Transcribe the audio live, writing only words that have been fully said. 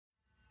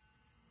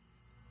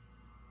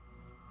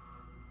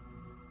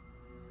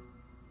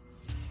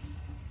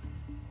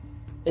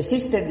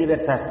Existen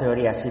diversas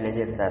teorías y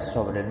leyendas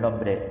sobre el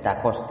nombre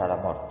da Costa da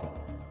Morte.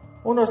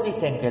 Unos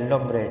dicen que el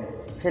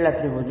nombre se le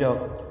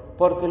atribuyó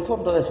porque el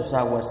fondo de sus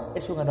aguas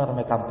es un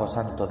enorme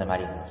camposanto de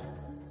marinos.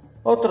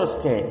 Otros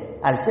que,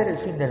 al ser el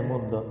fin del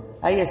mundo,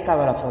 ahí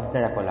estaba la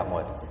frontera con la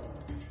muerte.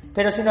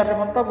 Pero si nos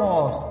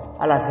remontamos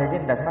a las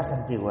leyendas más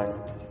antiguas,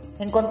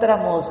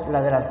 encontramos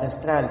la del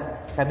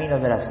ancestral Camino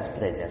de las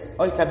Estrellas,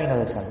 hoy Camino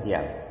de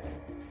Santiago,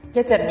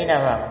 que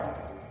terminaba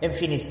en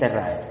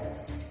Finisterrae,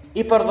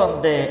 y por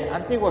donde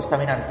antiguos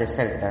caminantes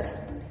celtas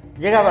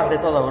llegaban de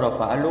toda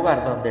Europa al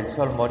lugar donde el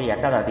sol moría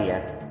cada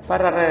día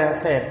para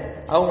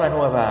renacer a una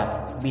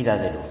nueva vida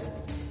de luz.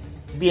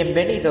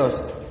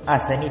 Bienvenidos a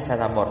Ceniza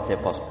da Morte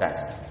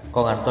Podcast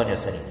con Antonio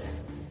Ceniza,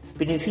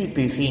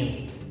 principio y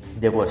fin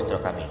de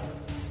vuestro camino.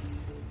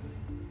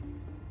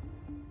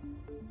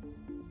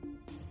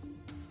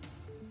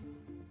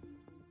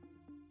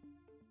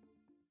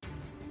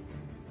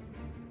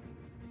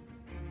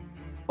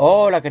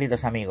 Hola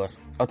queridos amigos,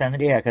 o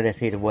tendría que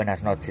decir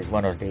buenas noches,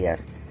 buenos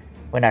días,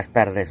 buenas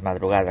tardes,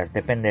 madrugadas,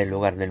 depende del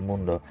lugar del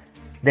mundo,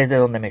 desde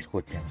donde me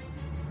escuchen.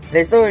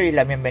 Les doy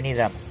la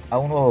bienvenida a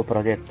un nuevo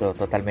proyecto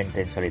totalmente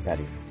en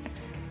solitario,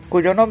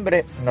 cuyo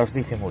nombre nos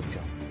dice mucho.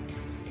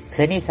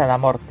 Ceniza da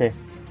Morte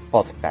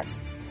Podcast.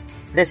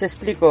 Les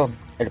explico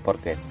el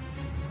porqué.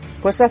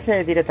 Pues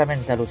hace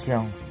directamente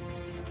alusión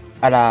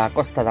a la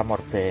Costa da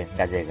Morte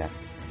gallega,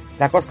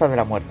 la Costa de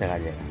la Muerte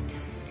gallega.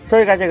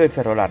 Soy gallego y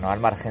ferrolano,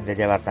 al margen de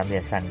llevar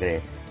también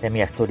sangre de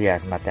mi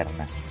Asturias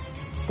materna.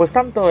 Pues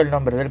tanto el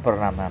nombre del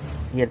programa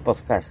y el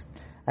podcast,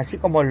 así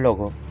como el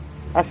logo,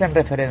 hacen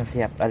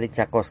referencia a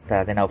dicha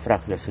costa de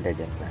naufragios y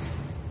leyendas.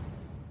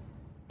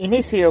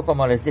 Inicio,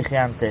 como les dije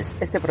antes,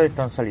 este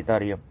proyecto en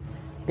solitario,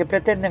 que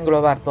pretende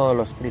englobar todo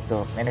lo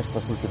escrito en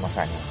estos últimos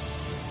años.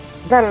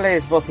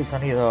 Darles voz y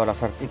sonido a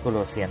los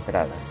artículos y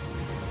entradas.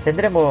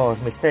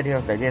 Tendremos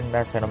misterios,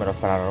 leyendas, fenómenos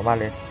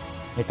paranormales,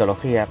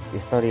 mitología,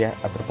 historia,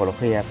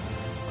 antropología,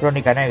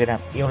 crónica negra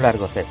y un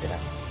largo etcétera.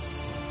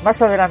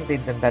 Más adelante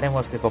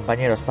intentaremos que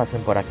compañeros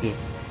pasen por aquí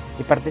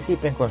y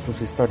participen con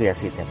sus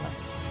historias y temas.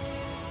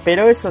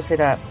 Pero eso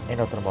será en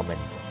otro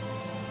momento.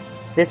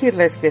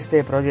 Decirles que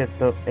este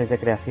proyecto es de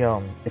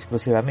creación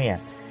exclusiva mía,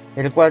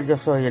 el cual yo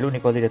soy el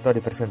único director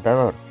y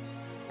presentador.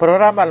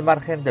 Programa al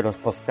margen de los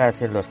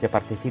podcasts en los que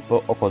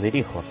participo o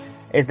codirijo,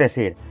 es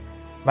decir,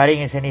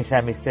 Marín y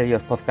Ceniza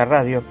Misterios Podcast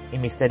Radio y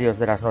Misterios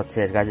de las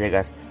Noches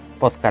Gallegas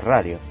Podcast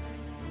Radio,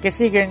 que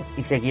siguen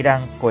y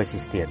seguirán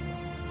coexistiendo.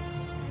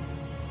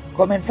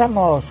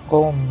 Comenzamos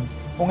con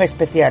un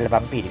especial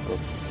vampírico,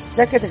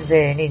 ya que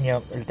desde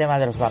niño el tema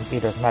de los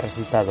vampiros me ha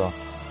resultado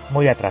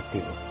muy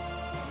atractivo.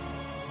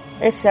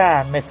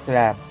 Esa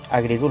mezcla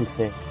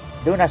agridulce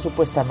de una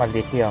supuesta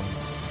maldición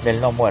del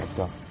no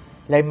muerto,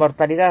 la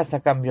inmortalidad a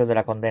cambio de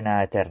la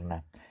condena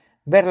eterna,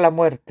 ver la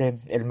muerte,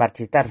 el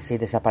marchitarse y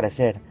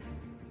desaparecer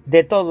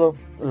de todo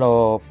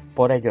lo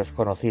por ellos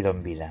conocido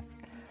en vida.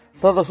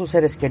 Todos sus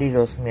seres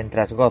queridos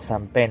mientras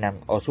gozan, penan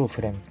o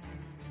sufren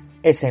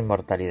esa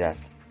inmortalidad,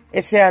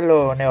 ese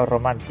halo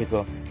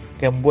neorromántico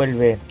que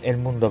envuelve el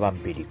mundo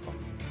vampírico.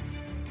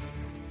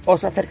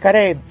 Os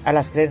acercaré a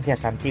las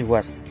creencias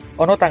antiguas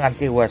o no tan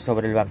antiguas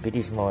sobre el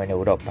vampirismo en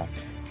Europa,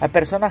 a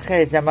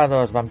personajes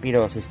llamados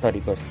vampiros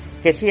históricos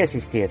que sí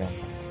existieron.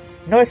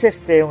 No es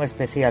este un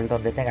especial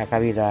donde tenga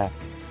cabida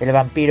el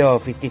vampiro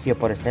ficticio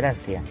por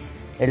excelencia,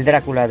 el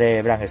Drácula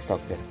de Bram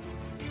Stoker.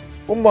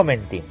 Un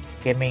momentín,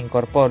 que me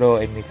incorporo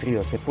en mi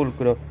frío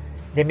sepulcro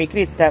de mi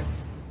cripta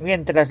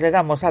mientras le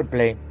damos al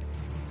play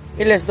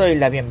y les doy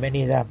la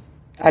bienvenida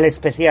al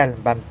especial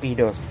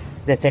Vampiros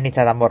de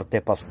Ceniza da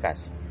Morte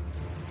Podcast.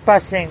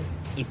 Pasen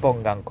y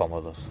pongan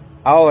cómodos.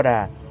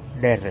 Ahora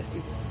les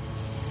recibo.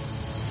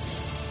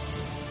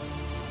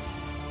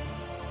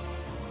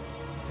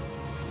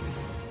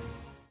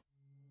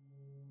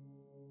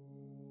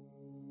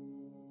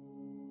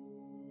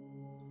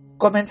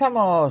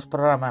 Comenzamos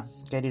programa,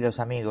 queridos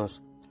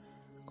amigos,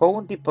 con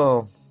un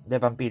tipo de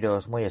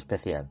vampiros muy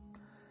especial.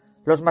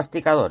 Los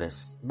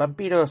masticadores,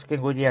 vampiros que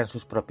engullían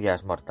sus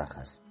propias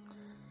mortajas.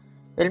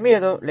 El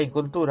miedo, la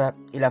incultura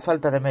y la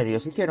falta de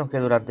medios hicieron que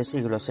durante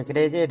siglos se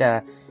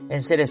creyera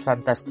en seres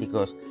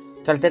fantásticos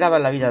que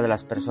alteraban la vida de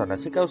las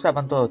personas y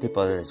causaban todo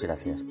tipo de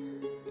desgracias.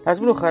 Las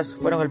brujas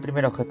fueron el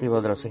primer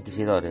objetivo de los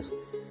inquisidores,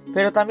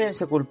 pero también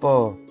se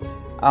culpó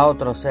a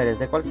otros seres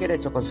de cualquier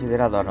hecho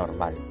considerado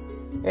anormal.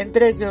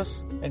 Entre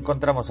ellos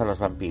encontramos a los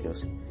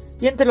vampiros,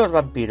 y entre los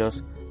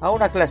vampiros a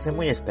una clase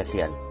muy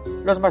especial,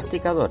 los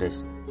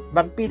masticadores,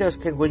 vampiros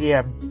que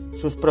engullían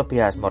sus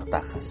propias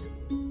mortajas.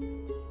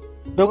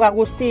 Don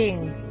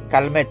Agustín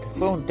Calmet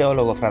fue un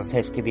teólogo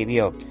francés que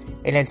vivió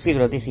en el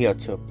siglo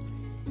XVIII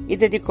y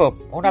dedicó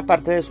una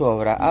parte de su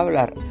obra a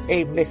hablar e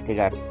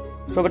investigar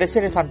sobre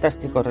seres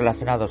fantásticos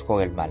relacionados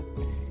con el mal.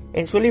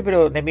 En su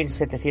libro de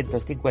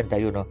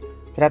 1751,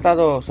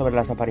 tratado sobre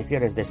las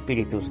apariciones de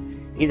espíritus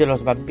y de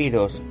los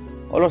vampiros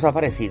o los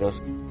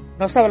aparecidos,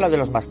 nos habla de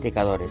los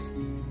masticadores,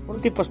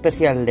 un tipo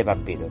especial de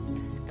vampiro.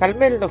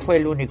 Calmel no fue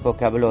el único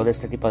que habló de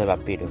este tipo de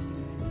vampiro.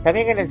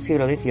 También en el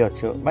siglo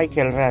XVIII,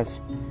 Michael Rath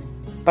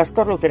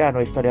pastor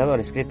luterano, historiador,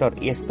 escritor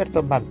y experto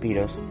en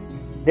vampiros,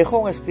 dejó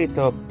un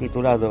escrito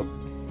titulado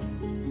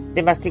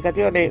De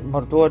Masticatione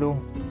Mortuorum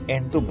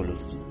en Tumulus,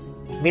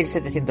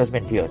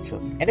 1728.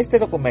 En este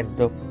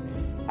documento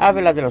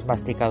habla de los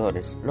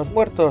masticadores, los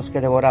muertos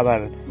que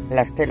devoraban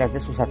las telas de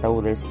sus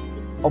ataúdes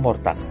o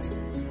mortajas.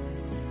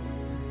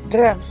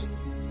 Rams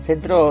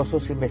centró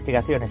sus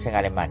investigaciones en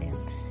Alemania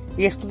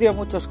y estudió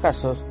muchos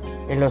casos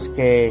en los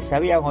que se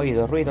habían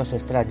oído ruidos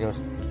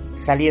extraños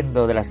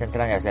saliendo de las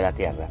entrañas de la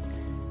tierra,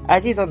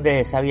 allí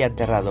donde se había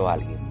enterrado a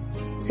alguien.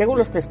 Según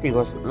los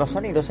testigos, los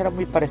sonidos eran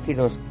muy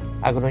parecidos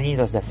a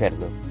gruñidos de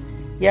cerdo,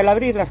 y al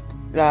abrir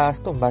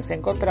las tumbas se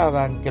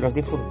encontraban que los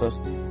difuntos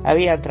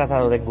habían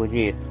tratado de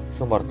engullir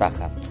su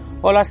mortaja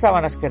o las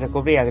sábanas que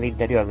recubrían el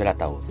interior del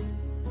ataúd.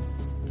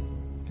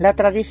 La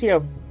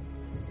tradición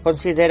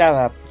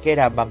consideraba que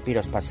eran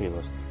vampiros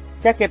pasivos,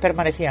 ya que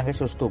permanecían en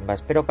sus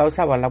tumbas, pero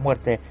causaban la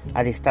muerte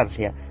a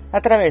distancia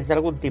a través de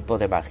algún tipo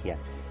de magia,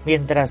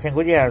 mientras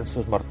engullían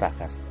sus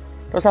mortajas.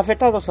 Los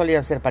afectados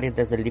solían ser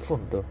parientes del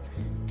difunto,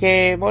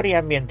 que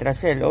morían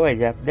mientras él o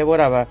ella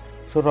devoraba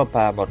su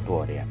ropa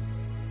mortuoria.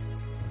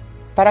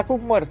 Para que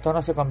un muerto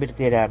no se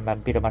convirtiera en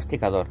vampiro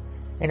masticador,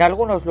 en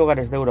algunos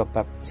lugares de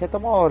Europa se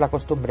tomó la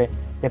costumbre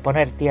de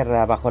poner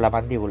tierra bajo la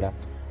mandíbula,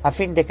 a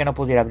fin de que no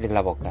pudiera abrir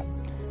la boca,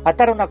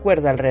 atar una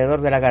cuerda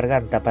alrededor de la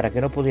garganta para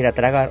que no pudiera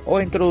tragar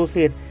o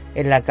introducir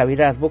en la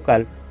cavidad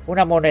bucal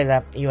una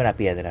moneda y una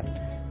piedra,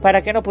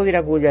 para que no pudiera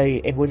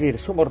engullir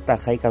su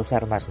mortaja y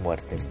causar más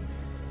muertes.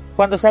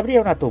 Cuando se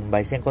abría una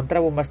tumba y se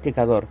encontraba un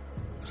masticador,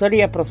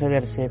 solía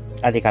procederse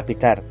a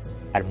decapitar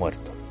al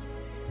muerto.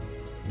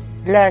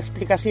 La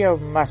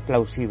explicación más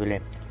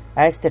plausible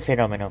a este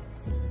fenómeno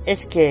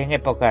es que en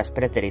épocas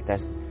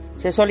pretéritas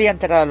se solía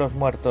enterrar a los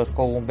muertos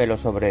con un velo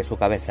sobre su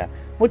cabeza.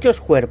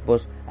 Muchos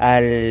cuerpos,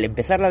 al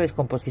empezar la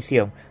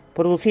descomposición,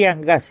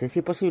 producían gases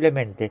y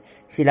posiblemente,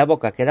 si la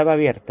boca quedaba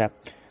abierta,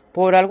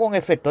 por algún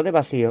efecto de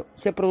vacío,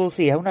 se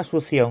producía una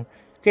succión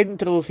que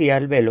introducía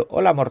el velo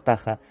o la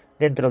mortaja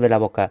dentro de la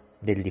boca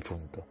del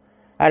difunto.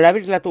 Al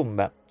abrir la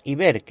tumba y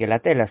ver que la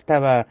tela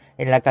estaba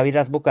en la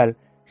cavidad bucal,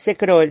 se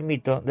creó el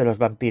mito de los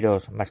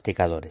vampiros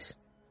masticadores.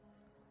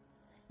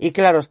 Y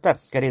claro está,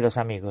 queridos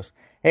amigos,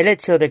 el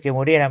hecho de que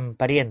murieran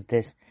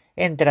parientes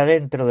entra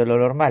dentro de lo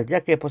normal,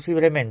 ya que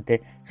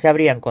posiblemente se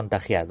habrían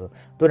contagiado.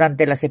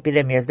 Durante las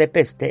epidemias de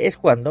peste es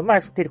cuando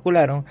más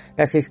circularon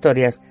las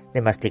historias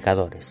de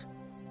masticadores.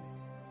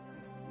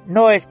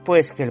 No es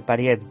pues que el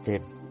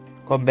pariente,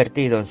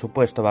 convertido en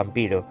supuesto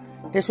vampiro,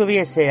 les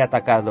hubiese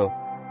atacado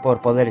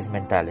por poderes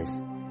mentales,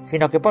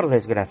 sino que por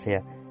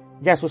desgracia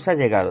ya sus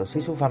allegados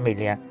y su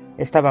familia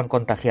estaban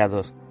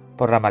contagiados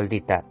por la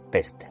maldita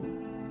peste.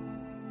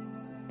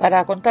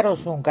 Para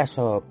contaros un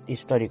caso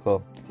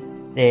histórico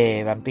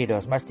de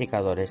vampiros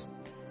masticadores,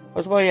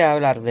 os voy a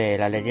hablar de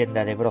la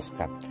leyenda de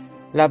Brodka,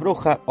 la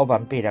bruja o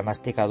vampira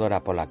masticadora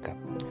polaca.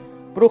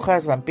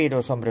 Brujas,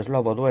 vampiros, hombres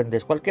lobo,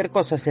 duendes, cualquier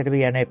cosa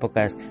servía en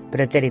épocas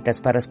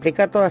pretéritas para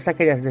explicar todas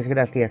aquellas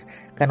desgracias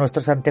que a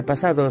nuestros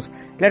antepasados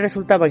les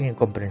resultaban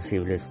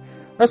incomprensibles.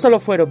 No solo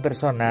fueron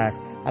personas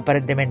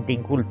aparentemente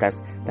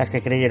incultas las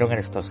que creyeron en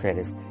estos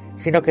seres,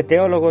 sino que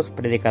teólogos,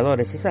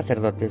 predicadores y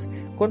sacerdotes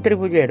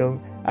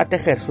contribuyeron a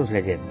tejer sus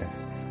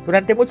leyendas.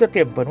 Durante mucho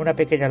tiempo, en una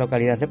pequeña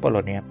localidad de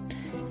Polonia,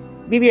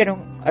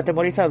 vivieron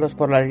atemorizados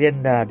por la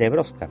leyenda de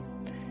Brodka,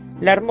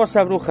 la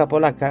hermosa bruja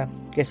polaca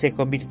que se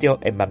convirtió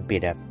en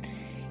vampira,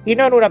 y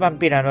no en una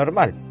vampira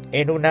normal,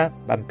 en una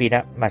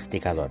vampira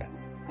masticadora.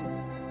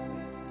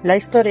 La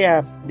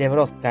historia de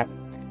Brodka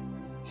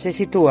se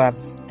sitúa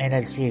en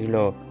el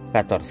siglo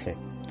XIV.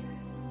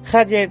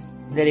 Haje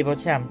de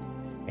Libochan,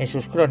 en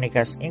sus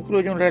crónicas,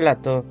 incluye un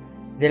relato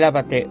del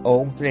abate o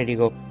un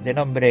clérigo de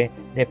nombre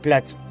de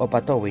Plach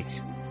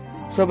Opatowicz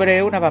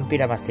sobre una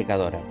vampira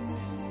masticadora.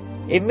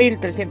 En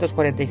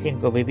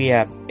 1345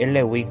 vivía en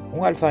Lewin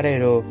un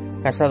alfarero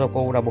casado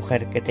con una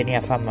mujer que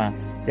tenía fama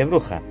de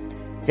bruja,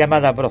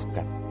 llamada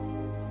Brodka.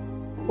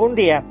 Un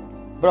día,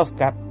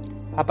 Brodka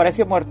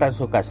apareció muerta en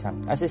su casa,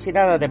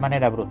 asesinada de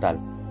manera brutal.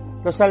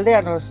 Los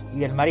aldeanos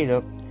y el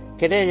marido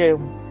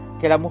creyeron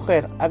que la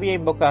mujer había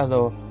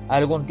invocado a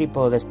algún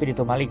tipo de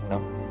espíritu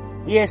maligno,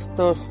 y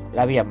estos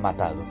la habían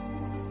matado.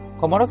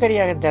 Como no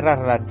querían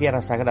enterrarla en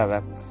tierra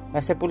sagrada,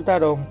 la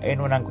sepultaron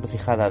en una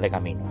encrucijada de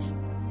caminos.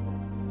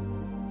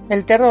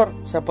 El terror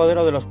se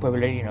apoderó de los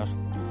pueblerinos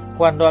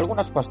cuando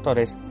algunos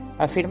pastores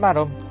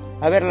afirmaron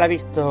haberla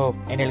visto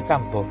en el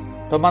campo,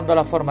 tomando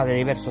la forma de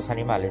diversos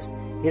animales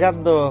y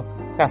dando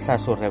caza a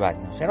sus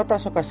rebaños. En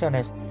otras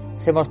ocasiones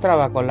se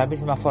mostraba con la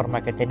misma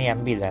forma que tenía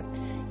en vida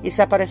y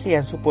se aparecía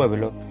en su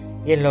pueblo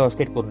y en los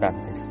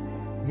circundantes,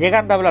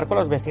 llegando a hablar con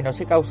los vecinos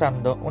y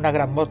causando una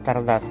gran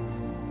mortandad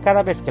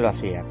cada vez que lo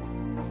hacía.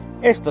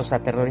 Estos,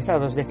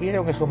 aterrorizados,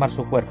 decidieron exhumar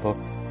su cuerpo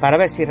para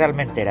ver si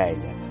realmente era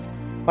ella.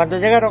 Cuando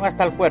llegaron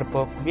hasta el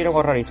cuerpo, vieron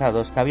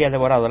horrorizados que había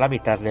devorado la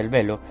mitad del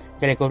velo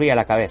que le cubría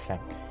la cabeza,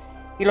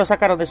 y lo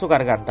sacaron de su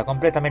garganta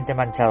completamente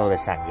manchado de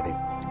sangre.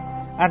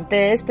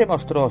 Ante este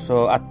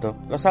monstruoso acto,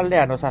 los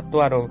aldeanos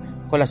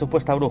actuaron con la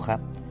supuesta bruja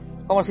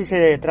como si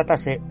se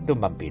tratase de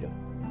un vampiro.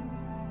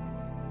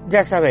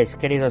 Ya sabéis,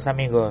 queridos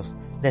amigos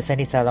de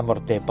CENIZA da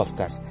MORTE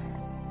podcast,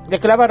 le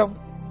clavaron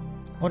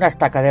una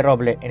estaca de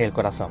roble en el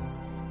corazón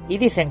y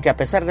dicen que a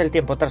pesar del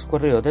tiempo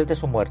transcurrido desde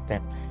su muerte,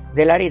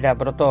 de la herida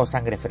brotó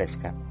sangre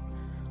fresca.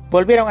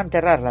 Volvieron a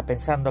enterrarla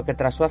pensando que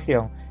tras su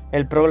acción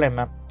el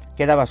problema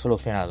quedaba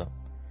solucionado.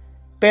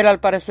 Pero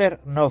al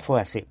parecer no fue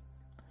así.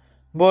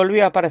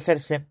 Volvió a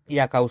aparecerse y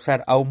a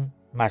causar aún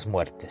más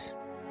muertes.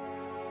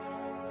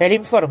 El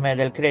informe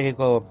del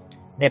clérigo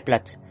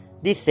Ep1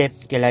 dice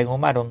que la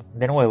inhumaron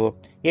de nuevo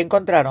y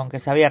encontraron que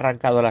se había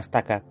arrancado la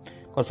estaca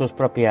con sus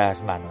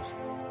propias manos.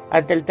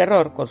 Ante el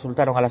terror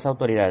consultaron a las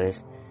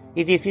autoridades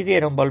y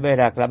decidieron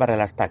volver a clavarle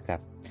la estaca,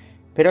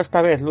 pero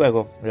esta vez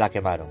luego la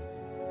quemaron.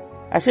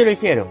 Así lo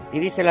hicieron y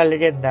dice la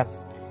leyenda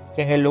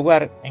que en el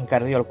lugar en que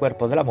ardió el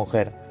cuerpo de la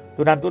mujer,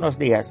 durante unos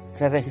días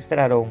se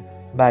registraron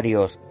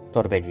varios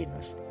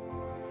torbellinos.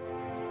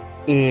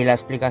 Y la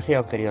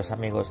explicación, queridos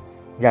amigos,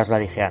 ya os la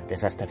dije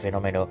antes, a este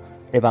fenómeno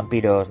de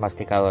vampiros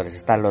masticadores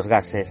están los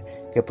gases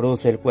que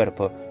produce el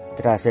cuerpo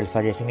tras el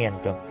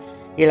fallecimiento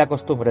y la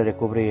costumbre de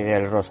cubrir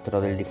el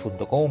rostro del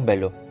difunto con un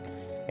velo.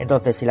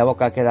 Entonces, si la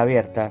boca queda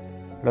abierta,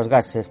 los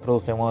gases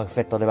producen un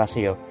efecto de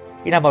vacío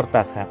y la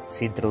mortaja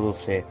se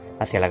introduce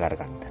hacia la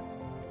garganta.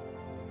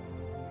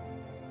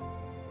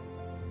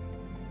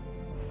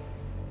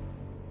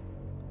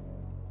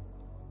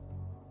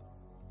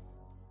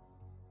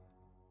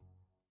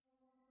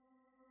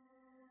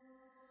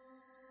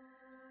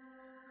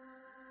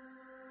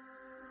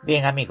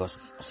 Bien, amigos,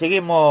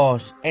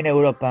 seguimos en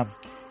Europa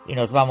y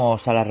nos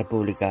vamos a la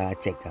República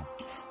Checa.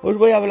 Os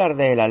voy a hablar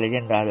de la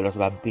leyenda de los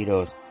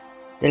vampiros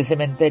del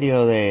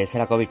cementerio de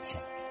Celakovice,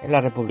 en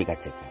la República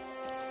Checa.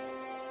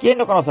 ¿Quién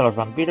no conoce a los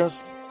vampiros?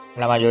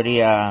 La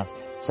mayoría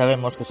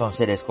sabemos que son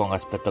seres con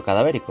aspecto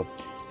cadavérico,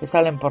 que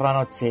salen por la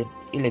noche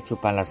y le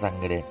chupan la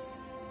sangre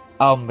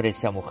a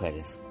hombres y a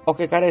mujeres, o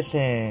que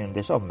carecen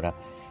de sombra,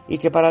 y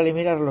que para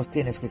eliminarlos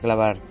tienes que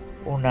clavar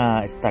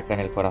una estaca en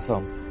el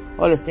corazón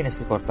o les tienes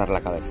que cortar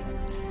la cabeza.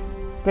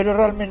 Pero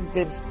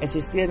realmente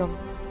existieron.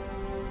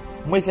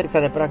 Muy cerca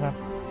de Praga,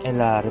 en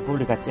la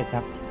República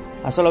Checa,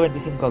 a solo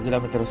 25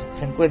 kilómetros,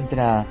 se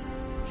encuentra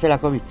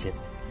Celakovice.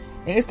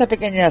 En esta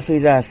pequeña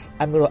ciudad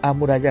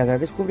amurallada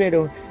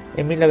descubrieron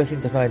en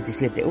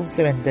 1997 un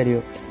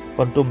cementerio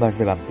con tumbas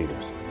de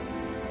vampiros.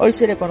 Hoy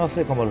se le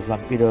conoce como los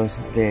vampiros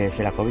de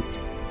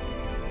Celakovice.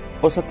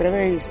 ¿Os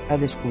atrevéis a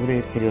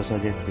descubrir, queridos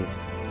oyentes,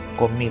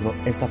 conmigo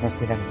esta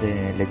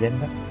fascinante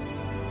leyenda?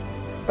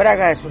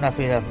 Praga es una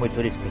ciudad muy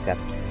turística,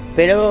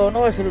 pero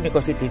no es el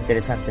único sitio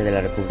interesante de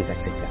la República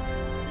Checa.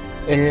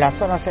 En la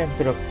zona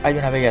centro hay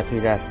una bella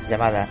ciudad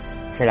llamada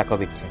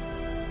Celakovice,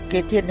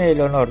 que tiene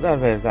el honor de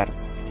albergar,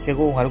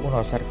 según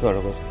algunos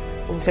arqueólogos,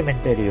 un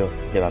cementerio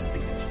de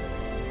vampiros.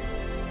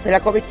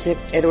 Celakovice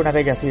era una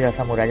bella ciudad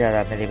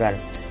amurallada medieval,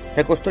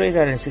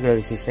 reconstruida en el siglo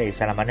XVI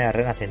a la manera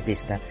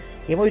renacentista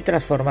y muy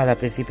transformada a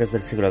principios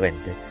del siglo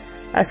XX.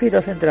 Ha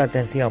sido centro de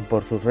atención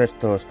por sus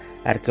restos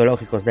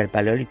arqueológicos del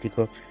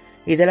Paleolítico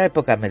y de la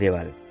época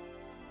medieval.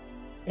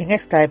 En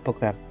esta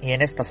época y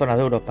en esta zona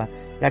de Europa,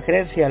 la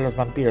creencia en los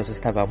vampiros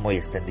estaba muy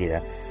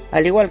extendida,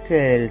 al igual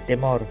que el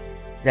temor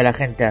de la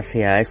gente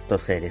hacia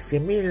estos seres.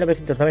 En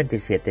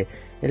 1997,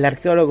 el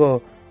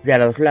arqueólogo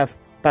Jaroslav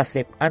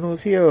Pace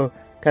anunció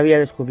que había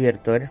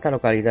descubierto en esta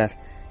localidad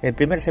el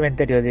primer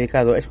cementerio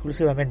dedicado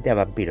exclusivamente a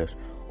vampiros,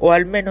 o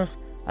al menos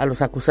a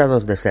los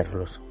acusados de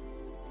serlos.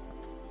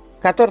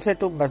 14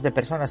 tumbas de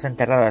personas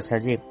enterradas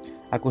allí,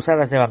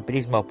 acusadas de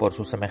vampirismo por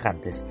sus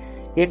semejantes,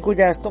 y en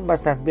cuyas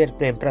tumbas se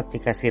advierten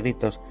prácticas y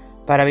ritos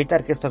para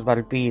evitar que estos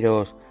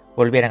vampiros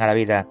volvieran a la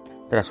vida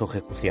tras su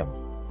ejecución.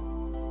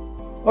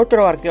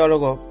 Otro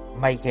arqueólogo,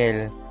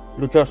 Michael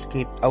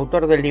Luchowski,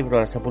 autor del libro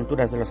Las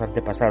sepulturas de los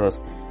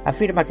antepasados,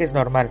 afirma que es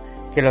normal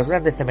que en los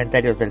grandes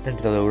cementerios del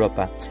centro de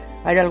Europa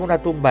haya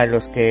alguna tumba en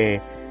las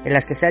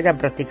que se hayan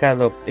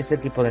practicado este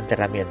tipo de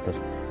enterramientos,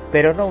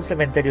 pero no un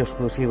cementerio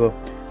exclusivo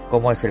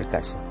como es el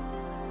caso.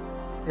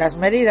 Las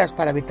medidas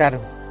para evitar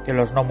que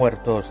los no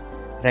muertos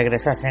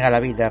regresasen a la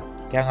vida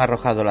que han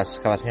arrojado las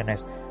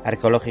excavaciones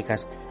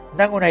arqueológicas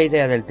dan una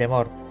idea del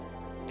temor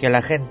que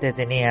la gente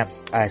tenía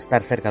a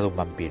estar cerca de un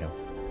vampiro.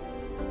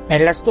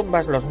 En las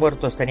tumbas los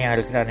muertos tenían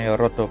el cráneo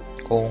roto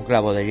con un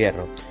clavo de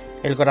hierro,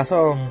 el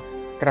corazón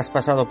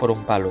traspasado por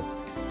un palo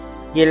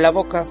y en la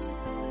boca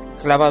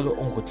clavado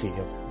un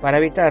cuchillo, para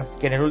evitar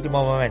que en el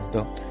último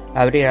momento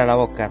abriera la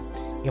boca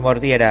y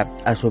mordiera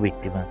a su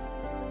víctima.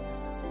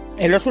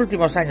 En los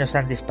últimos años se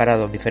han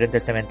disparado en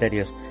diferentes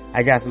cementerios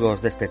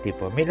hallazgos de este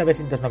tipo. En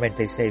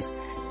 1996,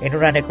 en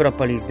una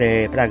necrópolis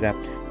de Praga,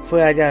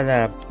 fue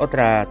hallada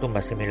otra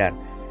tumba similar.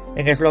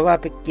 En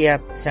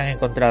Eslovaquia se han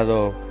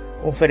encontrado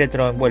un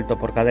féretro envuelto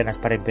por cadenas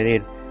para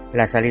impedir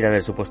la salida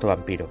del supuesto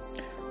vampiro.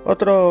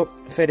 Otro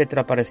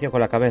féretro apareció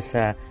con la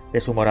cabeza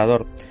de su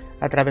morador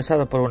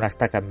atravesado por una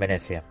estaca en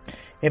Venecia.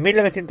 En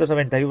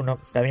 1991,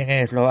 también en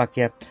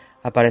Eslovaquia,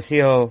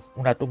 apareció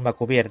una tumba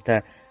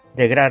cubierta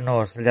de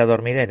granos de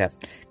adormidera,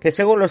 que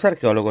según los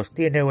arqueólogos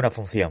tiene una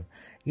función,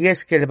 y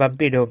es que el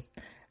vampiro,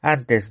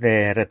 antes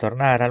de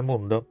retornar al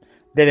mundo,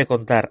 debe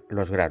contar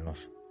los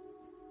granos.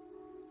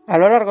 A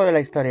lo largo de la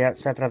historia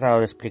se ha tratado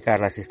de explicar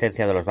la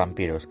existencia de los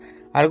vampiros.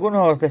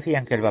 Algunos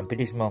decían que el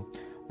vampirismo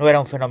no era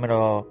un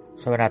fenómeno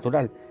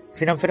sobrenatural,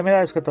 sino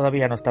enfermedades que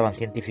todavía no estaban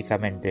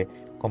científicamente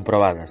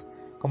comprobadas,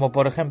 como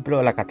por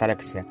ejemplo la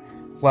catalepsia,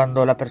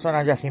 cuando la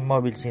persona yace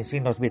inmóvil sin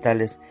signos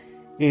vitales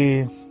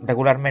y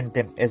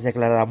regularmente es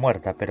declarada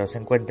muerta, pero se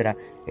encuentra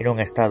en un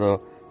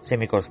estado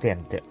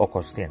semiconsciente o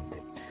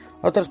consciente.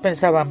 Otros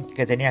pensaban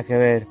que tenía que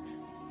ver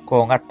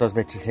con actos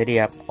de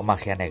hechicería o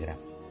magia negra.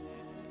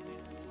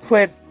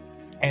 Fue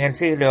en el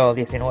siglo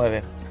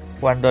XIX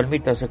cuando el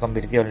mito se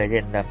convirtió en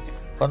leyenda,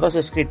 con dos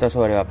escritos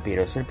sobre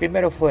vampiros. El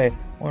primero fue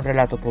un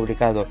relato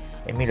publicado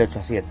en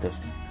 1800,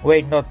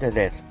 Wait Not the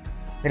Death,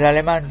 del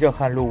alemán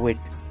Johann Ludwig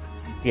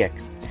Tieck,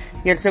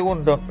 y el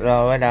segundo,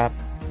 la novela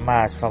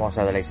más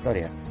famosa de la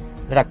historia,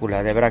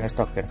 Drácula, de Bram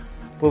Stoker,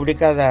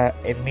 publicada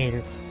en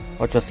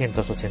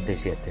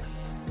 1887.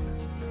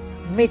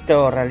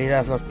 Mito o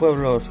realidad, los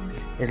pueblos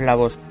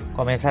eslavos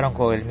comenzaron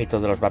con el mito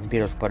de los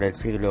vampiros por el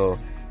siglo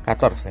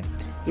XIV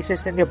y se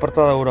extendió por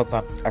toda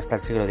Europa hasta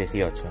el siglo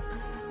XVIII.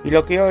 Y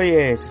lo que hoy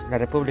es la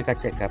República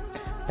Checa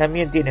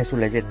también tiene su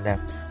leyenda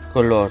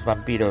con los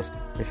vampiros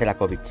de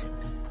Celakovice.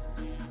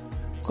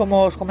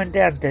 Como os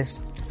comenté antes,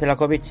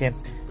 Celakovice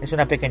es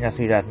una pequeña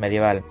ciudad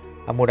medieval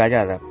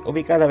amurallada,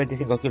 ubicada a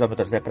 25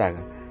 kilómetros de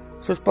Praga.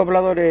 Sus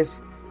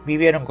pobladores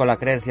vivieron con la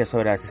creencia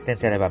sobre la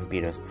existencia de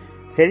vampiros.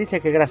 Se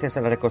dice que gracias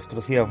a la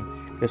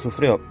reconstrucción que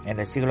sufrió en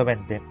el siglo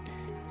XX,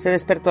 se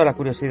despertó la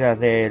curiosidad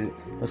de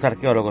los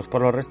arqueólogos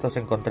por los restos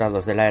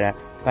encontrados de la era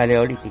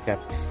paleolítica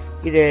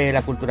y de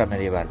la cultura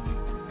medieval.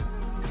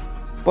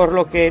 Por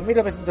lo que en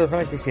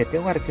 1997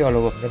 un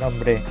arqueólogo de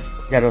nombre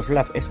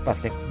Jaroslav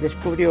Spacek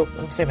descubrió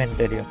un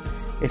cementerio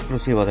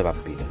exclusivo de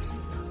vampiros.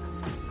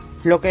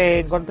 Lo que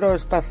encontró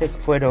Spacek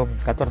fueron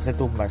 14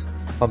 tumbas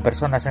con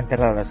personas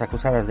enterradas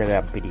acusadas de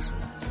vampirismo.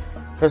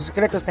 Los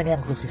esqueletos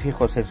tenían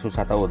crucifijos en sus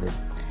ataúdes,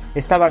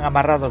 estaban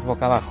amarrados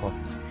boca abajo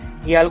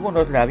y a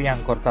algunos le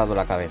habían cortado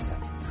la cabeza.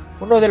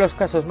 Uno de los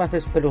casos más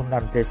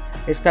espeluznantes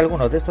es que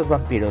algunos de estos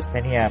vampiros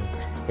tenían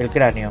el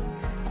cráneo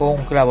con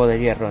un clavo de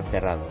hierro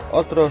enterrado,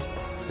 otros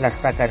la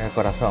estaca en el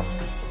corazón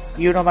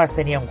y uno más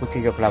tenía un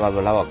cuchillo clavado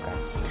en la boca.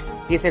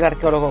 Dice el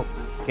arqueólogo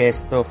que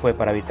esto fue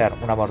para evitar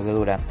una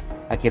mordedura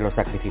a quien lo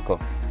sacrificó.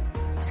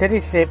 Se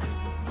dice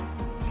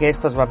que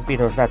estos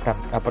vampiros datan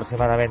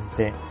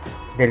aproximadamente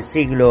del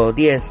siglo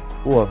X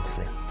u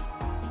XI.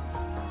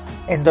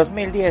 En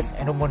 2010,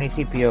 en un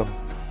municipio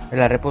de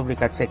la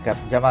República Checa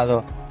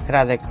llamado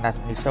Hradec nad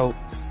Nisou,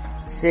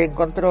 se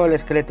encontró el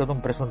esqueleto de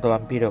un presunto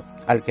vampiro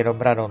al que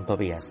nombraron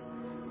Tobías.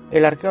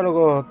 El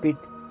arqueólogo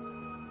Pete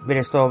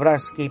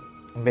Brestobrowski,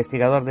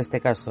 investigador de este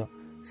caso,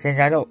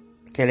 señaló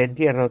que el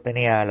entierro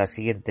tenía las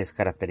siguientes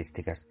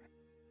características.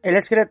 El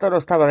esqueleto no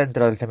estaba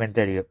dentro del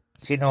cementerio,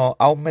 sino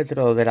a 1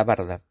 metro de la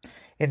barda,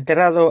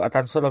 enterrado a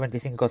tan solo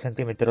 25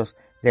 centímetros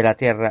de la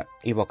tierra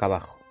y boca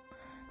abajo.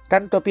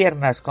 Tanto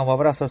piernas como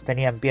brazos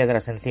tenían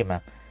piedras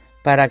encima,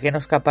 para que no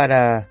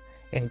escapara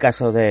en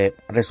caso de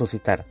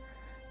resucitar.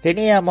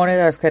 Tenía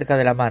monedas cerca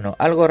de la mano,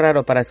 algo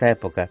raro para esa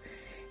época,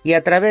 y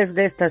a través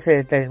de esta se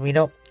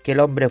determinó que el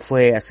hombre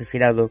fue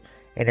asesinado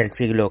en el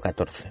siglo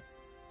XIV.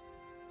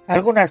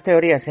 Algunas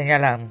teorías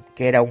señalan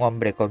que era un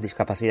hombre con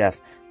discapacidad,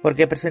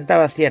 porque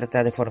presentaba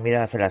cierta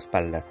deformidad en la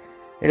espalda.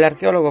 El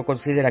arqueólogo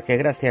considera que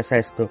gracias a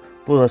esto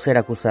pudo ser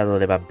acusado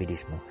de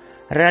vampirismo.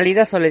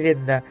 Realidad o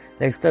leyenda,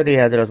 la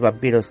historia de los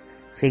vampiros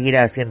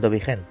seguirá siendo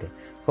vigente,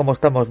 como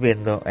estamos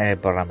viendo en el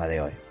programa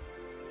de hoy.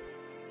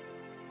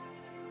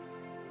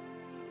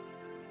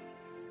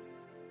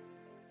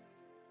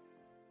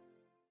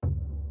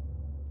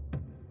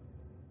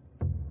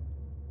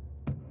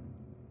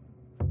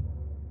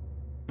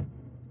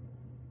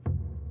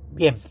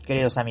 Bien,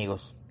 queridos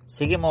amigos,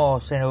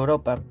 seguimos en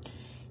Europa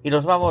y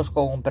nos vamos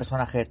con un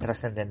personaje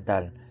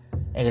trascendental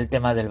en el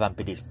tema del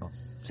vampirismo.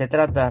 Se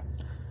trata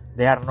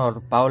de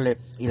Arnold Paole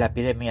y la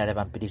epidemia de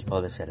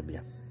vampirismo de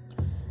Serbia.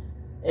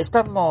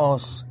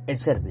 Estamos en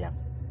Serbia,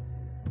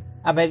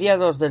 a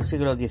mediados del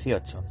siglo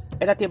XVIII.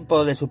 Era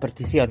tiempo de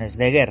supersticiones,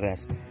 de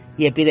guerras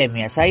y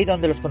epidemias, ahí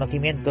donde los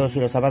conocimientos y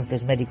los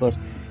avances médicos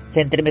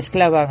se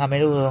entremezclaban a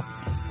menudo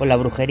con la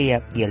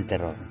brujería y el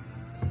terror.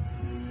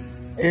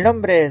 El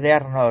nombre de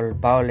Arnold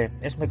Paole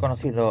es muy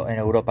conocido en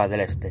Europa del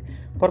Este,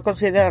 por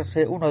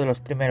considerarse uno de los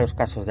primeros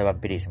casos de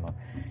vampirismo.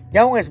 Y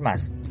aún es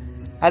más,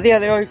 a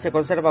día de hoy se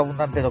conserva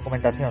abundante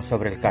documentación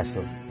sobre el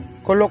caso,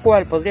 con lo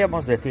cual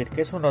podríamos decir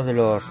que es uno de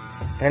los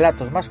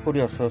relatos más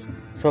curiosos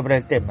sobre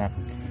el tema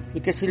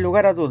y que sin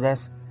lugar a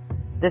dudas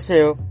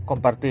deseo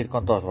compartir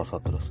con todos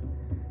vosotros.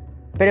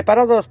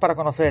 ¿Preparados para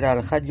conocer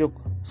al Hajduk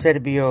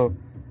serbio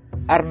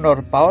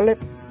Arnold Paole?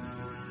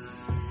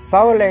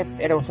 Paole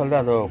era un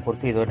soldado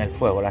curtido en el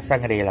fuego, la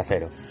sangre y el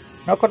acero.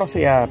 No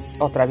conocía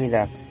otra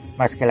vida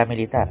más que la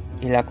militar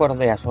y la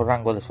acorde a su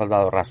rango de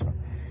soldado raso,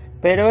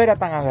 pero era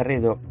tan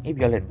aguerrido y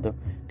violento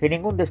que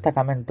ningún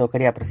destacamento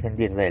quería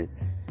prescindir de él,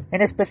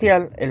 en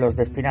especial en los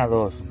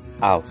destinados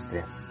a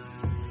Austria.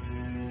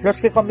 Los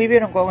que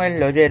convivieron con él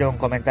le oyeron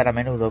comentar a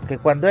menudo que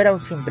cuando era un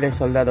simple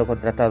soldado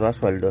contratado a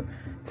sueldo,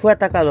 fue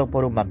atacado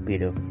por un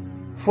vampiro.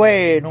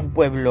 Fue en un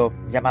pueblo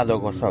llamado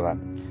Gosova.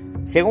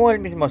 Según él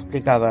mismo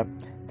explicaba,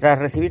 tras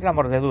recibir la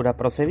mordedura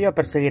procedió a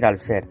perseguir al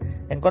ser.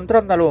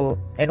 Encontrándolo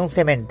en un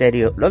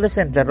cementerio, lo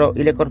desenterró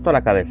y le cortó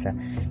la cabeza,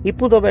 y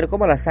pudo ver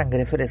cómo la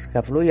sangre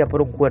fresca fluía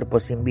por un cuerpo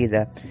sin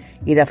vida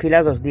y de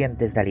afilados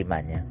dientes de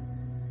alimaña.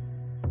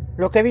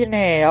 Lo que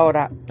viene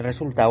ahora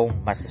resulta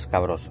aún más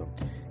escabroso.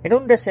 En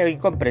un deseo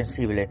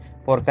incomprensible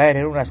por caer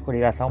en una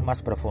oscuridad aún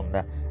más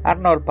profunda,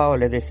 Arnold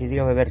Paole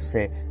decidió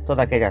beberse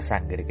toda aquella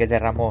sangre que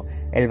derramó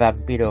el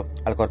vampiro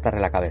al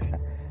cortarle la cabeza.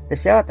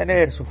 Deseaba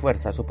tener su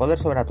fuerza, su poder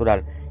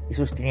sobrenatural y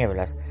sus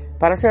tinieblas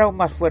para ser aún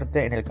más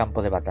fuerte en el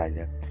campo de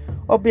batalla.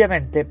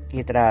 Obviamente,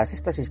 y tras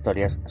estas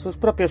historias, sus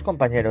propios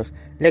compañeros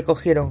le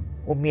cogieron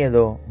un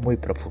miedo muy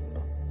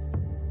profundo.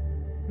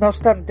 No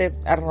obstante,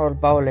 Arnold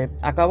Paole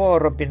acabó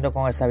rompiendo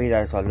con esa vida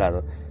de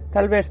soldado,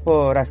 tal vez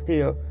por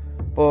hastío,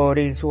 por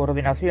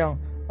insubordinación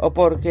o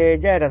porque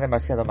ya era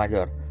demasiado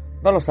mayor.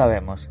 No lo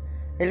sabemos.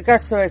 El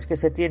caso es que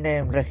se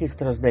tienen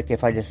registros de que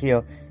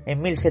falleció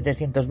en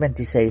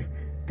 1726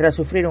 tras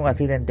sufrir un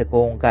accidente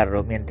con un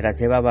carro mientras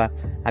llevaba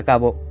a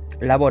cabo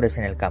labores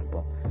en el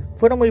campo.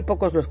 Fueron muy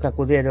pocos los que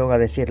acudieron a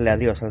decirle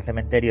adiós al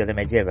cementerio de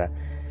Melleva,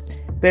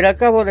 pero al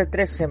cabo de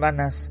 3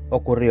 semanas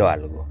ocurrió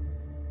algo.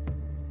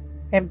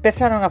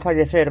 Empezaron a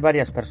fallecer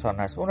varias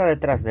personas, una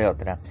detrás de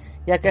otra,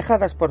 y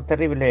aquejadas por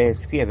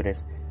terribles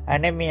fiebres,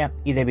 anemia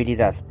y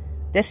debilidad.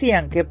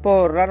 Decían que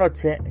por la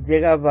noche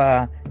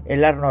llegaba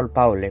el Arnold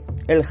Paole,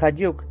 el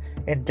Hayuk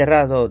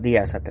enterrado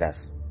días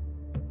atrás.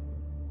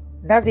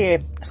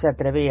 Nadie se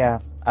atrevía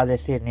a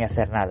decir ni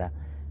hacer nada,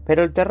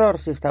 pero el terror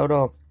se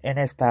instauró en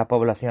esta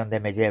población de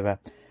Melleva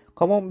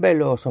como un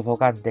velo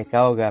sofocante que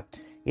ahoga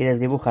y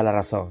desdibuja la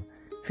razón.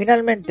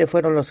 Finalmente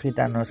fueron los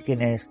gitanos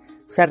quienes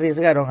se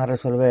arriesgaron a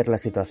resolver la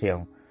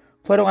situación.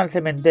 Fueron al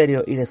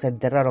cementerio y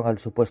desenterraron al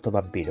supuesto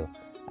vampiro,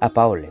 a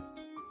Paole.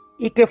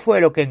 ¿Y qué fue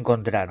lo que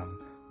encontraron?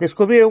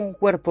 Descubrieron un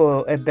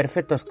cuerpo en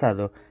perfecto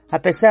estado,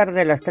 a pesar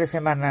de las 3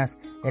 semanas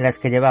en las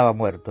que llevaba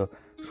muerto.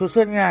 Sus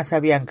uñas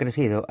habían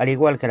crecido, al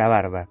igual que la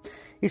barba,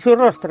 y su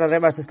rostro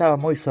además estaba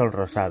muy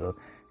sonrosado.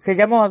 Se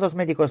llamó a 2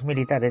 médicos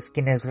militares,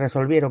 quienes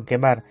resolvieron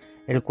quemar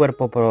el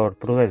cuerpo por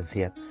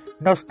prudencia.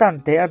 No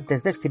obstante,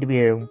 antes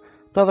describieron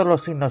todos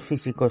los signos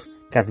físicos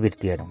que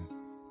advirtieron.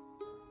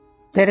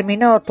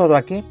 ¿Terminó todo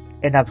aquí?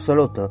 En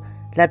absoluto.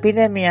 La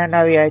epidemia no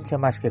había hecho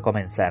más que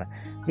comenzar.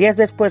 Días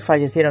después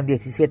fallecieron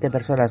 17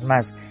 personas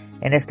más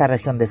en esta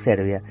región de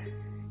Serbia,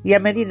 y a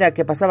medida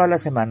que pasaban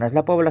las semanas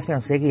la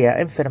población seguía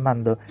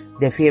enfermando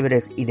de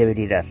fiebres y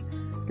debilidad.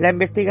 La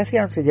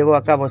investigación se llevó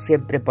a cabo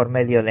siempre por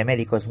medio de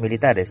médicos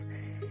militares,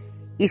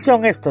 y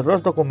son estos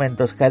los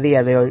documentos que a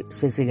día de hoy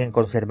se siguen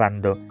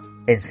conservando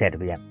en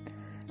Serbia.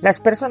 Las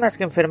personas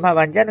que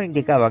enfermaban ya no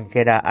indicaban que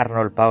era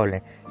Arnold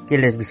Paole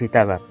quien les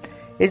visitaba.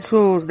 En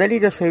sus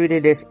delirios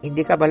febriles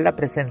indicaban la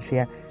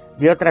presencia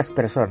de otras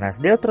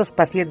personas, de otros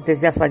pacientes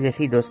ya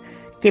fallecidos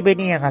que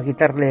venían a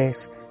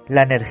quitarles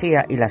la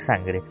energía y la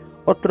sangre,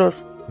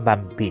 otros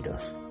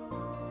vampiros.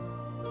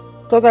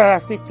 Todas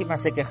las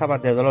víctimas se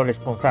quejaban de dolores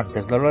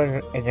punzantes,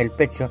 dolor en el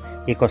pecho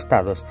y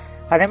costados.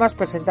 Además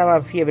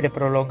presentaban fiebre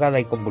prolongada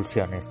y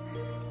convulsiones.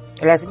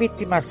 Las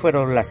víctimas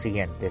fueron las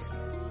siguientes.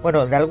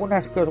 Bueno, de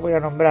algunas que os voy a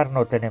nombrar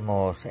no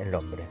tenemos el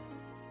nombre,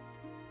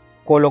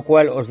 con lo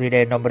cual os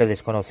diré nombre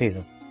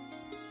desconocido.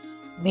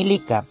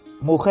 Milika,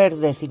 mujer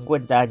de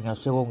 50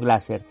 años según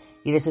Glaser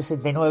y de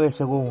 69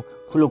 según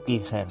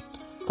Flukinger,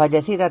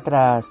 fallecida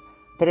tras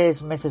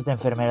 3 meses de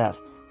enfermedad,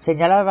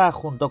 señalada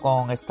junto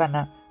con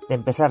Stana de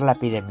empezar la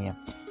epidemia.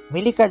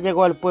 Milika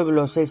llegó al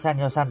pueblo 6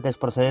 años antes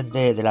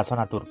procedente de la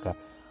zona turca.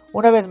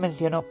 Una vez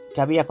mencionó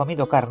que había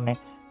comido carne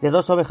de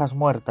 2 ovejas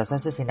muertas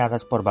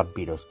asesinadas por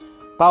vampiros,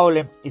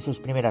 Paole y sus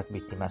primeras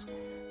víctimas.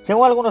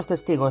 Según algunos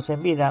testigos,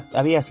 en vida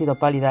había sido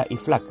pálida y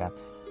flaca.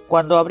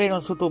 Cuando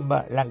abrieron su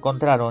tumba la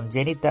encontraron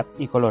llenita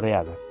y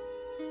coloreada.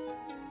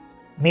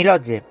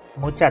 Miloje,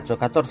 muchacho,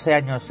 14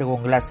 años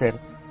según Glaser,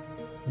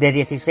 de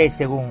 16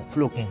 según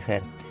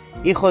Flukinger,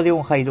 hijo de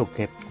un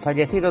haiduque,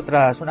 fallecido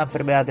tras una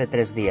enfermedad de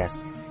 3 días,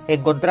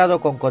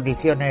 encontrado con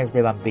condiciones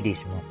de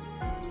vampirismo.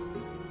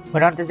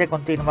 Bueno, antes de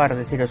continuar,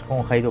 deciros que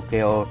un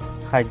haiduque o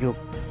hayuk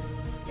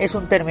es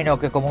un término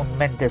que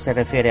comúnmente se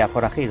refiere a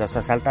forajidos,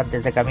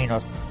 asaltantes de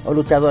caminos o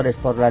luchadores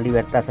por la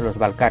libertad en los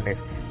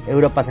Balcanes,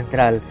 Europa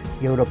Central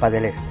y Europa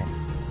del Este.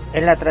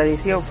 En la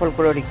tradición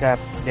folclórica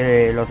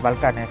de los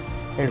Balcanes,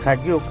 el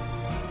hayuk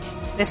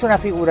es una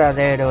figura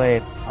de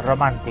héroe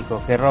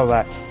romántico que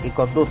roba y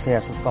conduce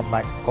a sus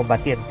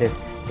combatientes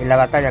en la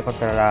batalla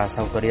contra las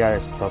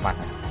autoridades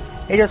otomanas.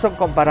 Ellos son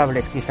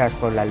comparables quizás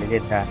con la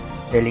leyenda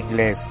del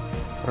inglés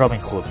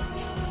Robin Hood.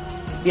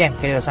 Bien,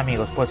 queridos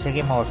amigos, pues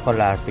seguimos con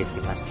las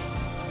víctimas.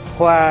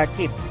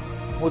 Joachim,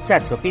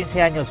 muchacho,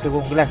 15 años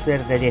según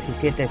Glaser, de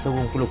 17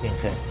 según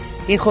Flukinger,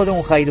 hijo de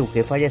un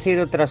haiduque,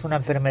 fallecido tras una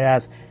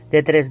enfermedad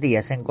de 3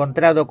 días,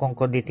 encontrado con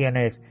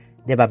condiciones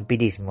de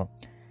vampirismo.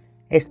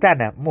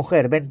 Stana,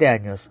 mujer, 20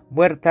 años,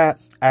 muerta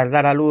al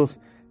dar a luz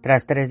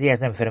tras 3 días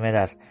de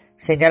enfermedad,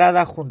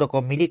 señalada junto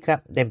con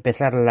Milika de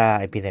empezar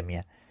la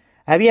epidemia.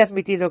 Había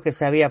admitido que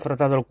se había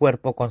frotado el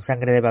cuerpo con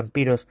sangre de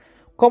vampiros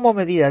como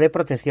medida de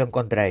protección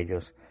contra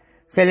ellos.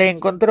 Se le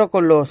encontró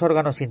con los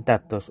órganos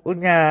intactos,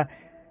 uñas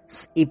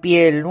y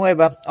piel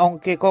nueva,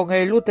 aunque con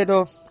el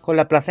útero con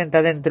la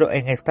placenta dentro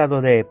en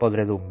estado de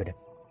podredumbre.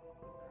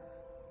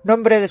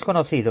 Nombre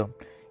desconocido.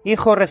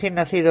 Hijo recién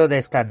nacido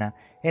de Stana,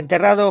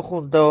 enterrado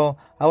junto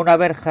a una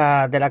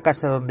verja de la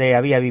casa donde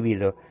había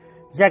vivido,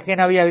 ya que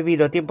no había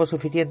vivido tiempo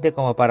suficiente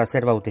como para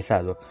ser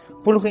bautizado.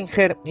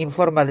 Pulginger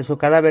informa de su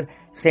cadáver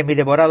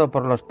semidevorado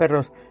por los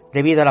perros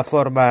debido a la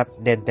forma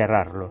de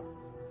enterrarlo.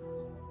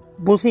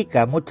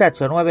 Buzica,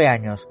 muchacho, 9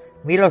 años.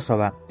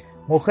 Milosova,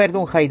 mujer de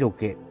un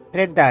jaiduque,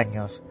 30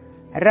 años.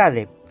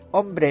 Rade,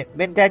 hombre,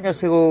 20 años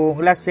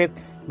según Lasse,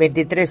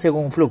 23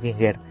 según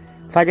Pulginger,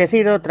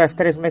 fallecido tras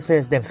 3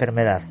 meses de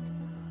enfermedad.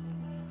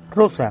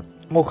 Rusa,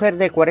 mujer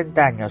de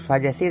 40 años,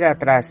 fallecida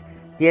tras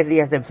 10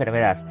 días de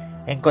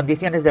enfermedad, en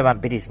condiciones de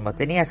vampirismo,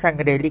 tenía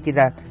sangre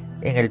líquida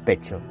en el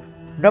pecho.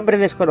 Nombre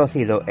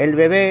desconocido, el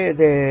bebé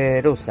de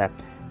Rusa,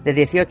 de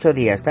 18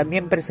 días,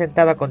 también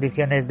presentaba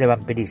condiciones de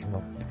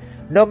vampirismo.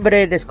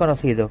 Nombre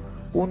desconocido,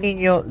 un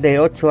niño de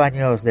 8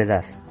 años de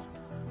edad.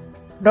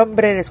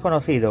 Nombre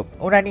desconocido,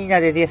 una niña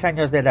de 10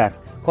 años de edad,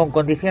 con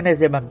condiciones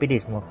de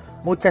vampirismo,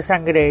 mucha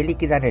sangre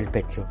líquida en el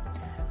pecho.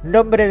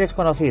 Nombre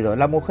desconocido,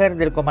 la mujer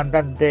del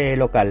comandante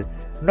local,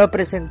 no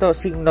presentó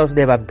signos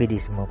de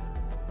vampirismo.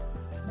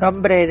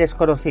 Nombre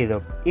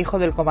desconocido, hijo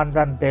del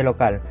comandante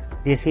local,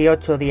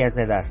 18 días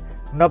de edad,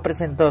 no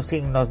presentó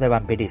signos de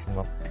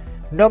vampirismo.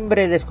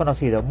 Nombre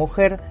desconocido,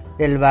 mujer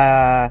del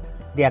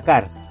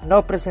Bariacar,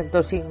 no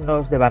presentó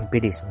signos de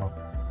vampirismo.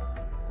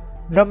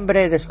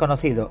 Nombre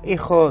desconocido,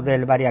 hijo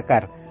del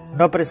Bariacar,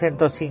 no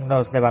presentó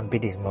signos de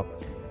vampirismo.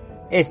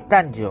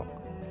 Estanjo,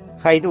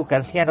 Haiduk,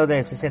 anciano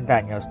de 60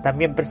 años,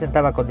 también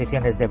presentaba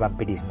condiciones de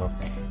vampirismo.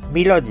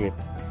 Miloye,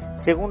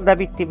 segunda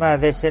víctima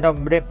de ese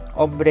nombre,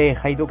 hombre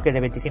jaiduque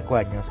de 25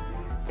 años,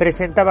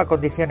 presentaba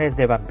condiciones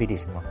de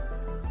vampirismo.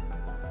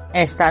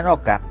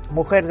 Stanoka,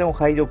 mujer de un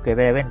jaiduque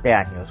de 20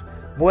 años,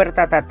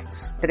 muerta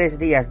tras 3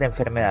 días de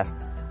enfermedad,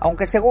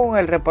 aunque según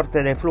el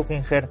reporte de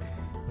Pulginger,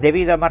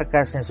 debido a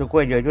marcas en su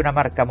cuello y una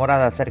marca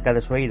morada cerca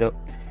de su oído,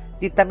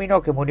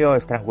 dictaminó que murió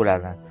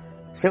estrangulada.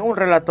 Según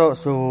relató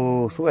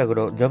su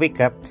suegro,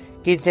 Jovica,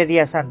 15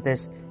 días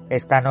antes,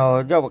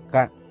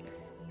 Stanojovica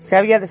se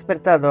había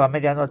despertado a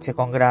medianoche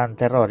con gran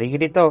terror y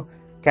gritó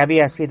que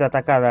había sido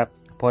atacada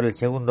por el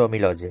segundo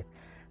Miloye.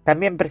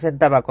 También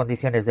presentaba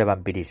condiciones de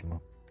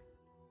vampirismo.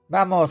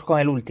 Vamos con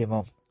el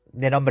último,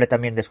 de nombre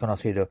también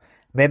desconocido.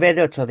 Bebé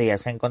de 8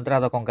 días,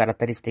 encontrado con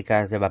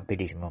características de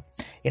vampirismo.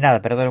 Y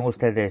nada, perdonen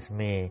ustedes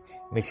mi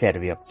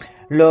serbio.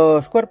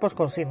 Los cuerpos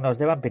con signos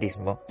de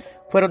vampirismo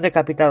fueron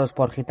decapitados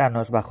por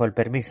gitanos bajo el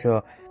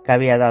permiso que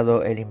había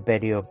dado el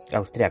Imperio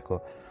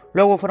Austriaco.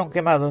 Luego fueron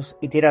quemados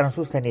y tiraron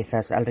sus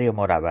cenizas al río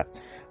Morava.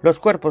 Los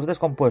cuerpos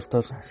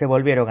descompuestos se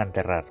volvieron a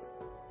enterrar.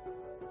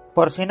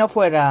 Por si no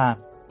fuera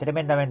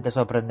tremendamente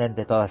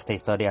sorprendente toda esta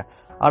historia,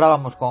 ahora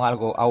vamos con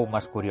algo aún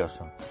más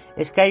curioso.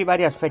 Es que hay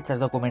varias fechas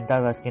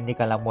documentadas que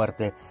indican la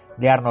muerte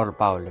de Arnold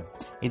Paule,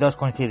 y 2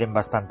 coinciden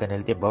bastante en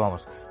el tiempo,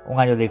 un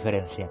año de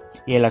diferencia,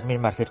 y en las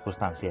mismas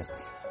circunstancias.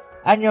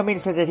 Año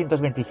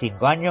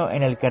 1725, año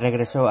en el que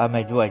regresó a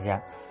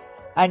Medjugorje,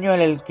 año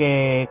en el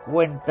que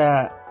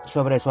cuenta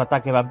sobre su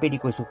ataque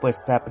vampírico y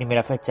supuesta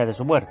primera fecha de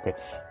su muerte,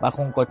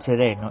 bajo un coche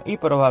de heno, y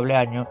probable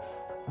año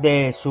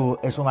de su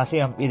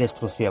exhumación y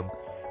destrucción.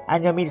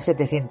 Año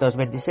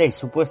 1726,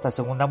 supuesta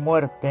segunda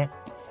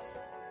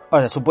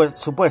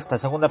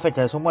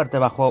fecha de su muerte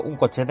bajo un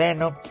coche de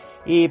heno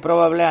y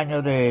probable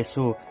año de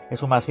su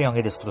exhumación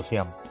y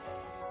destrucción.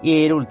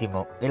 Y el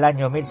último, el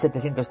año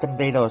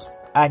 1732,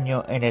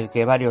 año en el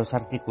que varios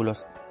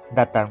artículos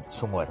datan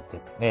su muerte.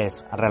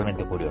 Es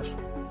realmente curioso.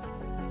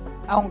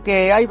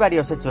 Aunque hay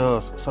varios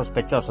hechos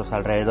sospechosos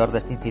alrededor de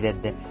este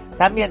incidente,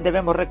 también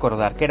debemos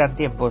recordar que eran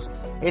tiempos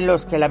en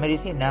los que la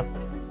medicina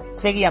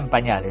seguían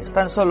pañales.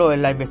 Tan solo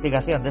en la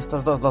investigación de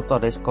estos 2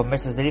 doctores, con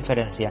meses de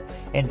diferencia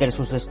entre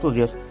sus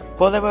estudios,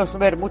 podemos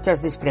ver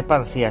muchas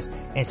discrepancias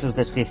en sus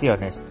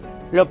descripciones.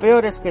 Lo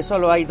peor es que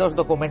solo hay 2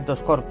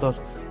 documentos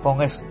cortos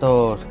con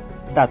estos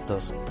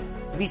datos,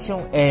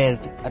 Visum et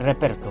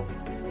Repertum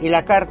y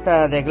la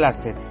carta de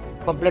Glasset,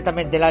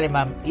 completamente en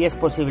alemán y es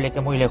posible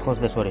que muy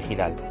lejos de su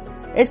original.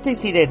 Este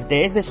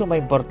incidente es de suma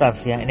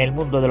importancia en el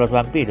mundo de los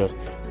vampiros,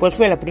 pues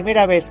fue la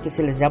primera vez que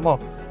se les llamó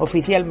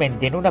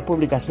oficialmente en una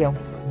publicación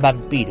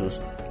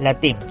Vampirus,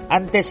 latín.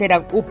 Antes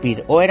eran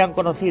Upir o eran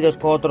conocidos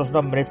con otros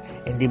nombres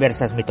en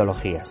diversas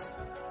mitologías.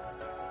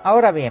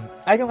 Ahora bien,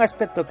 hay un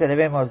aspecto que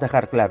debemos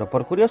dejar claro.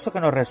 Por curioso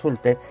que nos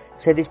resulte,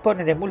 se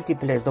dispone de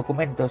múltiples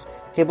documentos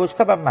que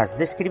buscaban más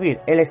describir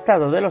el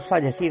estado de los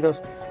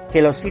fallecidos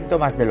que los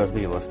síntomas de los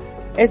vivos.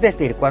 Es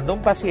decir, cuando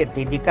un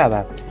paciente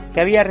indicaba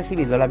que había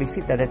recibido la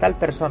visita de tal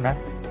persona,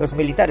 los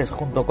militares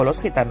junto con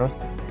los gitanos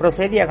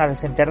procedían a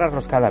desenterrar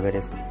los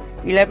cadáveres.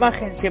 Y la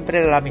imagen siempre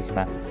era la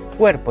misma: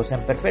 cuerpos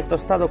en perfecto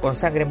estado con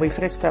sangre muy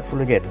fresca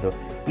fluyendo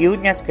y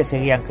uñas que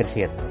seguían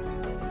creciendo.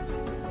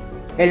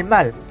 El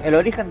mal, el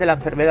origen de la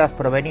enfermedad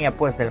provenía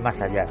pues del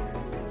más allá.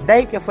 De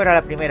ahí que fuera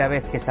la primera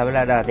vez que se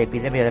hablara de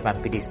epidemia de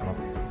vampirismo.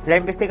 La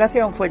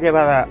investigación fue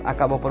llevada a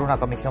cabo por una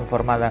comisión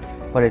formada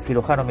por el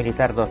cirujano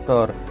militar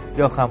Dr.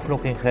 Johann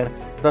Flukinger,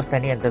 2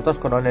 tenientes, 2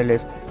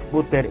 coroneles,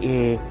 Butter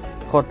y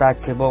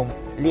J.H. von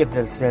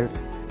Liebknecht,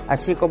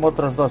 así como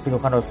otros 2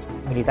 cirujanos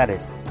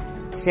militares,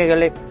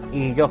 Siegele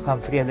y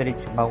Johann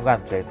Friedrich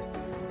Baumgartner.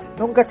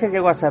 Nunca se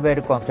llegó a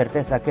saber con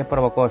certeza qué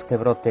provocó este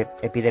brote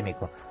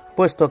epidémico,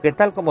 puesto que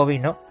tal como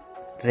vino,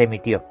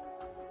 remitió.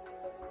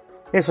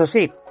 Eso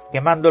sí,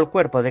 quemando el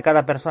cuerpo de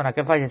cada persona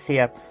que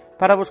fallecía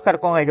para buscar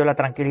con ello la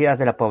tranquilidad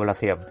de la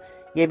población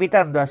y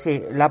evitando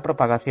así la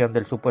propagación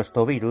del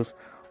supuesto virus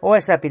o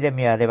esa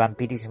epidemia de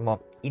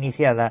vampirismo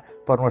iniciada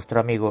por nuestro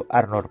amigo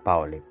Arnold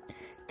Paole.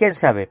 Quién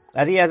sabe,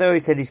 a día de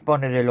hoy se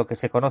dispone de lo que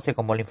se conoce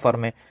como el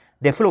informe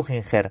de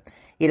Flukinger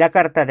y la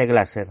carta de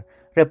Glaser,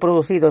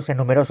 reproducidos en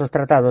numerosos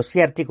tratados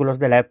y artículos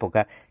de la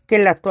época que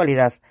en la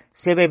actualidad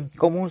se ven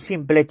como un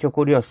simple hecho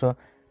curioso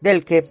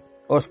del que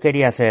os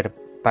quería hacer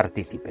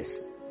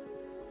partícipes.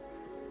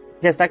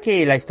 Y hasta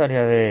aquí la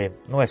historia de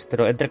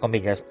nuestro, entre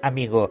comillas,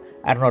 amigo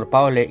Arnold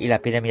Paole y la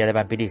epidemia de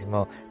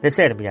vampirismo de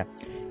Serbia.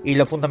 Y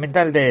lo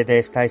fundamental de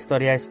esta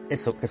historia es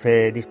eso, que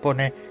se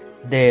dispone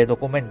de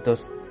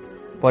documentos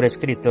por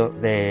escrito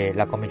de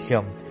la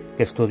comisión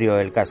que estudió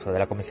el caso, de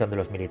la comisión de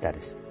los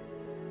militares.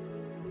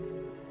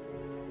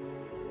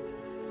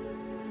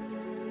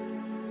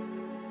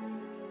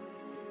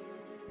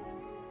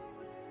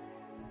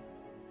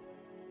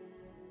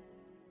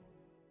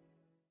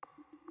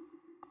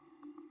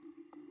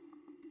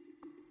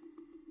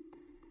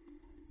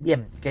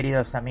 Bien,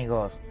 queridos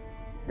amigos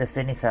de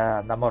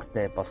CENIZA da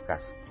MORTE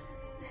podcast.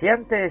 Si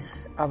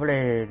antes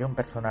hablé de un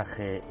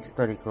personaje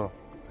histórico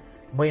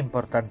muy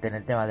importante en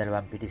el tema del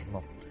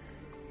vampirismo,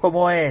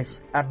 como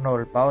es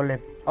Arnold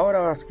Paole,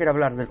 ahora os quiero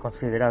hablar del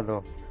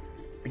considerado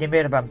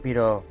primer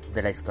vampiro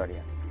de la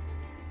historia,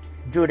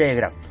 Jure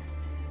Grando.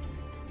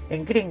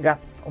 En Gringa,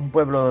 un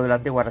pueblo de la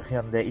antigua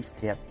región de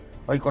Istria,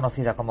 hoy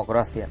conocida como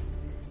Croacia,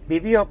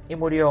 vivió y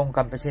murió un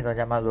campesino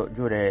llamado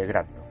Jure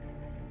Grando.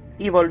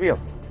 Y volvió.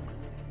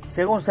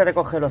 Según se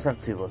recoge en los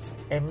archivos,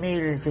 en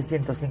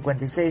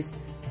 1656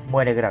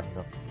 muere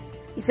Grando,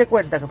 y se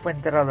cuenta que fue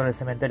enterrado en el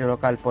cementerio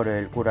local por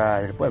el cura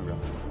del pueblo,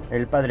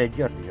 el padre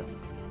Giorgio.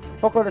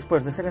 Poco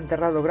después de ser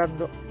enterrado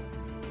Grando,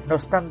 no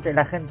obstante,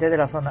 la gente de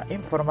la zona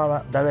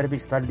informaba de haber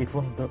visto al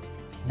difunto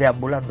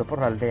deambulando por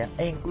la aldea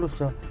e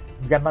incluso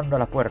llamando a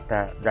la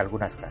puerta de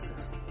algunas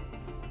casas.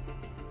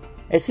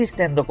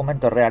 Existen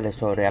documentos reales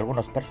sobre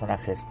algunos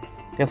personajes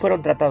que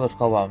fueron tratados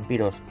como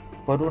vampiros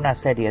por una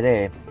serie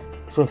de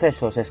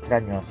sucesos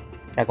extraños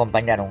que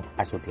acompañaron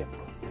a su tiempo.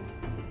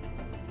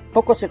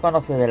 Poco se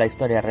conoce de la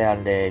historia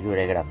real de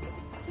Jure Grando.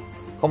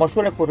 Como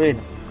suele ocurrir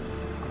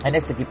en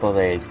este tipo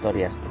de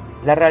historias,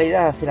 la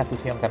realidad y la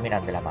ficción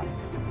caminan de la mano,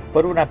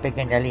 por una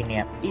pequeña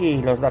línea,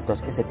 y los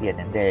datos que se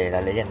tienen de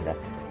la leyenda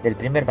del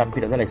primer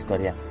vampiro de la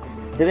historia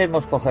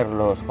debemos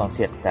cogerlos con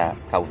cierta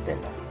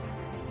cautela.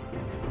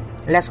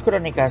 Las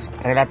crónicas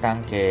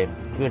relatan que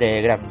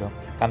Jure Grando,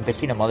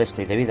 campesino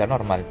modesto y de vida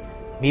normal,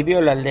 vivió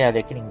en la aldea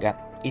de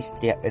Gringa,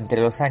 Istria,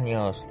 entre los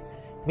años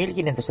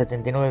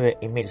 1579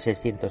 y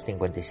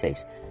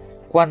 1656,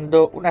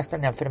 cuando una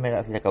extraña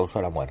enfermedad le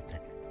causó la muerte.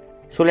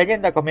 Su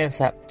leyenda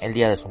comienza el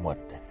día de su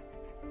muerte.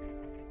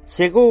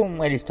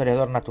 Según el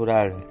historiador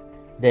natural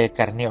de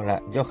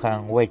Carniola,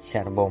 Johann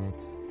Weichar von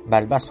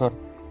Balbasor,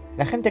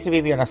 la gente que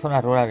vivió en las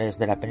zonas rurales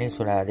de la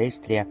península de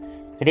Istria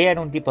creía en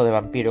un tipo de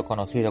vampiro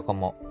conocido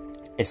como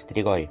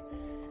strigoi.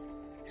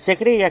 Se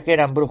creía que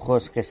eran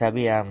brujos que se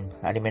habían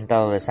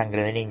alimentado de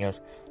sangre de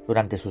niños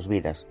durante sus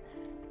vidas.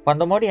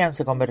 Cuando morían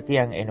se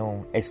convertían en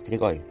un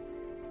strigoi,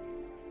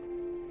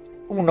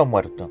 uno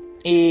muerto,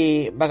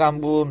 y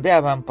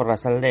vagabundeaban por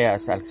las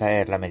aldeas al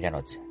caer la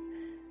medianoche.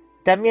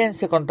 También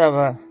se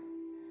contaba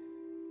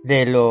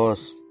de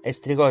los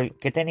strigoi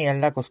que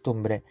tenían la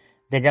costumbre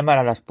de llamar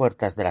a las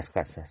puertas de las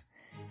casas,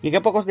 y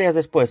que pocos días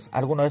después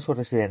alguno de sus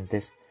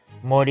residentes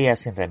moría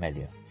sin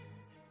remedio.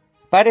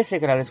 Parece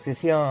que la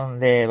descripción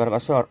de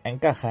Barbasor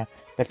encaja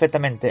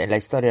perfectamente en la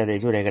historia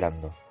de Jure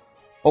Grando,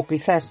 o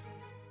quizás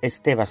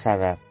esté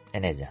basada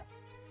en ella.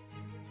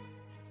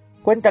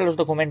 Cuentan los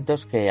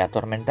documentos que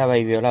atormentaba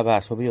y violaba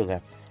a su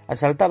viuda,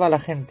 asaltaba a la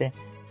gente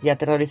y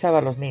aterrorizaba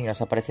a los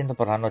niños apareciendo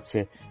por la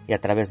noche y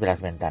a través de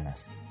las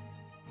ventanas.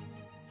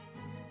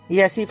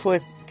 Y así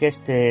fue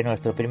que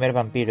nuestro primer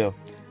vampiro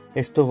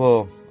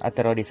estuvo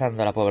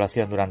aterrorizando a la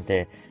población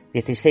durante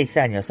 16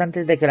 años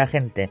antes de que la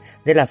gente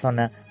de la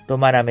zona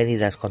tomara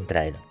medidas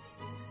contra él.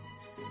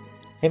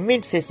 En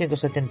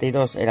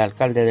 1672 el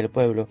alcalde del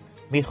pueblo,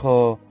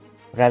 Mijo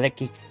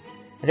Radekic,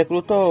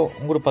 reclutó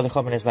un grupo de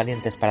jóvenes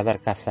valientes para dar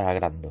caza a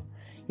Grando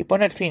y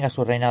poner fin a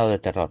su reinado de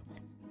terror.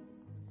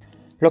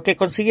 Lo que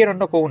consiguieron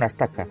no con una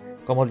estaca,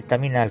 como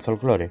dictamina el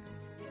folclore,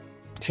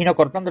 sino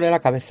cortándole la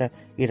cabeza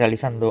y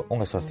realizando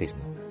un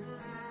exorcismo.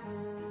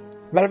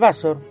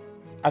 Balbasor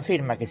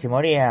afirma que si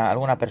moría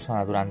alguna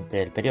persona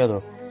durante el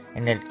periodo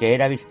en el que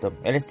era visto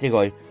el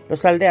strigoi,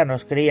 los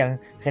aldeanos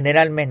creían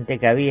generalmente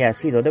que había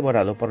sido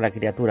devorado por la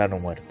criatura no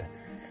muerta.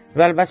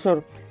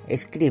 Balbasor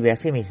escribe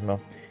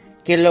asimismo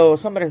que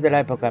los hombres de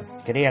la época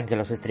creían que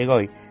los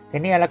strigoi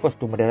tenían la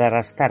costumbre de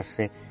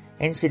arrastrarse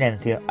en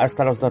silencio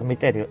hasta los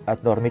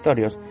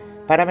dormitorios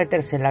para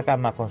meterse en la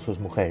cama con sus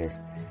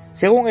mujeres.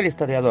 Según el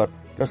historiador,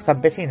 los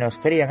campesinos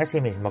creían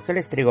asimismo que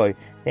el strigoi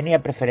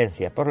tenía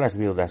preferencia por las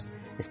viudas,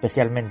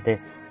 especialmente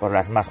por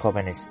las más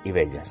jóvenes y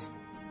bellas.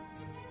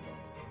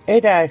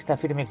 Era esta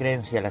firme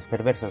creencia en las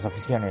perversas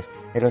aficiones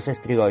de los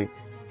strigoi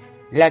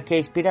la que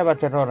inspiraba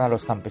terror a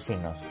los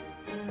campesinos,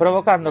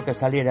 provocando que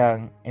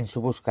salieran en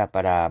su busca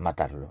para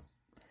matarlo.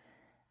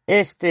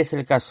 Este es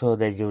el caso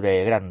de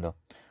Jure Grando.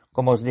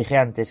 Como os dije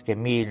antes, que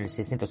en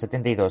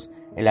 1672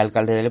 el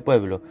alcalde del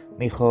pueblo,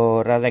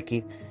 Mijo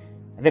Radecki,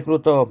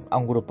 reclutó a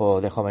un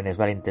grupo de jóvenes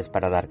valientes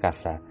para dar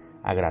caza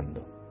a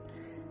Grando.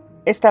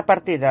 Esta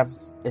partida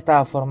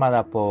estaba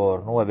formada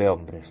por 9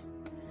 hombres.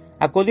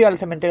 Acudió al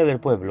cementerio del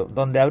pueblo,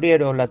 donde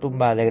abrieron la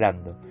tumba de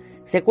Grando.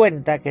 Se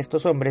cuenta que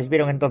estos hombres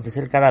vieron entonces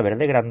el cadáver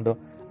de Grando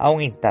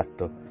aún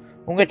intacto,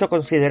 un hecho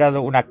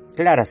considerado una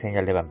clara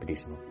señal de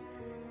vampirismo.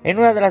 En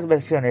una de las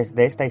versiones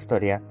de esta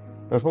historia,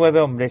 los 9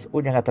 hombres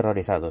huyen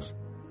aterrorizados,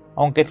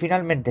 aunque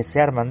finalmente se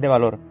arman de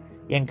valor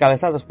y,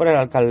 encabezados por el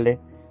alcalde,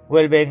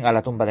 vuelven a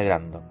la tumba de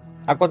Grando.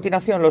 A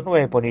continuación, los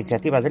 9, por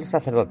iniciativa del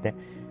sacerdote,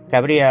 que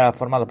habría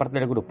formado parte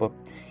del grupo,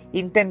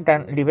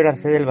 intentan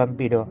librarse del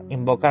vampiro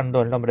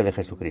invocando el nombre de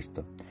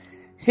Jesucristo.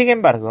 Sin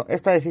embargo,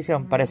 esta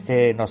decisión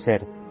parece no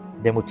ser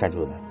de mucha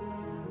ayuda.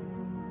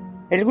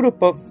 El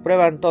grupo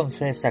prueba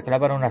entonces a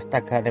clavar una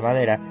estaca de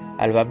madera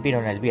al vampiro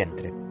en el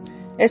vientre.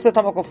 Esto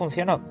tampoco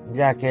funcionó,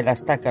 ya que la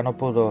estaca no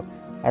pudo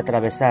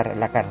atravesar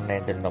la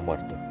carne del no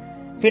muerto.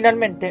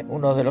 Finalmente,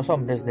 uno de los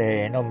hombres,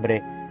 de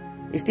nombre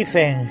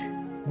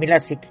Stephen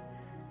Milasik,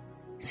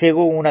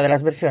 según una de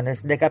las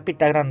versiones,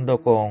 decapita a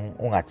Grando con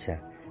un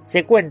hacha.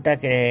 Se cuenta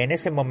que en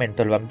ese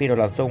momento el vampiro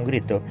lanzó un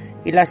grito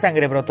y la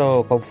sangre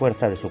brotó con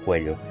fuerza de su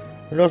cuello.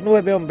 Los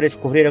 9 hombres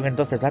cubrieron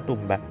entonces la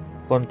tumba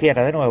con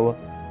tierra de nuevo,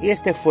 y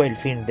este fue el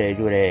fin de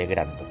Jure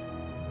Grando.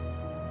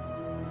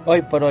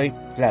 Hoy por hoy,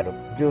 claro,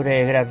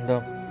 Jure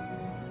Grando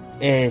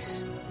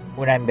es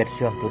una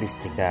inversión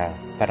turística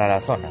para la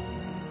zona.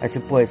 Así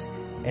pues,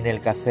 en el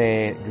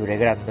café Jure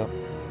Grando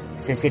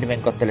se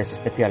sirven cócteles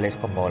especiales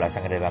como la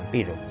sangre de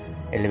vampiro,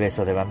 el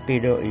beso de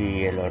vampiro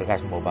y el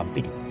orgasmo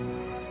vampírico.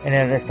 En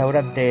el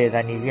restaurante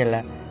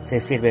Danigiela se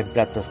sirven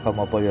platos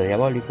como pollo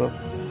diabólico,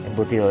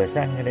 embutido de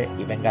sangre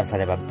y venganza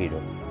de vampiro.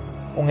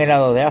 Un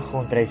helado de ajo,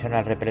 un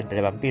tradicional repelente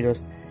de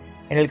vampiros.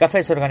 En el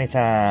café se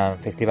organizan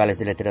festivales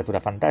de literatura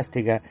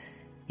fantástica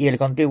y el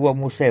contiguo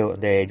museo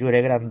de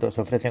Jure Grando se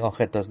ofrecen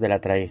objetos de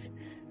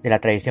la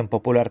tradición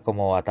popular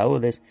como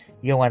ataúdes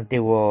y un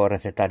antiguo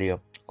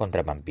recetario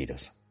contra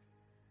vampiros.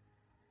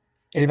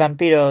 El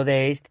vampiro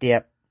de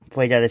Istria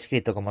fue ya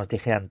descrito, como os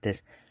dije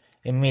antes,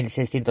 en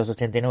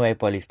 1689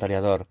 por el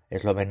historiador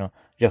esloveno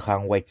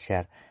Johann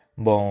Weichar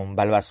von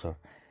Balvasor,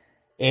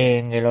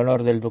 en el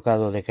honor del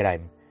ducado de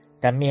Kraim.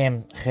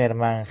 También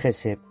Hermann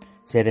Hesse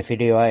se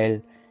refirió a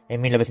él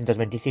en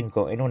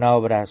 1925 en una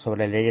obra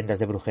sobre leyendas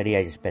de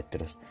brujería y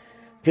espectros.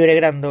 Jure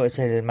Grando es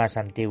el más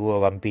antiguo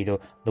vampiro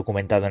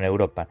documentado en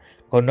Europa,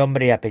 con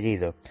nombre y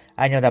apellido,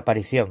 año de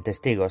aparición,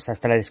 testigos,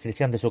 hasta la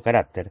descripción de su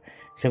carácter,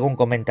 según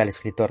comenta el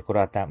escritor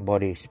croata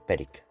Boris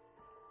Peric.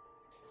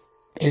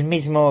 El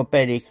mismo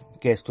Peric,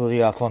 que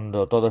estudió a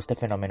fondo todo este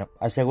fenómeno,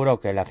 aseguró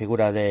que la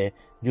figura de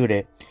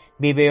Jure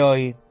vive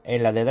hoy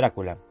en la de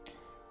Drácula,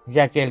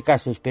 ya que el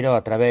caso inspiró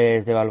a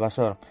través de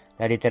Balvasor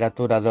la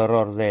literatura de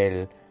horror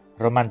del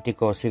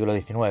romántico siglo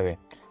XIX.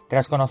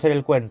 Tras conocer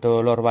el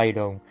cuento, Lord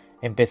Byron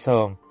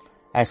empezó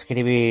a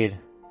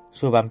escribir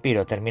su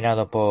vampiro,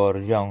 terminado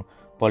por John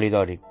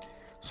Polidori,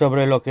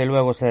 sobre lo que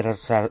luego se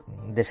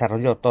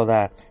desarrolló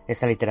toda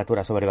esa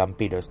literatura sobre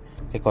vampiros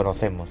que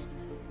conocemos,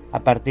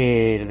 a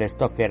partir de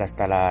Stoker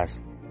hasta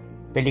las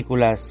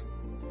películas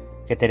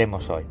que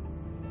tenemos hoy.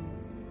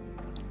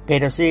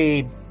 Pero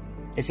sí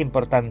es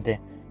importante,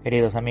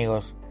 queridos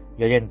amigos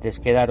y oyentes,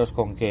 quedaros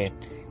con que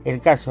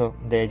el caso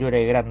de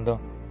Jure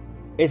Grando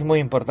es muy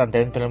importante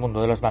dentro del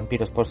mundo de los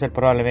vampiros por ser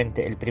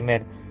probablemente el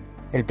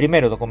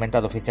primero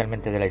documentado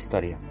oficialmente de la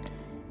historia,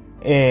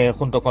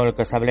 junto con el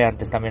que os hablé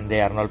antes también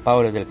de Arnold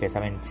Paolo, del que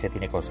también se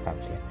tiene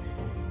constancia.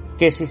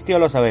 Que existió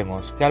lo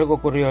sabemos, que algo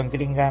ocurrió en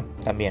Kringa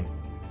también,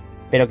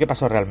 pero ¿qué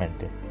pasó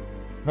realmente?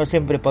 No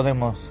siempre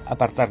podemos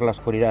apartar la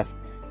oscuridad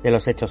de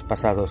los hechos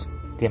pasados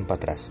tiempo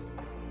atrás.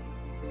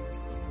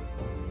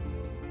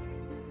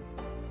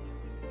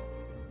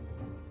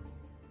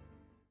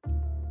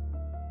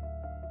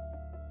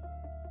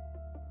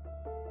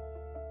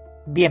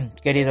 Bien,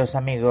 queridos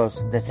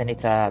amigos de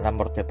CENIZA da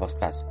MORTE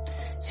Podcast,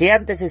 si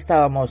antes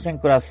estábamos en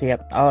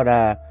Croacia,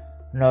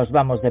 ahora nos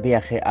vamos de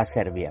viaje a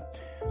Serbia,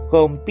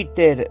 con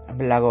Peter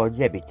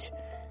Blagojevich,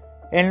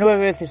 el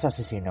 9 veces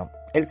asesino.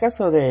 El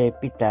caso de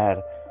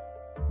Peter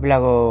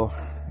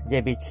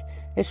Blagojevich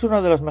es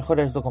uno de los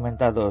mejores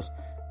documentados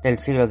del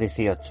siglo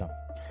XVIII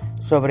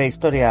sobre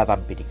historia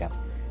vampírica.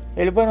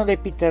 El bueno de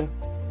Peter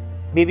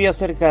vivió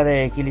cerca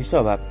de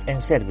Kilisova,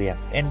 en Serbia,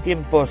 en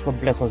tiempos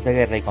complejos de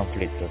guerra y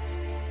conflicto.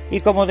 Y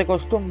como de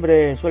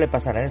costumbre suele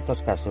pasar en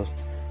estos casos,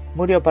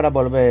 murió para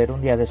volver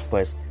un día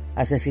después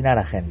asesinar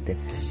a gente.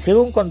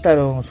 Según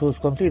contaron sus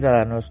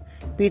conciudadanos,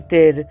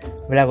 Peter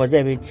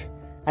Blagojevich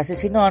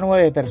asesinó a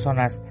 9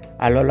 personas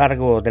a lo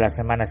largo de la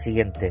semana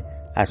siguiente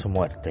a su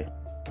muerte.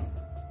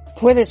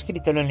 Fue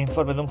descrito en el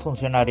informe de un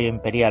funcionario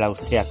imperial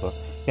austriaco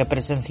que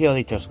presenció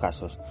dichos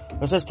casos.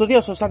 Los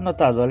estudiosos han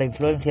notado la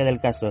influencia del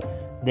caso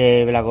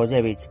de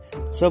Blagojevich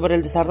sobre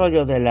el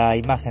desarrollo de la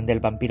imagen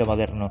del vampiro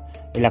moderno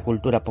en la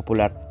cultura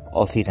popular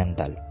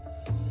occidental.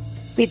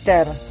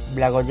 Peter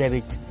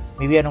Blagojevich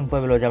vivía en un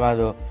pueblo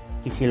llamado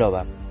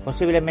Kisilova,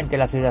 posiblemente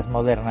la ciudad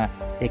moderna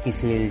de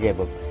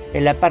Kisiljevo,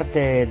 en la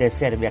parte de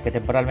Serbia que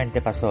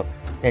temporalmente pasó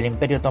del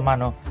Imperio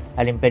Otomano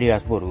al Imperio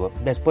Habsburgo,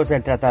 después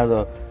del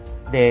Tratado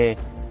de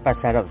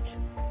Pasarovich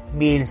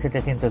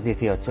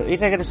 1718, y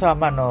regresó a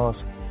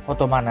manos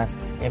otomanas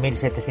en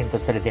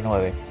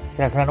 1739,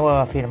 tras la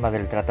nueva firma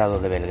del Tratado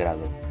de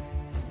Belgrado.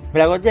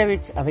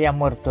 Blagojevich había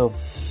muerto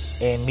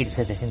en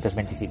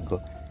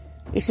 1725,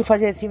 y su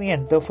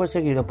fallecimiento fue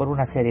seguido por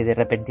una serie de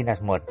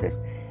repentinas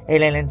muertes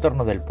en el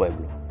entorno del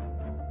pueblo.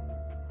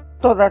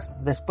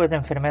 Todas después de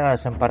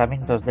enfermedades o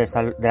empeoramientos de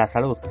la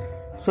salud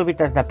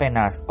súbitas de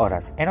apenas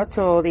horas. En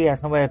 8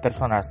 días 9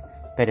 personas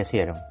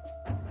perecieron.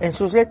 En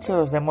sus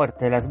lechos de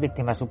muerte, las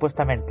víctimas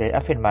supuestamente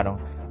afirmaron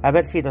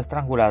haber sido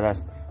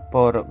estranguladas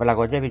por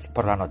Blagojevich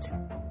por la noche.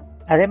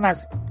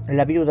 Además,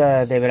 la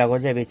viuda de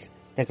Blagojevich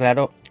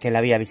declaró que la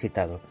había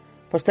visitado.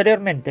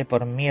 Posteriormente,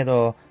 por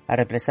miedo a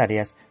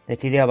represalias,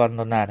 decidió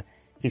abandonar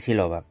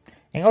Kisilova.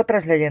 En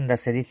otras leyendas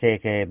se dice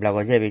que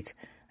Blagojevich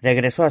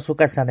regresó a su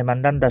casa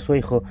demandando a su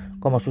hijo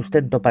como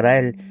sustento para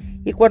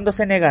él, y cuando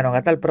se negaron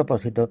a tal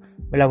propósito,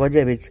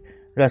 Blagojevich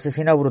lo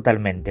asesinó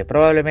brutalmente,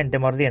 probablemente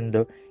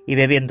mordiendo y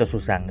bebiendo su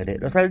sangre.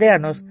 Los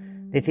aldeanos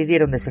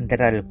decidieron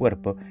desenterrar el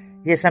cuerpo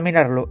y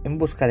examinarlo en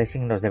busca de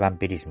signos de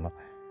vampirismo,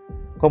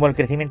 como el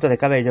crecimiento de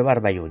cabello,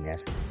 barba y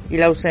uñas, y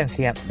la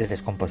ausencia de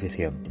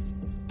descomposición.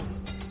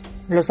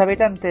 Los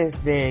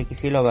habitantes de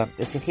Kisilova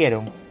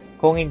exigieron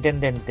que un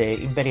intendente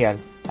imperial,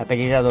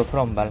 apellidado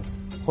Frombal,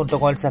 junto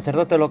con el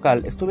sacerdote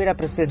local, estuviera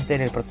presente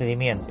en el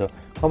procedimiento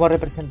como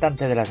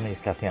representante de la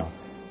administración.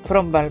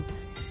 Frombal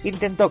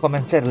intentó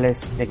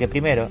convencerles de que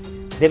primero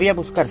debía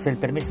buscarse el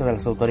permiso de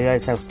las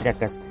autoridades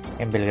austriacas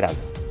en Belgrado.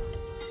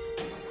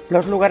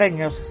 Los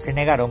lugareños se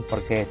negaron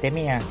porque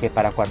temían que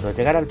para cuando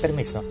llegara el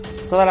permiso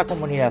toda la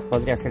comunidad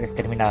podría ser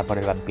exterminada por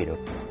el vampiro,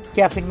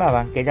 que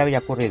afirmaban que ya había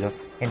ocurrido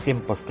en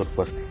tiempos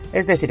turcos,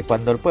 es decir,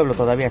 cuando el pueblo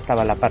todavía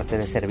estaba en la parte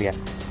de Serbia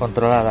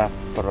controlada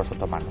por los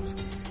otomanos.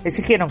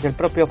 Exigieron que el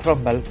propio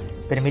Frombal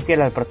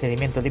permitiera el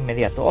procedimiento de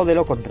inmediato o, de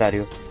lo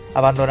contrario,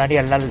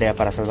 abandonarían la aldea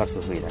para salvar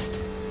sus vidas.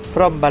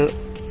 Frombal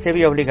se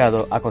vio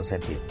obligado a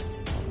consentir.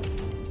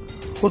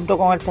 Junto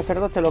con el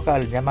sacerdote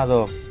local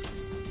llamado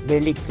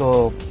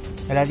Veliko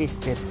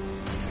Eladiste,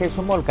 se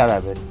sumó el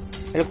cadáver.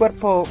 El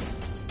cuerpo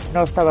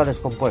no estaba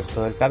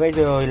descompuesto, el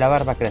cabello y la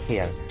barba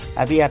crecían,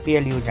 había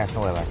piel y uñas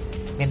nuevas,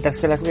 mientras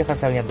que las viejas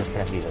se habían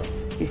desprendido,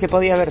 y se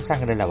podía ver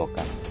sangre en la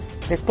boca.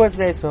 Después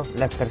de eso,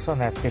 las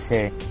personas que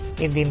se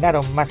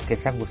indignaron más que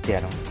se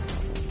angustiaron,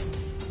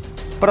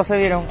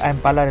 procedieron a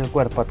empalar el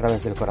cuerpo a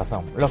través del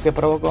corazón, lo que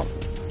provocó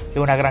que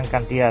una gran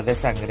cantidad de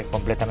sangre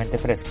completamente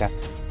fresca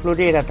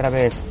fluyera a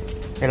través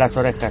de las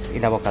orejas y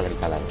la boca del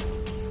cadáver.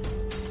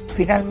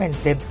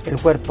 Finalmente, el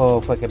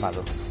cuerpo fue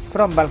quemado.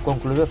 Frombal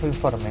concluyó su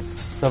informe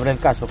sobre el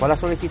caso con la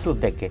solicitud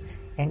de que,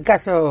 en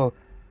caso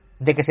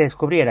de que se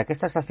descubriera que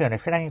estas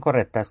acciones eran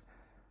incorrectas,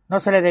 no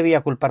se le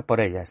debía culpar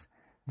por ellas,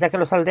 ya que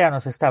los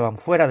aldeanos estaban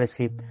fuera de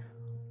sí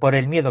por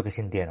el miedo que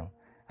sintieron.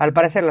 Al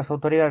parecer, las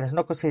autoridades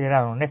no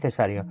consideraron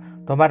necesario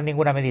tomar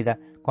ninguna medida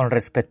con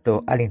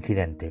respecto al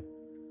incidente.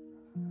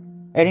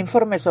 El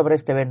informe sobre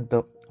este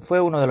evento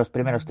fue uno de los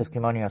primeros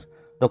testimonios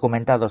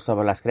documentados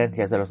sobre las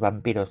creencias de los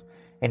vampiros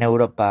en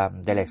Europa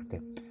del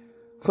Este.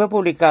 Fue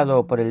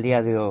publicado por el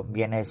diario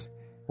vienés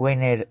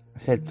Wiener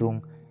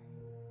Zeitung.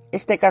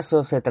 Este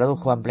caso se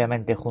tradujo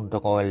ampliamente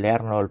junto con el de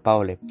Arnold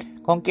Paole,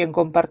 con quien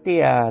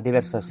compartía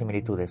diversas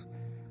similitudes,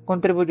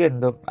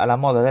 contribuyendo a la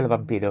moda del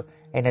vampiro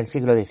en el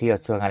siglo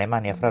XVIII en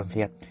Alemania,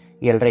 Francia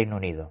y el Reino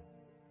Unido.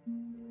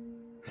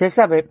 Se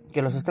sabe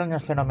que los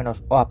extraños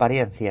fenómenos o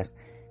apariencias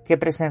que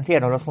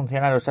presenciaron los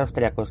funcionarios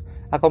austriacos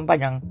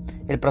acompañan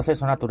el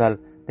proceso natural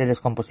de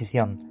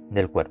descomposición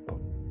del cuerpo.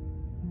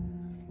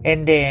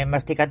 En De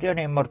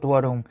Masticatione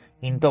Mortuorum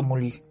in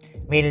Tumulis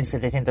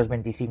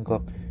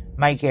 1725,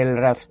 Michael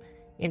Raff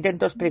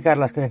intentó explicar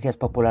las creencias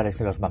populares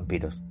en los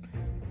vampiros.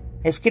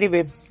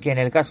 Escribe que en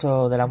el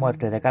caso de la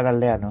muerte de cada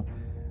aldeano,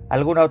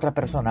 alguna otra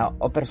persona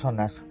o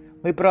personas,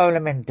 muy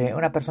probablemente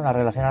una persona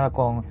relacionada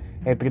con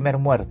el primer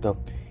muerto,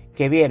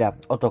 que viera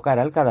o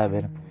tocara el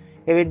cadáver,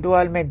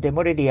 eventualmente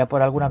moriría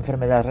por alguna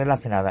enfermedad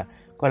relacionada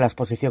con la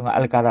exposición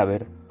al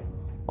cadáver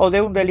o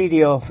de un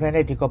delirio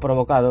frenético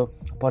provocado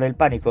por el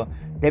pánico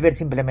de ver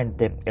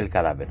simplemente el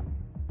cadáver.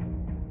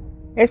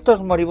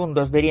 Estos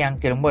moribundos dirían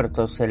que el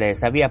muerto se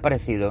les había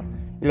aparecido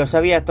y los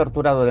había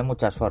torturado de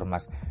muchas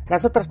formas.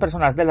 Las otras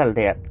personas de la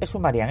aldea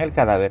exhumarían el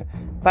cadáver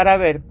para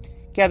ver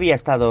qué había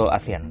estado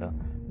haciendo.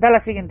 Da la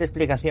siguiente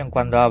explicación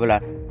cuando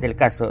habla del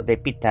caso de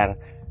Peter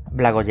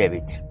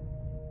Blagojevich.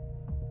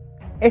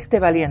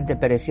 Este valiente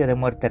pereció de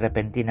muerte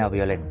repentina o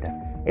violenta.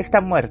 Esta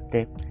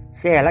muerte,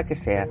 sea la que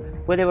sea,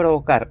 puede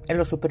provocar en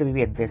los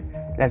supervivientes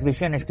las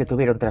visiones que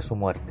tuvieron tras su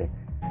muerte.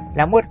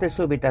 La muerte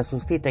súbita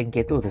suscita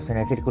inquietudes en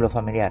el círculo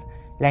familiar.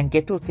 La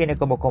inquietud tiene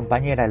como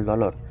compañera el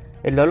dolor.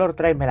 El dolor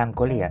trae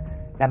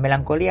melancolía. La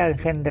melancolía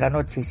engendra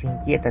noches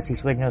inquietas y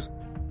sueños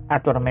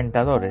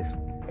atormentadores.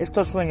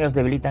 Estos sueños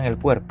debilitan el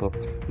cuerpo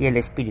y el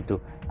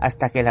espíritu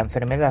hasta que la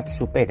enfermedad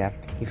supera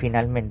y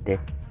finalmente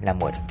la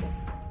muerte.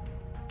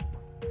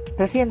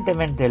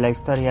 Recientemente la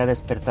historia ha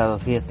despertado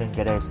cierto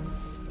interés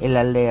en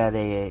la aldea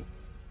de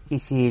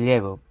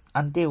Kisiljevo,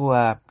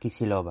 antigua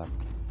Kisilova,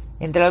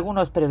 entre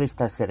algunos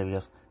periodistas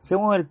serbios.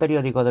 Según el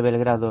periódico de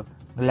Belgrado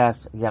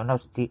Glas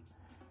Javnosti,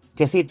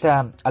 que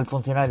cita al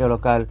funcionario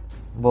local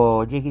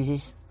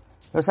Bojigić,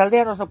 los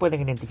aldeanos no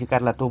pueden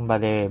identificar la tumba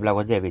de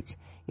Blagojević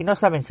y no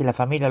saben si la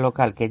familia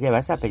local que lleva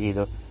ese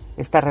apellido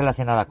está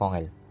relacionada con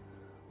él.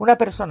 Una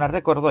persona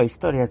recordó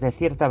historias de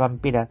cierta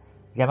vampira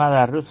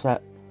llamada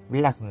Rusa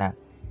Blagna,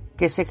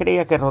 que se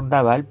creía que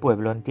rondaba el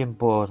pueblo en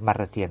tiempos más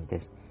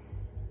recientes,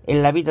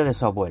 en la vida de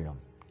su abuelo.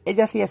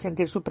 Ella hacía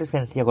sentir su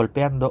presencia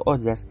golpeando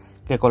ollas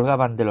que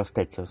colgaban de los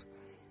techos,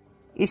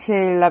 y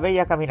se la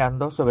veía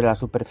caminando sobre la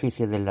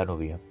superficie del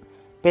Danubio,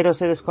 pero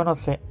se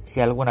desconoce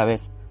si alguna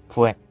vez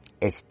fue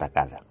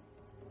estacada.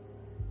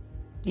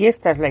 Y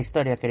esta es la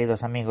historia,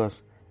 queridos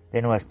amigos,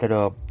 de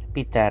nuestro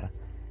Peter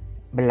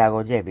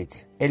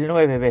Blagojević, el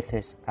 9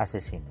 veces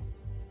asesino.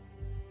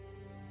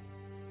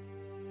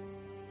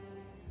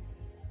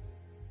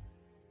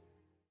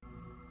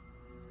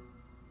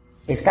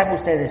 Están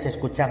ustedes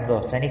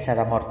escuchando Ceniza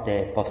da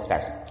Morte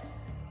Podcast.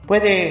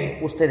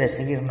 Pueden ustedes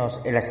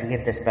seguirnos en las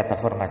siguientes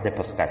plataformas de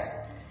podcast: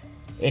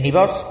 en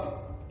iVoox,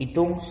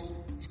 iTunes,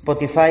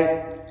 Spotify,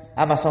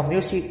 Amazon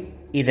Music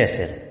y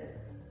Deezer.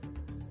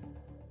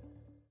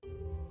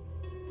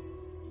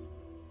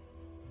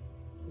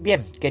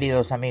 Bien,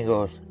 queridos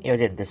amigos y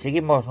oyentes,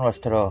 seguimos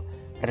nuestro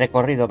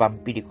recorrido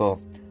vampírico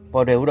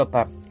por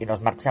Europa y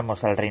nos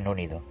marchamos al Reino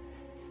Unido.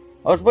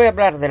 Os voy a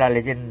hablar de la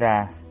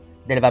leyenda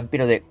del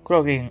vampiro de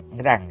Crogling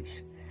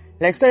Grange.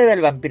 La historia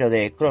del vampiro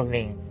de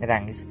Crogling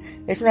Grange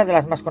es una de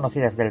las más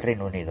conocidas del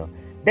Reino Unido.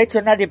 De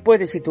hecho, nadie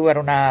puede situar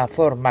una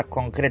forma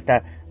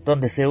concreta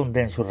donde se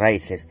hunden sus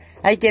raíces.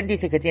 Hay quien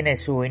dice que tiene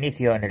su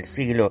inicio en el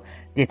siglo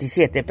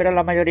XVII, pero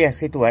la mayoría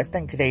sitúa esta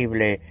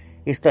increíble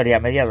historia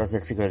a mediados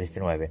del siglo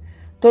XIX.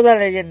 Toda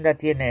leyenda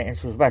tiene en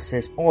sus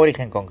bases un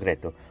origen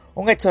concreto,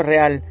 un hecho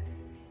real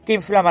que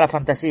inflama la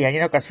fantasía y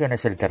en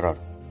ocasiones el terror.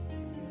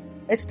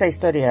 Esta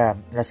historia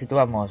la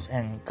situamos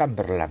en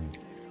Cumberland,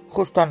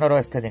 justo al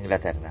noroeste de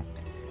Inglaterra.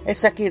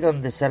 Es aquí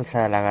donde se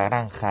alza la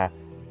granja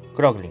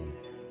Crogling,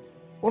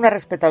 una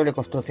respetable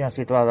construcción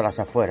situada a las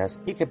afueras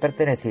y que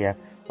pertenecía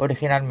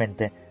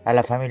originalmente a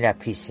la familia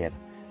Fisher.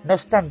 No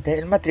obstante,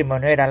 el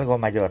matrimonio era algo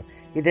mayor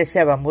y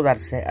deseaba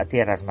mudarse a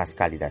tierras más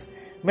cálidas,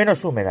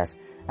 menos húmedas,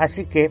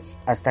 así que,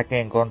 hasta que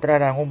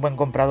encontraran un buen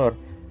comprador,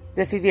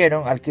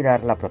 decidieron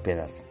alquilar la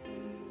propiedad.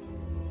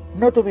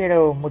 No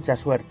tuvieron mucha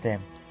suerte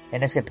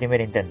en ese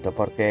primer intento,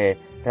 porque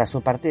tras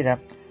su partida,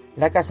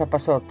 la casa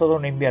pasó todo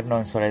un invierno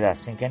en soledad,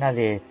 sin que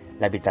nadie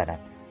la habitara.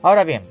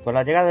 Ahora bien, con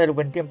la llegada del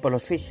buen tiempo,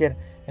 los Fisher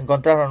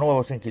encontraron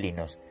nuevos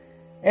inquilinos.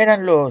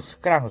 Eran los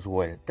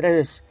Cranswell,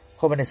 3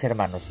 jóvenes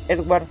hermanos,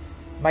 Edward,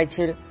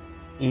 Michael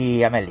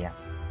y Amelia.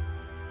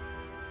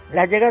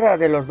 La llegada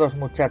de los 2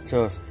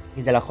 muchachos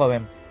y de la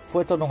joven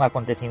fue todo un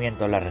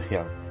acontecimiento en la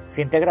región.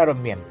 Se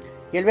integraron bien,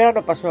 y el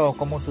verano pasó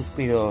como un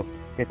suspiro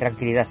de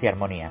tranquilidad y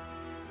armonía.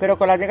 Pero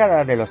con la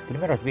llegada de los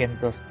primeros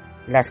vientos,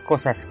 las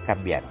cosas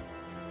cambiaron.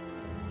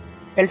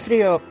 El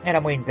frío era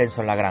muy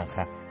intenso en la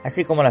granja,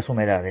 así como las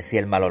humedades y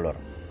el mal olor.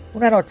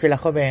 Una noche la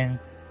joven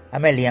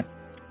Amelia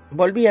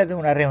volvía de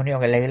una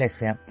reunión en la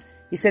iglesia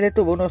y se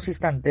detuvo unos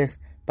instantes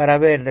para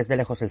ver desde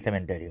lejos el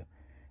cementerio.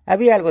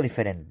 Había algo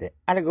diferente,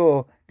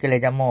 algo que le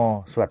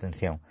llamó su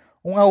atención.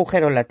 Un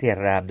agujero en la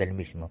tierra del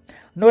mismo.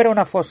 No era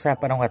una fosa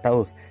para un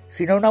ataúd,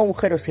 sino un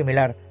agujero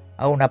similar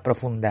a una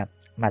profunda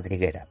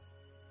madriguera.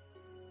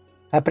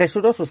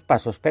 Apresuró sus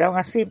pasos, pero aún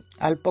así,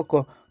 al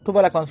poco,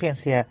 tuvo la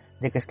conciencia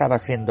de que estaba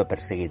siendo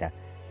perseguida.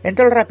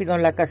 Entró rápido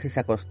en la casa y se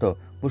acostó,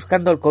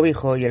 buscando el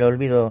cobijo y el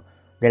olvido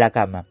de la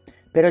cama,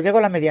 pero llegó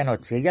la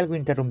medianoche y algo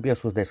interrumpió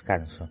su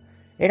descanso.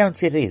 Era un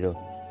chirrido,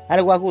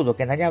 algo agudo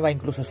que dañaba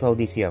incluso su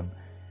audición.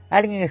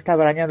 Alguien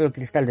estaba arañando el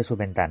cristal de su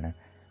ventana.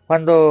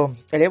 Cuando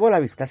elevó la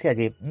vista hacia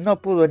allí,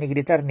 no pudo ni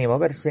gritar, ni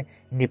moverse,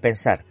 ni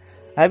pensar.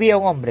 Había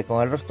un hombre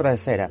con el rostro de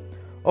cera,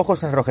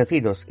 ojos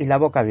enrojecidos y la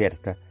boca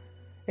abierta.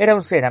 Era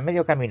un ser a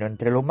medio camino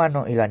entre lo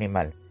humano y lo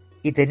animal,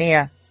 y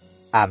tenía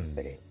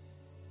hambre.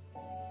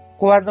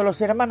 Cuando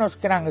los hermanos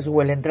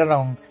Cranswell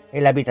entraron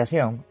en la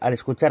habitación, al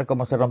escuchar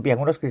cómo se rompían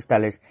unos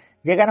cristales,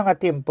 llegaron a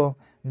tiempo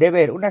de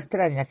ver una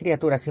extraña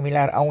criatura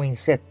similar a un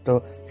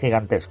insecto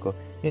gigantesco,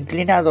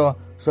 inclinado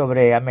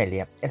sobre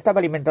Amelia. Estaba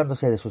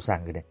alimentándose de su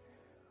sangre.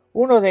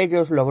 Uno de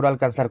ellos logró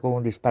alcanzar con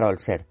un disparo al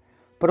ser,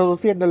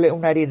 produciéndole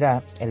una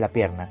herida en la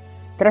pierna.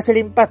 Tras el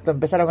impacto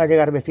empezaron a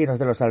llegar vecinos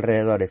de los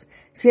alrededores,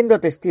 siendo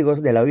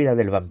testigos de la huida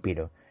del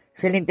vampiro.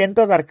 Se le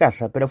intentó dar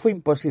caza, pero fue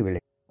imposible.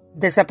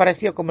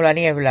 desapareció como la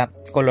niebla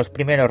con los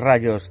primeros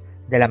rayos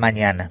de la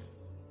mañana.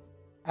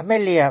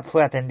 Amelia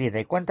fue atendida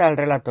y cuenta el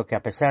relato que,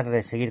 a pesar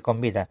de seguir con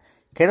vida,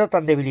 quedó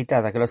tan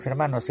debilitada que los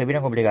hermanos se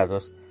vieron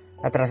obligados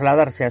a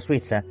trasladarse a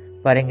Suiza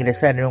para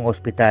ingresar en un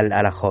hospital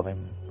a la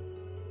joven.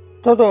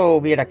 Todo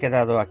hubiera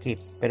quedado aquí,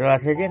 pero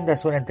las leyendas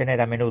suelen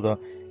tener a menudo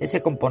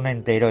ese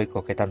componente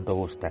heroico que tanto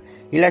gusta,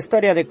 y la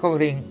historia de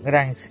Cogrin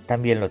Grange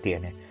también lo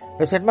tiene.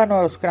 Los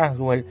hermanos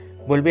Cranswell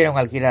volvieron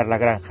a alquilar la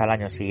granja al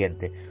año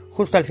siguiente,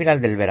 justo al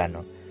final del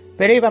verano,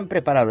 pero iban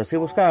preparados y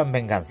buscaban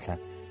venganza.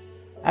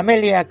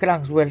 Amelia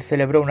Cranswell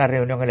celebró una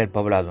reunión en el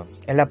poblado.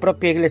 En la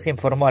propia iglesia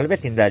informó al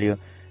vecindario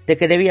de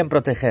que debían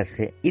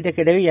protegerse y de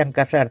que debían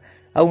cazar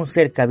a un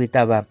ser que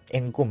habitaba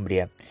en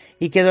Cumbria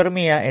y que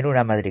dormía en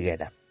una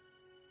madriguera.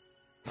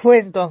 Fue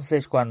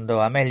entonces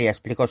cuando Amelia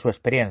explicó su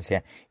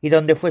experiencia y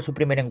dónde fue su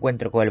primer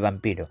encuentro con el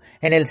vampiro,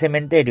 en el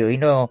cementerio y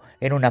no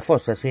en una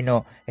fosa,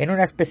 sino en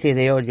una especie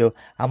de hoyo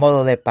a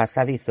modo de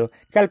pasadizo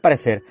que al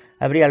parecer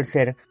abría al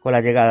ser con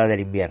la llegada del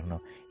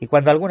invierno, y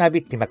cuando alguna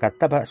víctima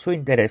captaba su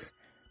interés,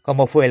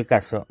 como fue el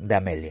caso de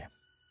Amelia.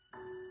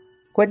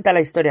 Cuenta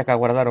la historia que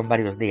aguardaron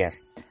varios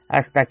días,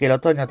 hasta que el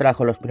otoño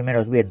trajo los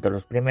primeros vientos,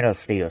 los primeros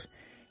fríos,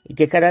 y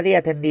que cada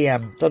día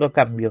tendían todo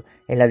cambio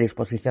en la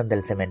disposición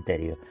del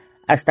cementerio,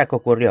 hasta que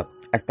ocurrió,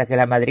 hasta que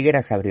la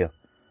madriguera se abrió.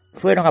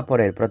 Fueron a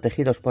por él,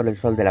 protegidos por el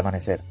sol del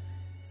amanecer,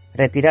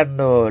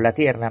 retirando la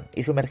tierra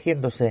y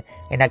sumergiéndose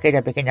en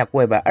aquella pequeña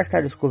cueva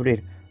hasta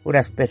descubrir una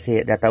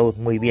especie de ataúd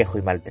muy viejo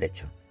y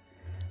maltrecho.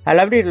 Al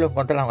abrirlo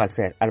encontraron al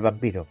ser, al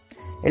vampiro.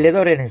 El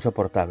hedor era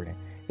insoportable.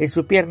 En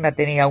su pierna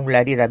tenía aún la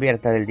herida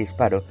abierta del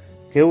disparo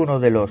que uno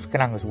de los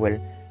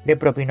Cranswell le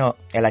propinó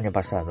el año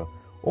pasado.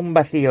 Un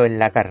vacío en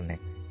la carne,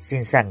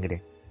 sin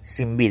sangre,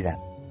 sin vida.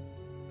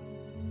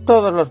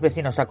 Todos los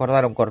vecinos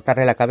acordaron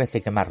cortarle la cabeza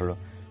y quemarlo,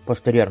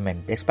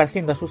 posteriormente,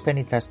 esparciendo sus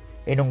cenizas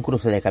en un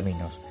cruce de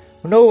caminos.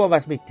 No hubo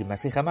más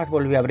víctimas y jamás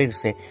volvió a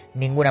abrirse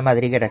ninguna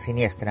madriguera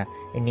siniestra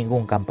en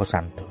ningún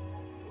camposanto.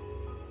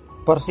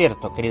 Por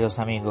cierto, queridos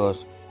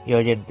amigos y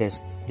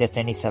oyentes de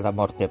Ceniza da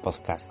Morte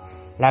Podcast,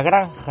 la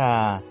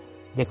granja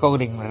de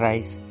Cogrin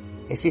Rice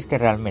existe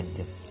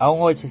realmente.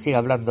 Aún hoy se sigue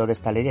hablando de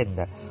esta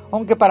leyenda,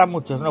 aunque para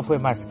muchos no fue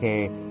más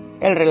que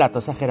el relato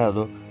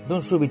exagerado de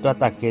un súbito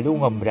ataque de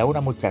un hombre a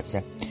una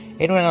muchacha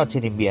en una noche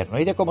de invierno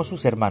y de cómo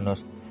sus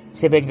hermanos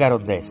se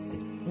vengaron de este.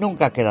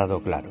 Nunca ha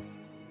quedado claro.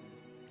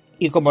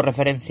 Y como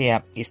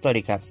referencia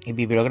histórica y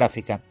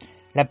bibliográfica,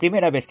 la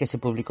primera vez que se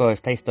publicó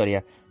esta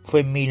historia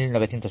fue en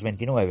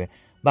 1929,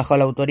 bajo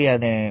la autoría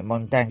de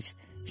Montaigne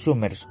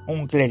Summers,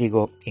 un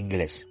clérigo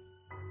inglés.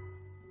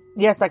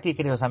 Y hasta aquí,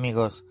 queridos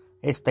amigos,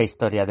 esta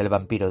historia del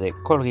vampiro de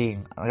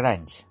Cogrin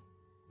Grange.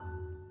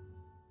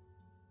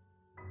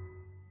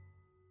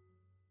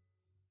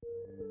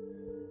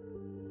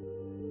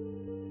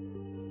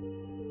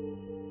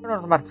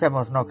 Nos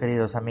marchamos, no,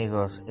 queridos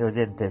amigos y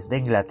oyentes de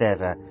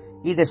Inglaterra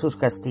y de sus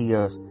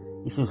castillos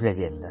y sus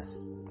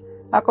leyendas.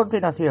 A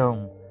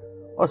continuación,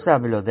 os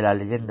hablo de la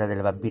leyenda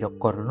del vampiro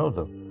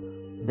cornudo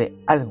de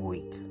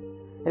Alnwick.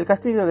 El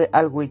castillo de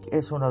Alnwick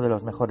es uno de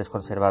los mejores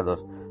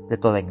conservados de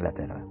toda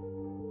Inglaterra.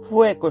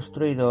 Fue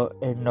construido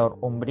en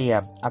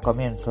Northumbria a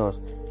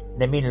comienzos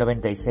de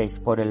 1096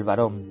 por el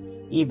barón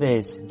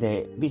Ives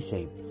de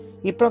Vesey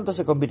y pronto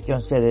se convirtió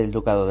en sede del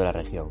ducado de la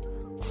región.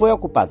 Fue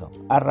ocupado,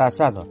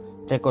 arrasado,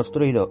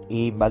 reconstruido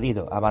e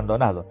invadido,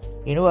 abandonado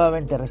y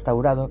nuevamente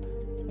restaurado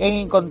en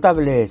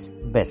incontables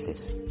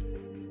veces.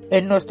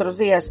 En nuestros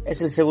días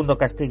es el segundo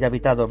castillo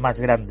habitado más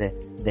grande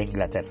de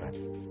Inglaterra.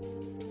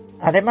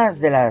 Además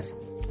de las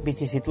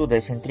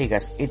vicisitudes,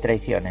 intrigas y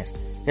traiciones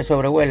que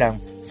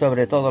sobrevuelan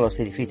sobre todos los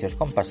edificios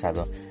con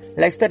pasado,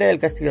 la historia del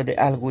castillo de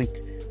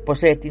Alnwick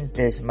posee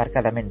tintes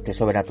marcadamente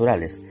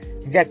sobrenaturales,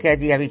 ya que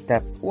allí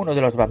habita uno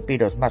de los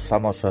vampiros más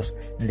famosos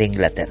de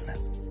Inglaterra.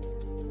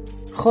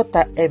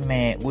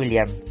 J.M.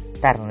 William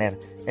Turner,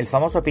 el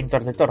famoso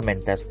pintor de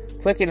tormentas,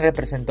 fue quien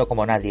representó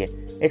como nadie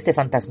este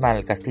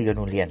fantasmal castillo en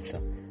un lienzo.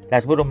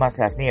 Las brumas,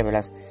 las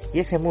nieblas y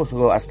ese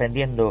musgo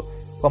ascendiendo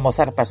como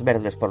zarpas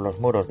verdes por los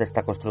muros de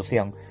esta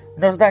construcción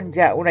nos dan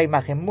ya una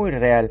imagen muy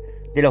real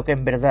de lo que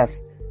en verdad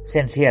se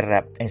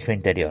encierra en su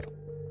interior.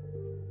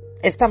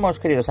 Estamos,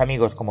 queridos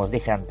amigos, como os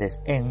dije antes,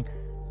 en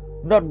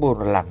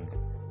Northumberland,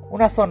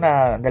 una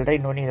zona del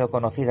Reino Unido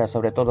conocida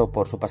sobre todo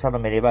por su pasado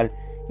medieval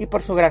y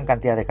por su gran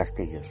cantidad de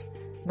castillos.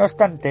 No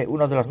obstante,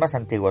 uno de los más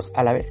antiguos,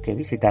 a la vez que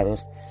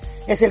visitados,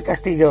 es el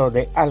castillo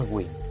de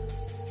Alnwick.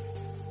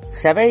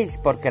 ¿Sabéis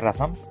por qué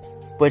razón?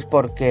 Pues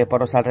porque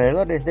por los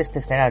alrededores de este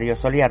escenario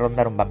solía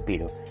rondar un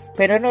vampiro,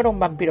 pero no era un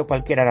vampiro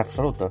cualquiera en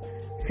absoluto.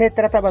 Se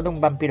trataba de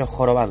un vampiro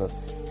jorobado,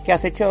 que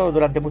acechó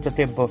durante mucho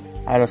tiempo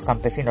a los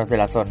campesinos de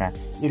la zona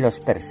y los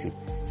Percy.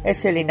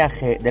 Es el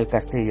linaje del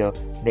castillo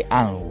de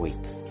Alnwick.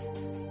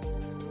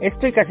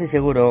 Estoy casi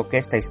seguro que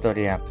esta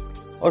historia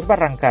os va a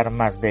arrancar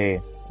más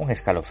de un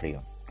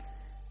escalofrío.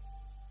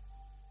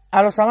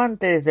 A los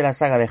amantes de la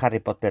saga de Harry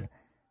Potter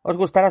Os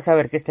gustará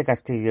saber que este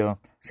castillo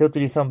se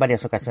utilizó en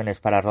varias ocasiones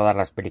para rodar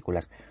las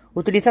películas,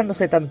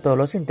 utilizándose tanto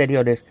los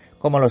interiores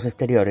como los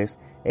exteriores.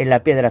 En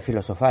la piedra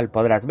filosofal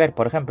podrás ver,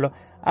 por ejemplo,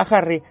 a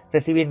Harry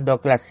recibiendo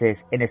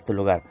clases en este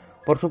lugar.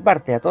 Por su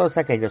parte, a todos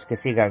aquellos que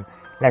sigan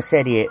la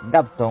serie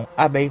Downton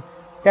Abbey,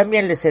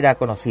 también les será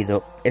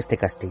conocido este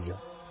castillo.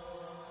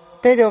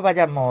 Pero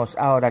vayamos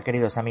ahora,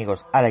 queridos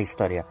amigos, a la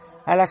historia,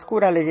 a la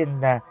oscura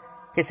leyenda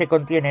que se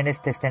contiene en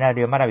este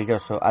escenario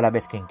maravilloso a la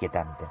vez que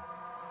inquietante.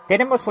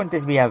 ¿Tenemos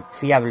fuentes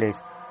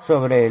fiables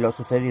sobre lo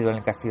sucedido en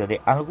el castillo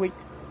de Alnwick?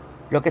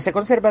 Lo que se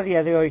conserva a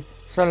día de hoy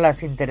son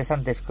las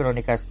interesantes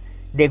crónicas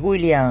de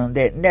William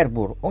de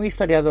Nerburg, un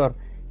historiador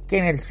que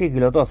en el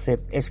siglo XII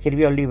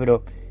escribió el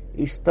libro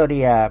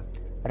Historia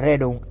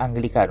Rerum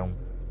Anglicanum,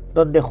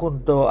 donde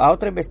junto a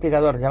otro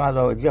investigador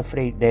llamado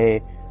Geoffrey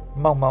de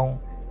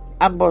Monmouth,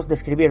 ambos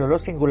describieron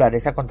los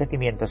singulares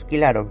acontecimientos que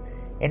hilaron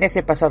en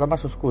ese pasado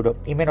más oscuro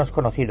y menos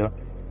conocido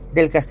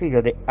del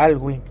castillo de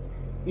Alnwick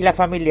y la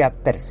familia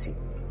Percy.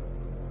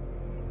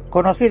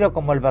 Conocido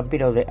como el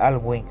vampiro de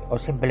Alnwick o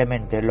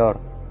simplemente Lord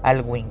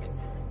Alnwick,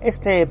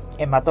 este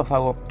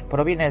hematófago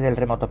proviene del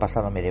remoto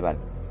pasado medieval.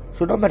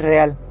 Su nombre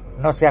real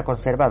no se ha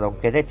conservado,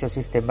 aunque de hecho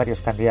existen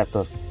varios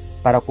candidatos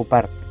para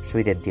ocupar su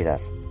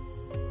identidad.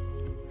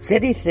 Se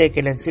dice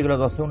que en el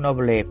siglo XII un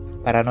noble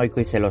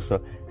paranoico y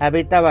celoso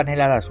habitaba en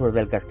el ala sur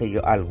del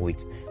castillo Alnwick,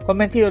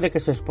 convencido de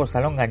que su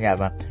esposa lo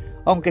engañaba,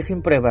 aunque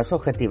sin pruebas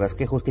objetivas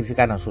que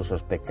justificaran sus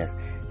sospechas.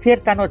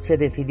 Cierta noche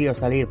decidió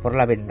salir por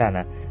la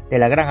ventana de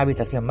la gran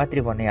habitación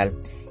matrimonial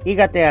y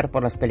gatear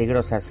por las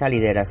peligrosas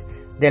salideras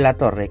de la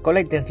torre con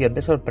la intención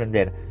de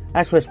sorprender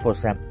a su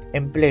esposa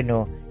en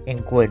pleno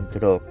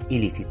encuentro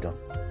ilícito.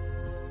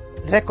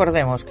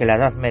 Recordemos que en la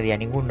Edad Media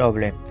ningún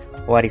noble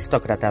o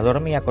aristócrata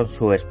dormía con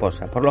su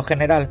esposa, por lo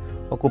general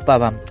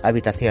ocupaban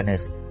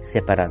habitaciones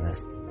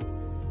separadas.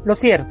 Lo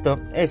cierto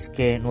es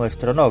que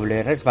nuestro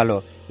noble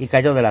resbaló y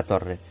cayó de la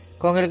torre,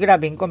 con el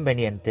grave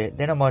inconveniente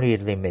de no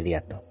morir de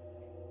inmediato.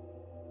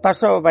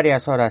 Pasó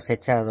varias horas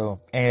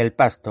echado en el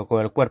pasto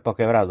con el cuerpo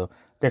quebrado,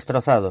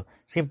 destrozado,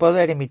 sin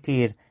poder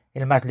emitir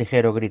el más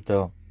ligero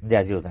grito de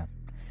ayuda.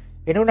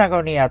 En una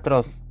agonía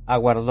atroz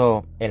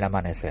aguardó el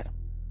amanecer.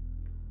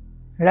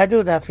 La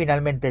ayuda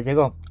finalmente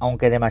llegó,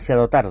 aunque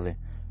demasiado tarde.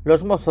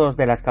 Los mozos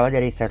de las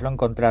caballerizas lo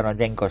encontraron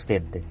ya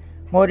inconsciente.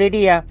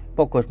 Moriría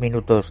pocos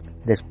minutos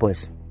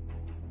después.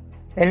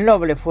 El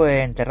noble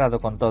fue enterrado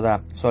con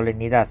toda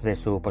solemnidad de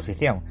su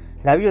posición.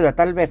 La viuda,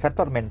 tal vez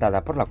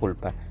atormentada por la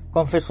culpa,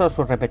 confesó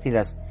sus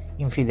repetidas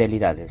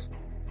infidelidades,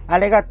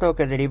 alegato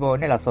que derivó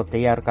en el azote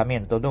y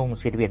ahorcamiento de un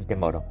sirviente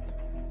moro,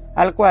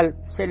 al cual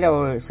se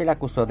le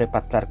acusó de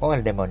pactar con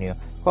el demonio,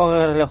 con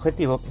el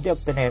objetivo de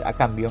obtener a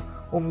cambio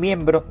un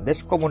miembro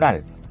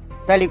descomunal,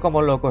 tal y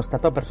como lo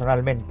constató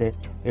personalmente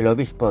el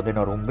obispo de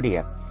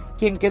Northumbria,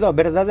 quien quedó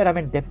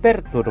verdaderamente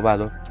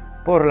perturbado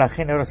por la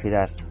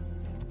generosidad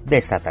de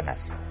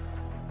Satanás.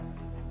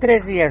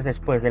 3 días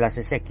después de las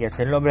exequias,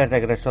 el hombre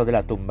regresó de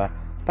la tumba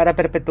para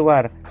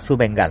perpetuar su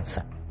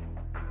venganza.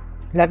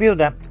 La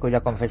viuda,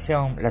 cuya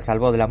confesión la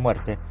salvó de la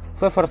muerte,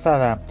 fue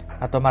forzada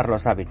a tomar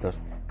los hábitos,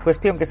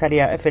 cuestión que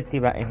sería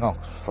efectiva en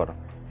Oxford.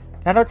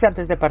 La noche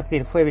antes de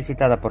partir fue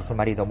visitada por su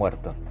marido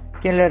muerto,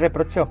 quien le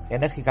reprochó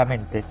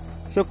enérgicamente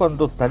su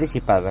conducta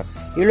disipada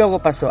y luego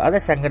pasó a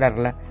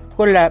desangrarla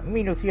con la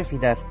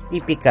minuciosidad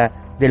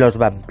típica de los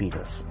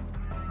vampiros.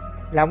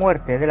 La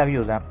muerte de la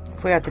viuda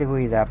fue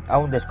atribuida a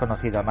un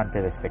desconocido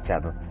amante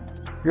despechado.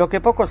 Lo que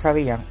pocos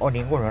sabían, o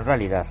ninguno en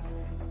realidad,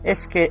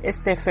 es que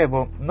este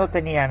efebo no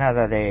tenía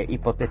nada de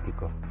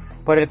hipotético.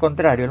 Por el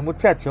contrario, el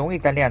muchacho, un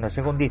italiano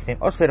según dicen,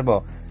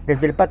 observó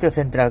desde el patio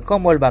central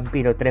cómo el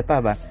vampiro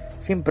trepaba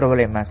sin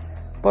problemas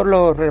por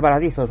los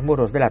resbaladizos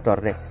muros de la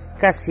torre,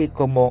 casi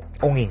como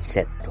un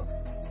insecto.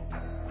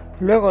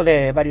 Luego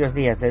de varios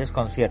días de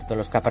desconcierto,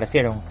 los que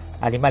aparecieron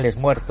animales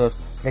muertos,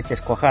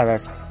 leches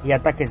cuajadas y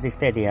ataques de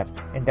histeria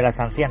entre las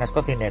ancianas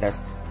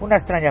cocineras, una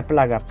extraña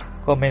plaga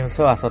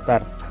comenzó a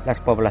azotar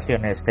las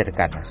poblaciones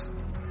cercanas.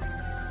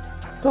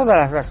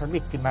 Todas las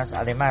víctimas,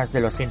 además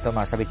de los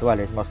síntomas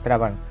habituales,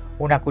 mostraban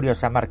una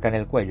curiosa marca en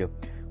el cuello,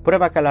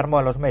 prueba que alarmó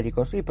a los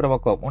médicos y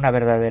provocó una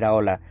verdadera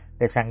ola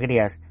de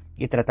sangrías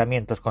y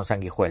tratamientos con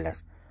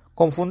sanguijuelas.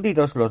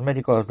 Confundidos, los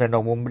médicos de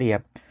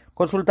Northumbria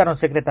consultaron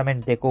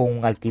secretamente con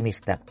un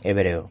alquimista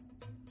hebreo.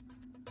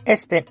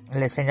 Este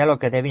les señaló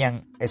que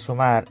debían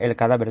exhumar el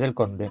cadáver del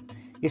conde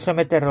y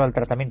someterlo al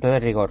tratamiento de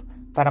rigor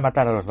para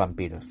matar a los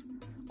vampiros.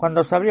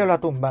 Cuando se abrió la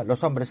tumba,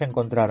 los hombres se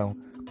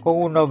encontraron con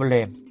un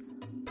noble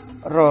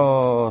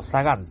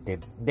rozagante,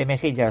 de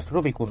mejillas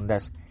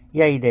rubicundas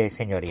y aire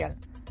señorial.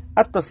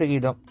 Acto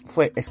seguido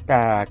fue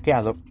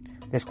estaqueado,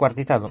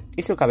 descuartizado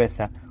y su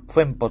cabeza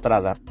fue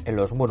empotrada en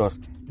los muros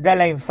de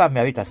la infame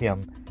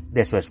habitación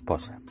de su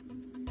esposa.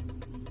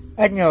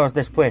 Años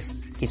después,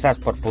 quizás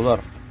por pudor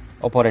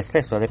o por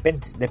exceso de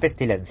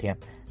pestilencia,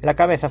 la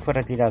cabeza fue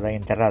retirada y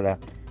enterrada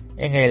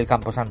en el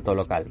camposanto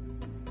local.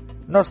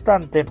 No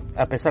obstante,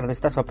 a pesar de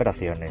estas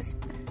operaciones,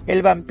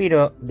 el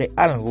vampiro de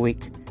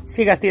Alnwick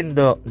sigue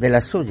haciendo de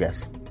las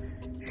suyas.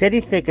 Se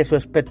dice que su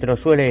espectro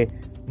suele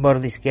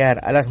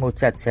mordisquear a las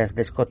muchachas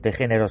de escote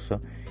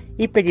generoso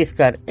y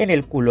pellizcar en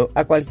el culo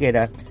a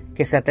cualquiera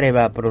que se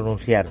atreva a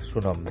pronunciar su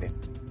nombre.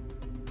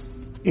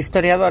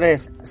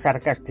 Historiadores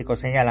sarcásticos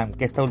señalan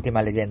que esta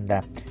última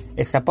leyenda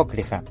es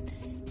apócrifa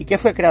y que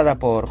fue creada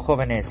por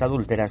jóvenes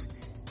adúlteras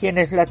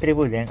quienes le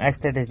atribuyen a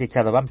este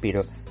desdichado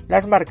vampiro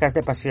las marcas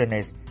de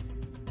pasiones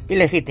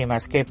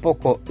ilegítimas que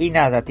poco y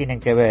nada tienen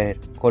que ver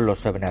con lo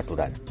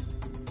sobrenatural.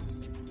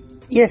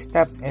 Y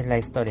esta es la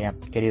historia,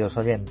 queridos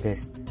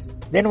oyentes,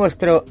 de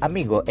nuestro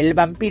amigo el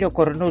vampiro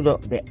cornudo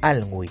de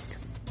Alnwick.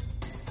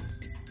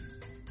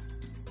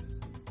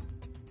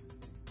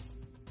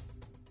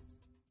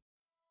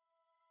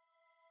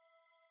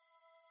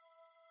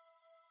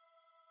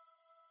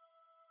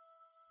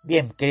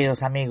 Bien,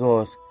 queridos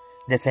amigos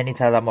de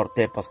CENIZA da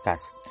MORTE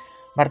podcast,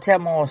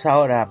 marchamos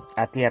ahora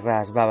a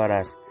tierras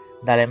bávaras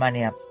de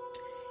Alemania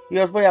y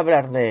os voy a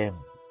hablar de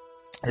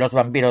los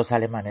vampiros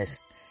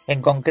alemanes,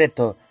 en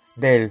concreto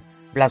del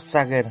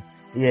Blattsager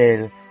y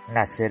el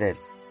Nasserer.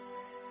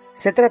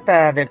 Se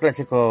trata del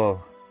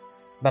clásico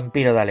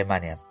vampiro de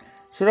Alemania.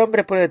 Su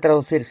nombre puede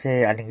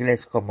traducirse al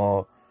inglés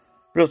como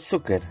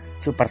Blutzucker,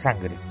 chupar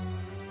sangre.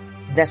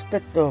 De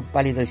aspecto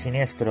pálido y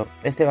siniestro,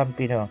 este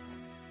vampiro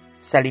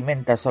se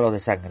alimenta solo de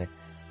sangre,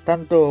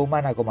 tanto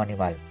humana como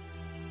animal.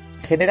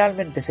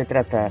 Generalmente se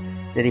trata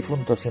de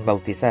difuntos sin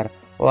bautizar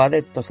o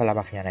adeptos a la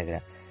magia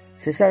negra.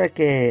 Se sabe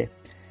que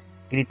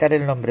gritar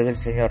el nombre del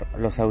Señor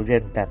los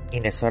ahuyenta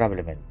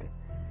inexorablemente.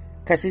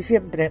 Casi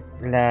siempre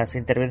las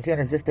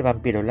intervenciones de este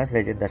vampiro en las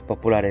leyendas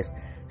populares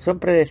son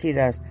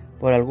predecidas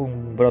por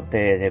algún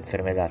brote de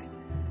enfermedad.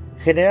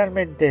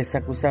 Generalmente se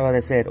acusaba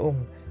de ser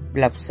un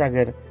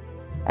Blattsager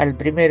al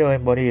primero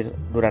en morir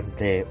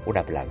durante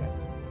una plaga.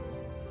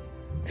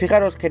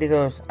 Fijaros,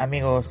 queridos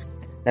amigos,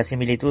 las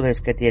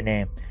similitudes que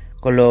tiene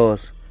con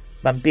los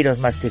vampiros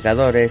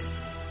masticadores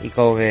y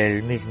con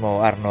el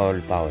mismo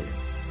Arnold Paul.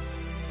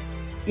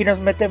 Y nos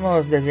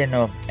metemos de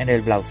lleno en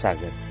el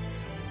Blattsager,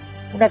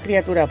 una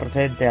criatura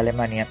procedente de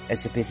Alemania,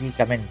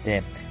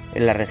 específicamente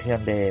en la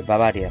región de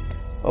Bavaria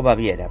o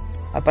Baviera.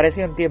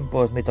 Apareció en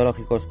tiempos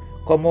mitológicos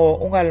como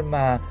un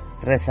alma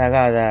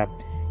rezagada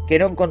que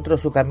no encontró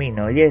su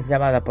camino y es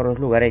llamada por los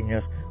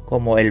lugareños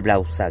como el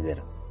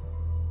Blattsager.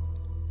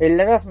 En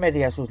la Edad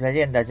Media sus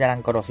leyendas ya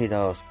eran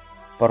conocidos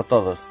por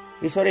todos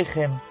y su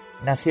origen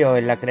nació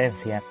en la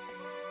creencia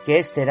que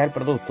este era el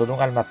producto de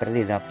un alma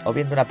perdida o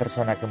bien de una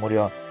persona que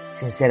murió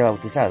sin ser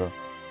bautizado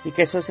y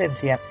que su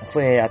esencia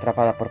fue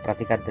atrapada por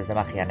practicantes de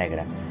magia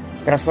negra,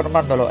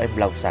 transformándolo en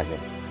Blattsager.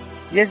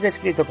 Y es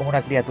descrito como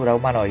una criatura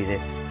humanoide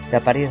de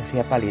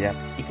apariencia pálida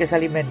y que se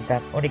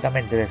alimenta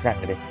únicamente de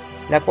sangre,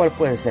 la cual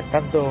puede ser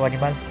tanto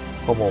animal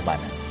como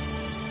humana.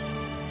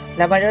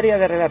 La mayoría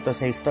de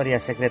relatos e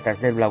historias secretas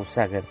del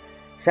Blattsager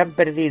se han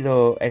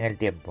perdido en el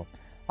tiempo.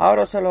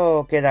 Ahora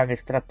solo quedan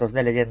extractos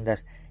de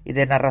leyendas y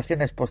de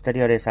narraciones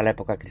posteriores a la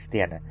época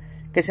cristiana,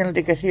 que se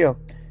enriqueció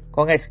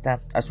con esta,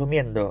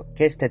 asumiendo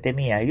que éste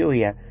temía y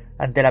huía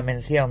ante la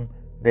mención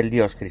del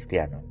dios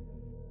cristiano.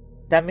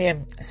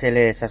 También se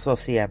les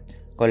asocia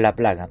con la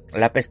plaga,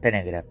 la peste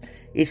negra,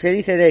 y se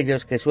dice de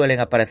ellos que suelen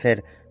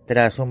aparecer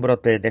tras un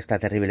brote de esta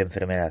terrible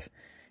enfermedad,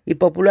 y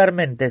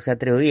popularmente se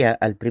atribuía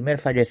al primer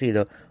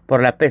fallecido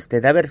por la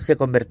peste de haberse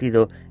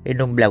convertido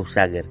en un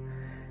Blattsager,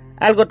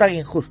 algo tan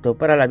injusto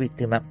para la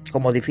víctima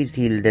como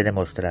difícil de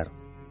demostrar.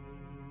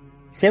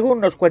 Según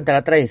nos cuenta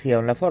la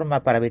tradición, la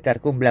forma para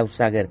evitar que un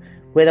Blattsager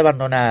pueda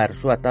abandonar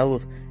su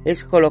ataúd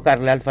es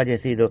colocarle al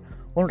fallecido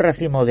un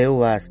racimo de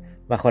uvas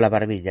bajo la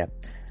barbilla,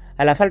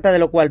 a la falta de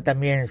lo cual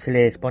también se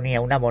les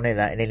ponía una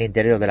moneda en el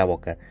interior de la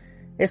boca.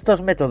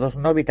 Estos métodos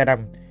no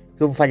evitarán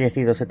que un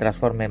fallecido se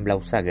transforme en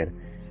Blattsager,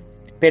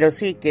 pero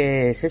sí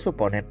que se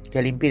supone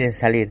que le impiden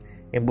salir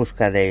en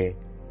busca de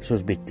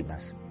sus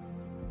víctimas.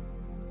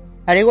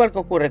 Al igual que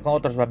ocurre con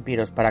otros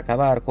vampiros, para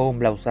acabar con un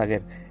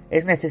Blattsager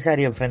es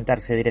necesario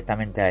enfrentarse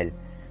directamente a él,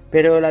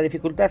 pero la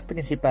dificultad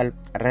principal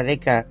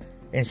radica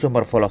en su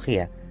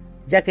morfología,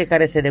 ya que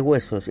carece de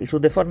huesos y su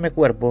deforme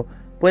cuerpo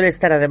puede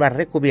estar además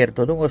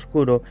recubierto de un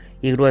oscuro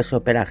y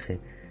grueso pelaje,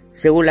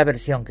 según la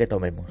versión que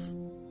tomemos.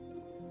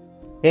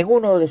 En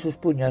uno de sus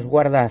puños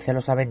guarda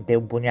celosamente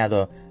un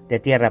puñado de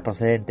tierra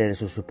procedente de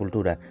su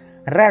sepultura,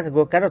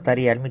 rasgo que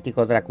adoptaría el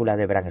mítico Drácula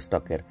de Bram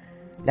Stoker.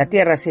 La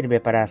tierra sirve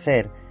para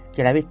hacer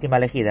que la víctima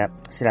elegida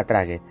se la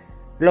trague,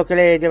 lo que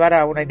le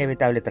llevará a una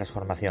inevitable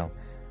transformación.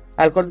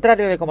 Al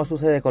contrario de como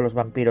sucede con los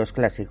vampiros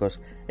clásicos,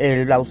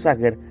 el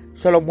Blattsager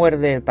solo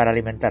muerde para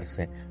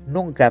alimentarse,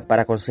 nunca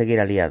para conseguir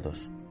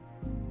aliados.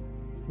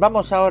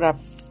 Vamos ahora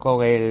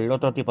con el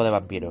otro tipo de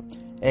vampiro,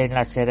 el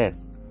Nasserer.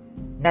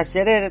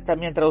 Nasserer,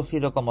 también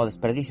traducido como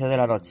desperdicio de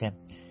la noche,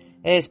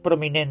 es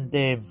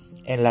prominente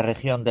en la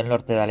región del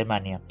norte de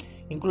Alemania,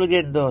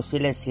 incluyendo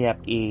Silesia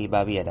y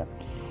Baviera,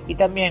 y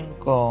también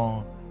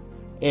con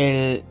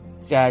el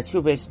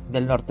Cachubes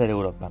del norte de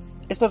Europa.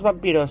 Estos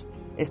vampiros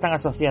están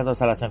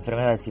asociados a las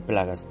enfermedades y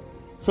plagas.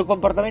 Su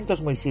comportamiento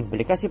es muy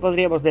simple, casi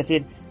podríamos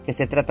decir que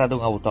se trata de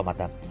un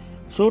autómata.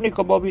 Su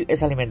único móvil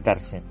es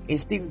alimentarse,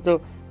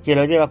 instinto que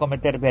lo lleva a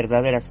cometer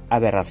verdaderas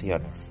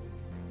aberraciones.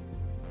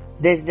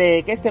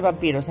 Desde que este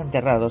vampiro es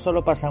enterrado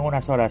solo pasan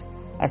unas horas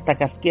hasta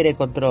que adquiere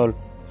control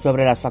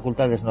sobre las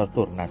facultades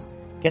nocturnas,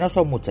 que no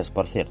son muchas,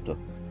 por cierto.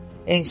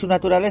 En su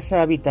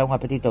naturaleza habita un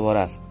apetito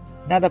voraz.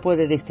 Nada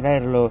puede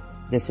distraerlo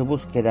de su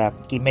búsqueda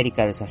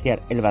quimérica de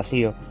saciar el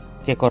vacío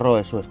que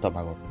corroe su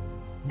estómago.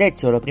 De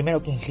hecho, lo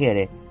primero que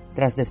ingiere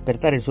tras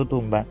despertar en su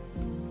tumba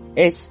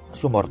es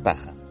su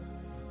mortaja.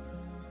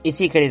 Y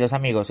sí, queridos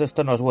amigos,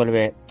 esto nos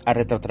vuelve a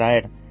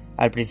retrotraer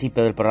al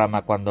principio del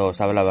programa cuando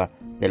os hablaba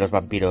de los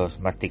vampiros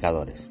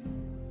masticadores.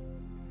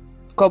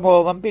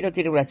 Como vampiro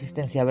tiene una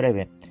existencia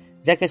breve,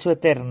 ya que su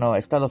eterno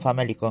estado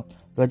famélico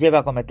lo lleva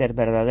a cometer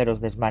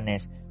verdaderos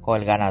desmanes con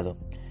el ganado,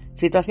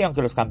 situación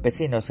que los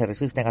campesinos se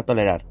resisten a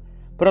tolerar.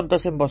 Pronto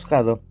es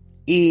emboscado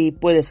y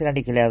puede ser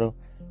aniquilado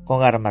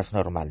con armas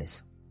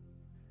normales.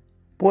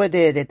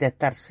 Puede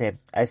detectarse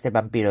a este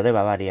vampiro de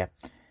Bavaria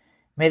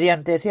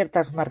mediante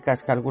ciertas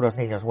marcas que algunos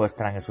niños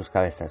muestran en sus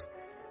cabezas.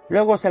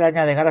 Luego se le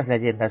añaden a las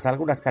leyendas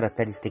algunas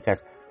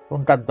características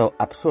un tanto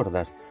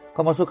absurdas,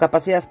 como su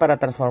capacidad para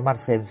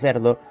transformarse en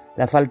cerdo,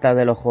 la falta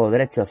del ojo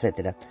derecho,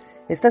 etc.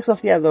 Está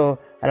asociado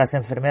a las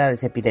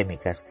enfermedades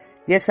epidémicas,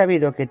 y es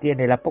sabido que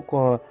tiene la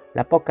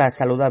poca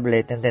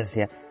saludable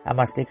tendencia a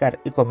masticar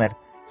y comer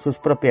sus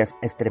propias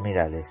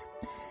extremidades.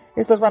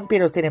 Estos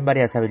vampiros tienen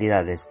varias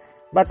habilidades.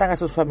 Matan a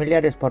sus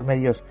familiares por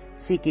medios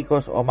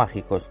psíquicos o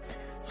mágicos.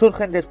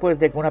 Surgen después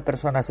de que una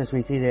persona se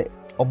suicide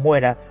o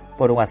muera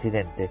por un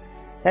accidente.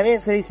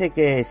 También se dice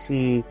que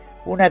si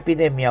una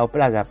epidemia o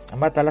plaga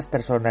mata a las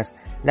personas,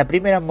 la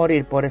primera en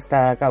morir por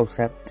esta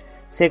causa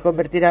se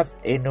convertirá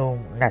en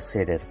un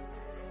Naserer.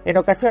 En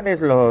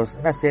ocasiones los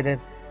Naserer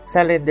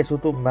salen de su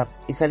tumba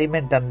y se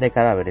alimentan de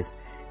cadáveres,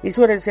 y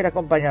suelen ser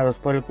acompañados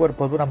por el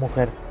cuerpo de una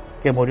mujer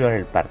que murió en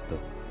el parto.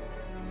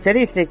 Se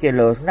dice que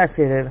los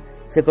Naserer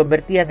se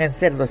convertían en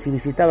cerdos y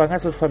visitaban a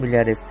sus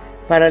familiares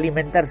para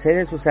alimentarse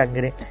de su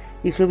sangre,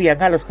 y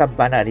subían a los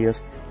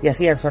campanarios y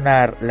hacían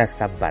sonar las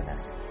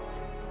campanas.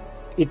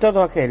 Y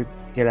todo aquel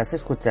que las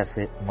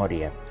escuchase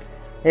moría.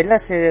 El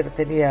Naserer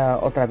tenía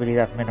otra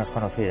habilidad menos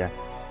conocida,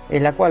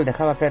 en la cual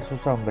dejaba caer su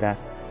sombra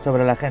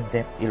sobre la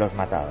gente y los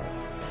mataba.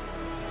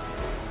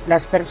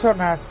 Las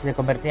personas se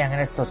convertían en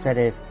estos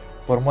seres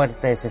por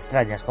muertes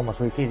extrañas como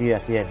suicidio y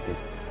accidentes,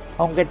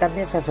 aunque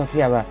también se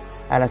asociaba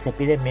a las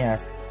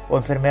epidemias o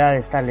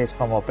enfermedades tales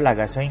como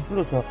plagas, o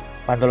incluso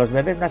cuando los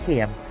bebés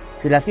nacían,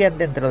 si lo hacían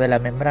dentro de la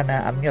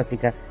membrana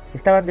amniótica,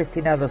 estaban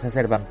destinados a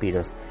ser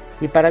vampiros,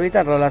 y para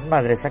evitarlo las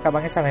madres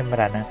sacaban esa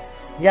membrana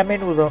y a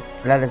menudo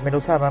la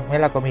desmenuzaban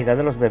en la comida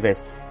de los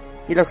bebés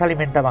y los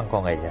alimentaban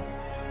con ella.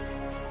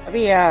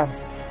 Había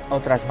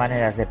otras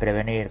maneras de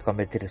prevenir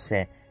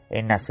convertirse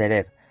en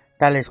Naserer,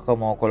 tales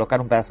como colocar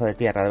un pedazo de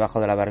tierra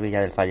debajo de la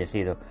barbilla del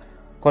fallecido,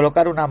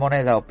 colocar una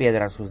moneda o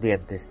piedra en sus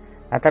dientes,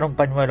 atar un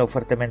pañuelo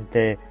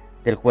fuertemente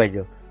del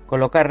cuello,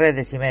 colocar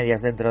redes y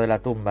medias dentro de la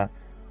tumba,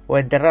 o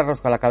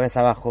enterrarlos con la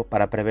cabeza abajo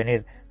para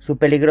prevenir su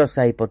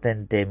peligrosa y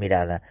potente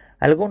mirada.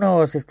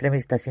 Algunos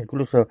extremistas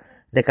incluso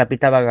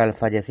decapitaban al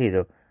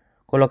fallecido,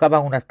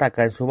 colocaban una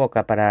estaca en su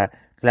boca para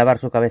clavar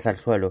su cabeza al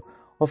suelo,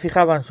 o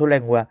fijaban su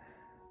lengua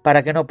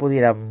para que no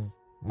pudieran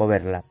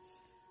moverla.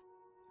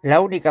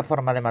 La única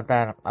forma de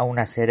matar a un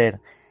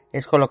Naserer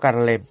es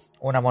colocarle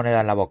una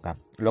moneda en la boca,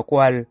 lo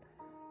cual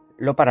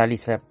lo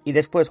paraliza, y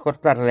después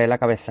cortarle la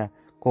cabeza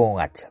con un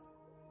hacha.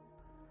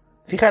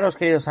 Fijaros,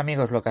 queridos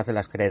amigos, lo que hacen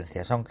las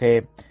creencias.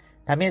 Aunque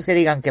también se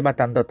digan que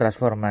matan de otras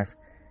formas,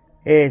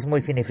 es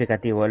muy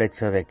significativo el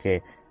hecho de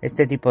que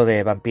este tipo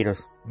de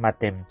vampiros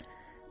maten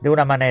de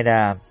una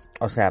manera,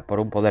 o sea, por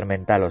un poder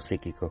mental o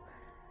psíquico.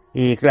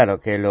 Y claro,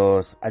 que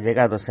los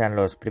allegados sean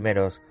los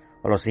primeros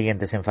o los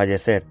siguientes en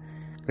fallecer.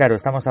 Claro,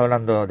 estamos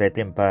hablando de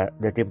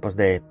tiempos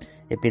de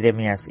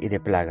epidemias y de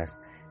plagas,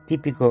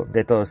 típico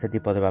de todo este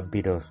tipo de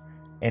vampiros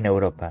en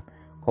Europa,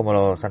 como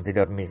los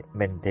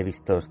anteriormente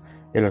vistos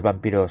de los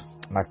vampiros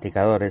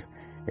masticadores,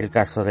 el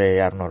caso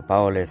de Arnold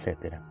Paole,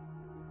 etc.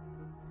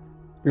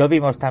 Lo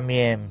vimos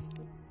también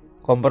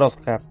con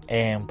Brodka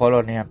en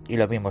Polonia y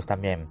lo vimos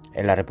también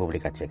en la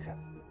República Checa.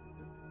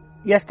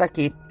 Y hasta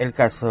aquí el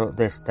caso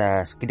de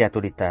estas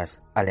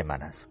criaturitas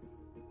alemanas.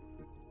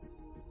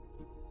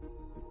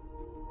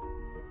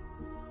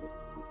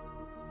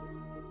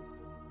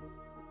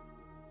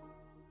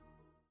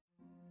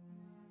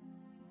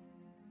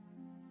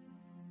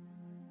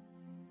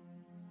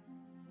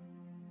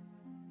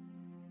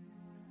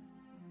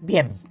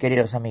 Bien,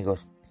 queridos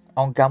amigos,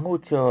 aunque a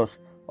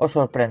muchos os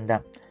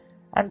sorprenda,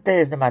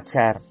 antes de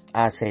marchar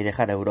a Asia y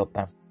dejar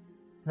Europa,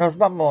 nos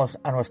vamos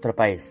a nuestro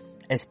país,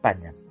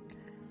 España,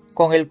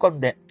 con el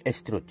conde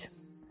Struch.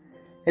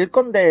 El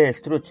conde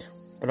Struch,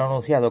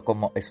 pronunciado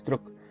como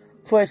Struc,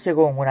 fue,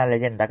 según una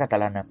leyenda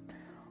catalana,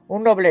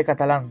 un noble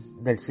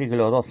catalán del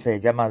siglo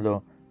XII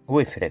llamado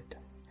Wifred.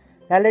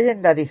 La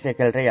leyenda dice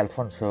que el rey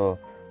Alfonso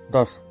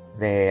II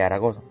de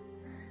Aragón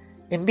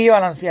envió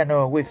al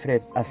anciano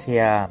Wifred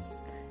hacia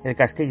el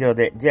castillo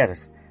de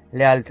Gers,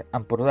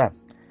 Lealt-Empordà,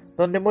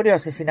 donde murió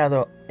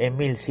asesinado en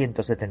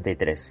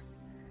 1173.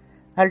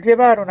 Al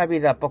llevar una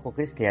vida poco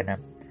cristiana,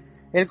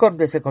 el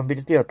conde se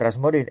convirtió tras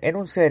morir en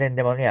un ser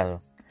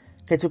endemoniado.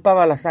 que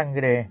chupaba la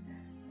sangre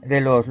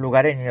de los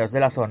lugareños de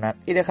la zona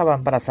y dejaba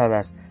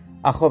embarazadas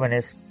a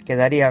jóvenes que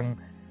darían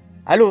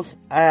a luz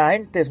a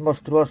entes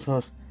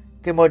monstruosos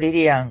que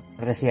morirían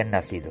recién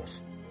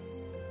nacidos.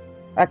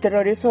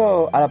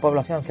 Aterrorizó a la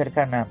población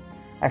cercana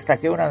hasta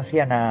que una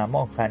anciana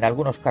monja, en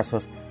algunos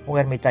casos un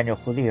ermitaño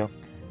judío,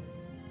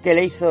 que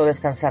le hizo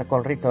descansar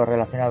con ritos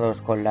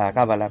relacionados con la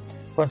cábala,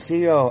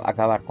 consiguió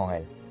acabar con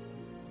él.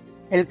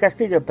 El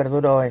castillo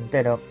perduró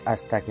entero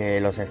hasta que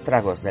los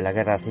estragos de la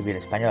Guerra Civil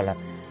Española,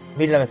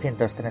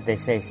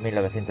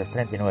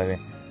 1936-1939,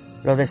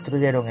 lo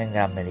destruyeron en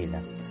gran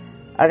medida.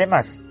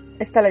 Además,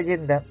 esta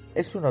leyenda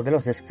es uno de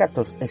los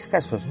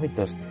escasos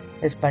mitos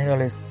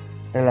españoles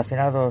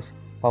relacionados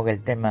con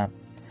el tema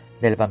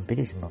del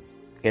vampirismo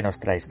que nos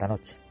trae esta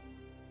noche.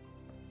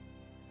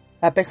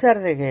 A pesar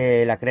de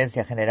que la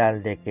creencia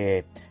general de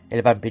que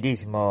el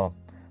vampirismo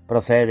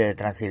procede de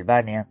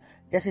Transilvania,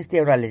 ya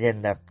existía una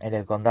leyenda en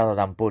el condado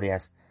de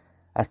Ampurias,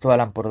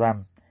 actual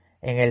Ampurdán,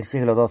 en el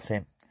siglo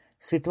XII,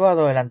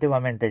 situado en la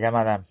antiguamente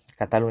llamada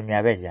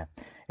Cataluña Bella,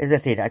 es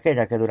decir,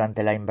 aquella que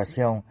durante la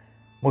invasión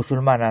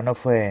musulmana no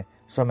fue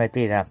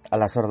sometida a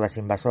las hordas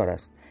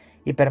invasoras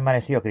y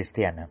permaneció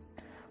cristiana,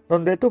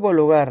 donde tuvo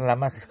lugar la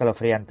más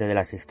escalofriante de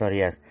las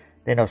historias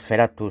de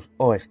Nosferatus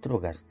o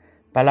Estrugas,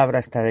 palabra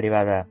esta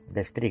derivada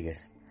de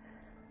Estrigues.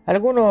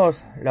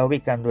 Algunos la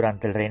ubican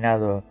durante el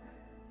reinado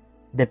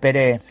de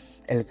Pere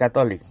el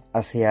Católico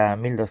hacia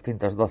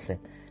 1212,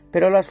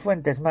 pero las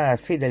fuentes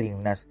más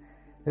fidedignas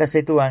la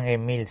sitúan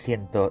en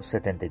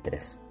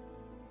 1173.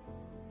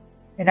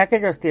 En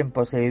aquellos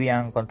tiempos se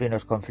vivían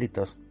continuos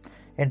conflictos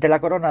entre la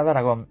corona de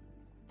Aragón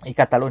y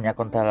Cataluña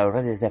contra los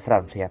reyes de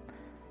Francia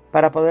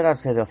para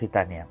apoderarse de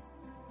Occitania,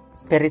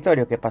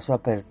 territorio que pasó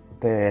a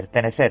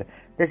pertenecer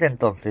desde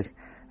entonces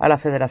a la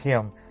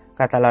Federación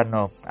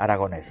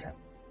Catalano-Aragonesa.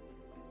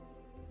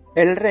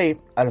 El rey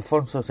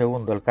Alfonso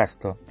II el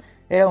Casto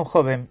era un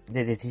joven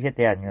de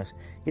 17 años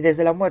y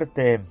desde la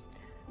muerte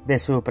de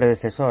su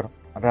predecesor,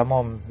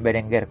 Ramón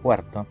Berenguer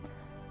IV,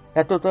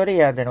 la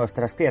tutoría de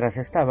nuestras tierras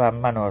estaba en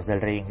manos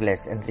del rey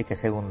inglés Enrique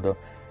II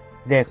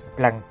de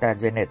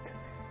Plantagenet,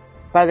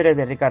 padre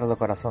de Ricardo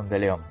Corazón de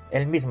León,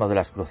 el mismo de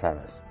las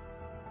cruzadas.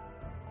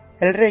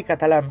 El rey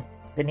catalán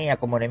tenía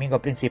como enemigo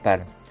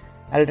principal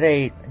al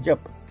rey Job,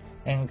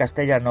 en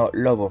castellano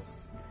Lobo,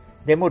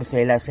 de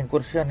Murcia, y las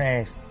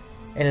incursiones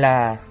en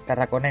la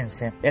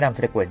Tarraconense eran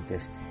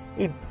frecuentes,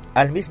 y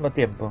al mismo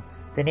tiempo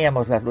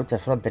teníamos las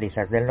luchas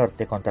fronterizas del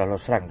norte contra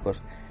los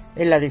francos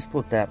en la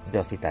disputa de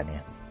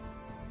Occitania.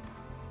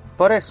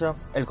 Por eso,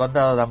 el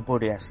condado de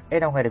Ampurias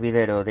era un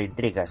hervidero de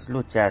intrigas,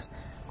 luchas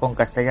con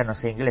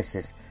castellanos e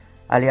ingleses,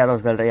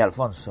 aliados del rey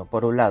Alfonso,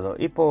 por un lado,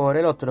 y por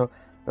el otro,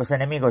 los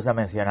enemigos ya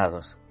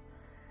mencionados.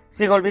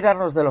 Sin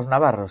olvidarnos de los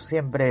navarros,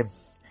 siempre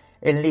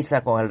en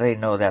liza con el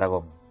reino de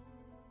Aragón.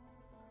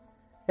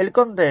 El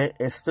conde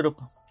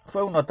Struck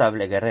fue un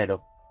notable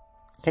guerrero,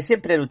 que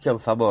siempre luchó en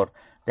favor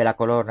de la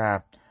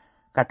corona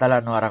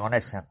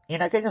catalano-aragonesa, y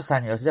en aquellos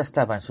años ya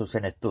estaba en su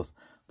senectud,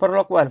 por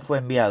lo cual fue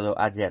enviado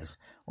a Gers,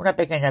 una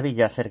pequeña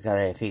villa cerca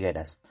de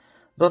Figueras,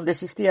 donde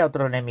existía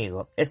otro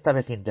enemigo, esta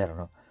vez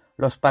interno,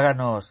 los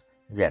paganos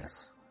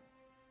Gers.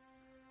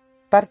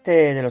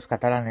 Parte de los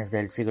catalanes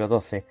del siglo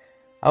XII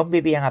aún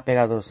vivían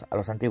apegados a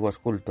los antiguos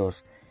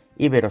cultos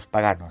íberos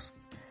paganos,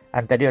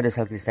 anteriores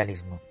al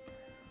cristianismo,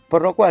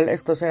 por lo cual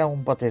estos eran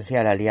un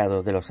potencial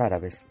aliado de los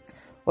árabes,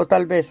 o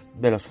tal vez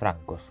de los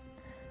francos.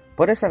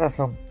 Por esa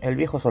razón, el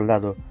viejo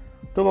soldado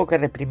tuvo que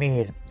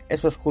reprimir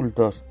esos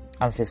cultos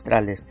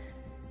ancestrales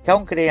que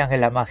aún creían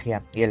en la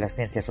magia y en las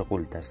ciencias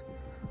ocultas,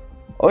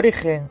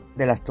 origen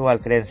de la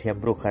actual creencia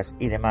en brujas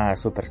y demás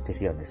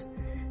supersticiones,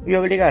 y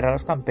obligar a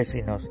los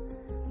campesinos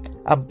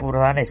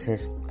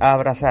ampurdaneses a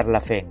abrazar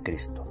la fe en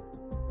Cristo.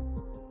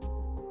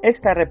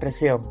 Esta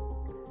represión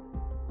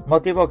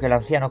motivó que el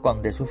anciano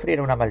conde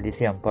sufriera una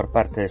maldición por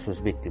parte de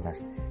sus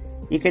víctimas,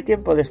 y que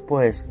tiempo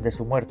después de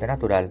su muerte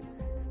natural,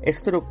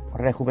 Struck,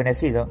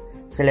 rejuvenecido,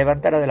 se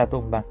levantara de la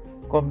tumba,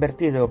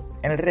 convertido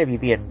en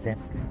reviviente,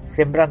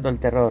 sembrando el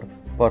terror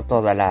por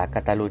toda la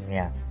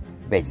Cataluña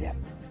Bella.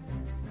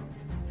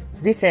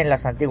 Dicen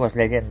las antiguas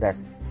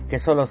leyendas que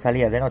sólo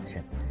salía de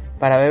noche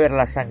para beber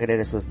la sangre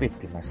de sus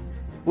víctimas.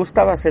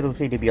 Gustaba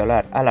seducir y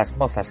violar a las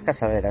mozas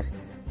casaderas,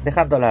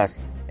 dejándolas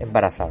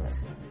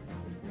embarazadas.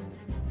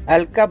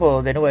 Al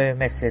cabo de 9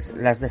 meses,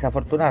 las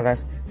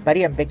desafortunadas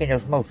parían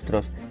pequeños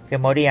monstruos que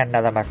morían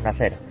nada más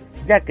nacer,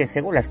 ya que,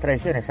 según las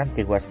tradiciones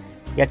antiguas,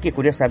 y aquí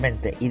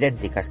curiosamente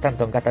idénticas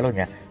tanto en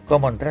Cataluña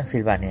como en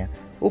Transilvania,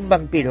 un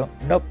vampiro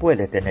no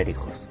puede tener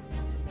hijos.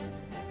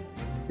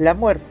 La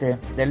muerte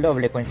del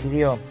noble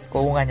coincidió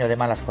con un año de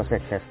malas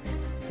cosechas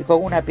y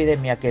con una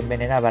epidemia que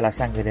envenenaba la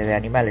sangre de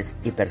animales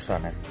y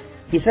personas,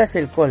 quizás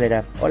el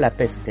cólera o la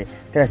peste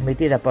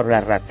transmitida por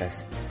las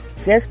ratas.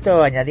 Si a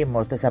esto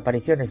añadimos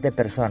desapariciones de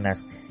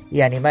personas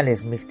y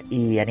animales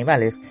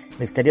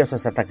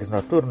misteriosos ataques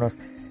nocturnos,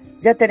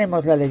 ya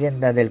tenemos la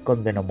leyenda del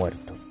conde no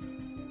muerto.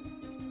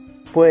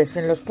 Pues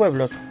en los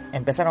pueblos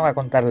empezaron a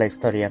contar la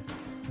historia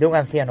de un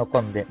anciano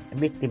conde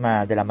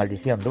víctima de la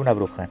maldición de una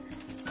bruja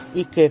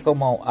y que,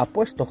 como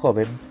apuesto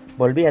joven,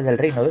 volvía del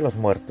reino de los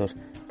muertos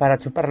para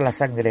chupar la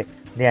sangre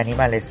de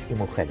animales y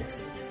mujeres.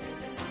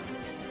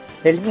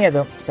 El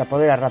miedo se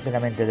apodera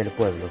rápidamente del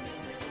pueblo.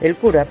 El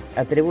cura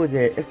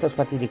atribuye estos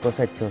fatídicos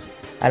hechos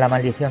a la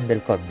maldición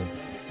del conde.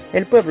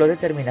 El pueblo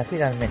determina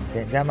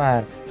finalmente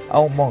llamar a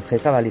un monje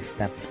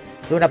cabalista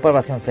de una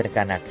población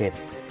cercana que,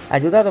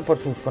 ayudado por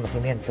sus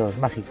conocimientos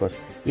mágicos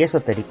y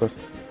esotéricos,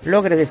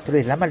 logre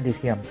destruir la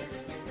maldición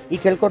y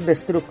que el conde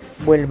Struck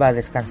vuelva a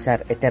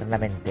descansar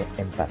eternamente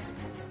en paz.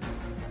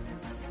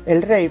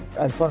 El rey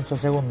Alfonso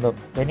II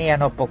tenía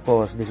no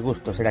pocos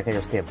disgustos en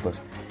aquellos tiempos,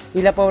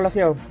 y la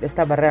población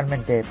estaba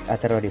realmente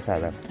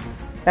aterrorizada.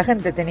 La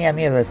gente tenía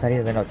miedo de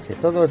salir de noche,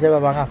 todos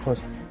llevaban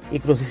ajos y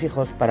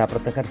crucifijos para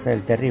protegerse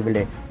del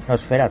terrible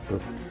Nosferatu,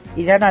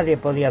 y ya nadie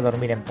podía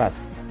dormir en paz,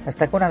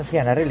 hasta que una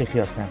anciana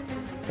religiosa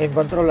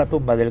encontró la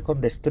tumba del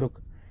conde Struck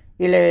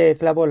y le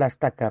clavó la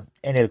estaca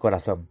en el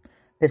corazón,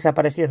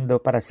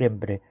 desapareciendo para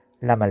siempre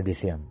la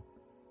maldición.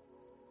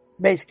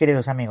 ¿Veis,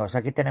 queridos amigos?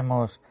 Aquí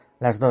tenemos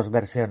las dos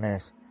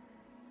versiones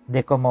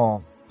de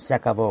cómo se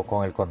acabó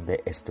con el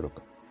conde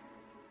Struck.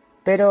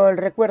 Pero el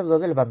recuerdo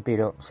del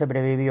vampiro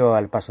sobrevivió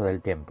al paso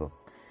del tiempo,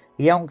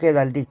 y aún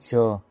queda el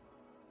dicho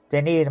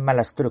tenir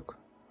mala Struck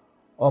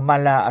o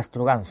mala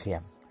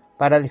astrugancia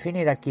para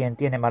definir a quien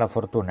tiene mala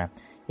fortuna.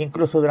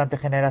 Incluso durante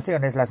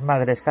generaciones las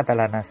madres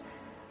catalanas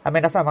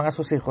amenazaban a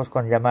sus hijos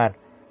con llamar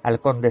al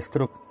conde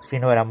Struck si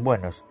no eran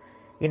buenos,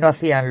 y no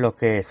hacían lo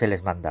que se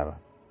les mandaba.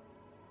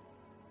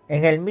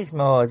 En el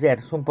mismo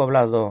Gers, un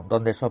poblado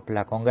donde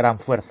sopla con gran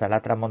fuerza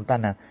la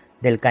tramontana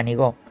del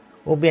Canigó,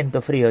 un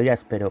viento frío y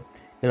áspero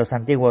que los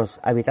antiguos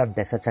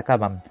habitantes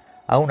achacaban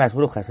a unas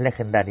brujas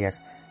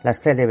legendarias,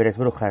 las célebres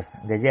brujas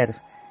de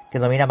Gers, que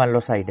dominaban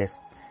los aires,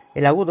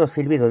 el agudo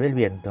silbido del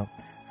viento,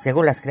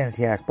 según las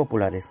creencias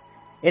populares,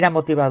 era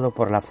motivado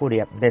por la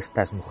furia de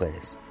estas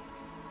mujeres.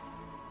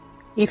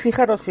 Y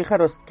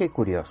fijaros qué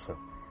curioso.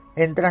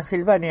 En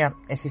Transilvania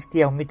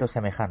existía un mito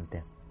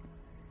semejante.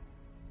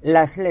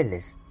 Las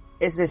leles,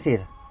 es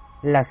decir,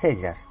 las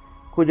ellas,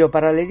 cuyo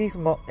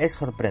paralelismo es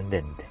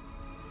sorprendente.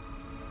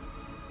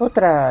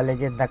 Otra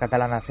leyenda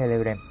catalana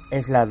célebre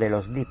es la de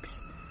los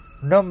dips,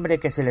 nombre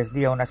que se les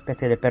dio a una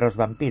especie de perros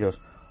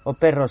vampiros o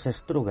perros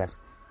estrugas,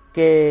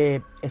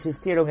 que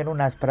existieron en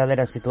unas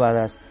praderas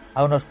situadas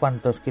a unos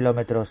cuantos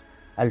kilómetros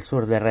al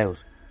sur de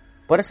Reus.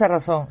 Por esa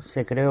razón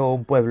se creó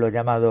un pueblo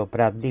llamado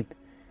Prat-Dip,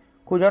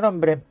 cuyo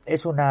nombre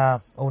es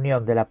una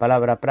unión de la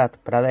palabra prat,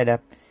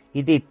 pradera,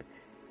 y dip,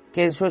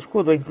 que en su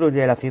escudo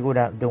incluye la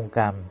figura de un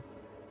can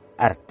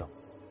harto.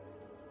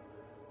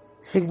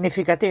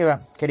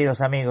 Significativa,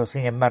 queridos amigos,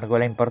 sin embargo,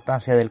 la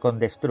importancia del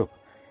conde Struck.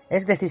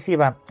 Es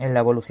decisiva en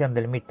la evolución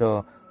del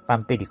mito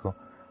vampírico,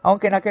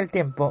 aunque en aquel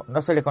tiempo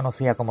no se le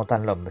conocía como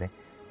tal nombre,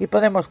 y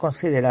podemos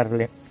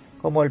considerarle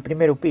como el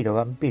primer upiro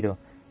vampiro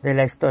de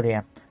la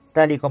historia,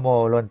 tal y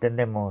como lo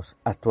entendemos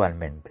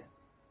actualmente.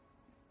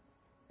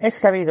 Es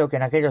sabido que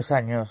en aquellos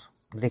años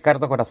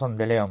Ricardo Corazón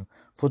de León,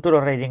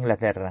 futuro rey de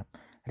Inglaterra,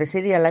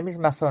 residía en la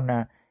misma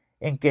zona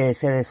en que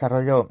se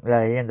desarrolló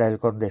la leyenda del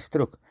conde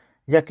Struck,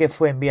 ya que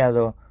fue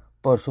enviado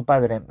por su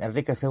padre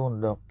Enrique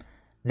II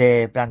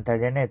de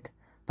Plantagenet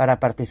para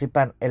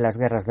participar en las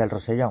guerras del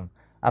Rosellón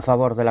a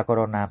favor de la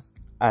corona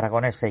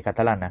aragonesa y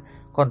catalana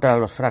contra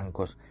los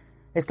francos,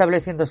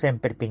 estableciéndose en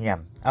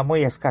Perpiñán, a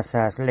muy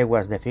escasas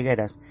leguas de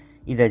Figueras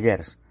y de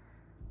Gers.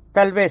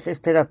 Tal vez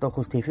este dato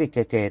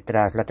justifique que,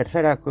 tras la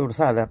tercera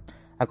cruzada,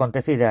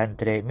 acontecida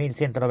entre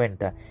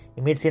 1190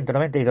 y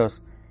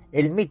 1192,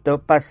 el mito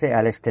pase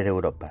al este de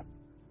Europa.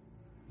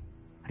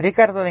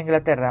 Ricardo de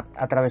Inglaterra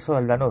atravesó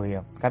el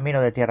Danubio,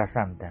 camino de Tierra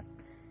Santa,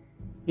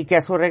 y que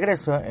a su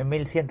regreso en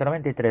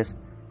 1193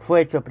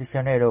 fue hecho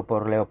prisionero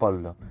por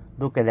Leopoldo,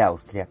 duque de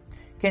Austria,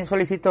 quien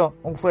solicitó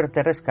un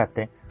fuerte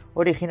rescate,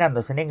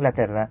 originándose en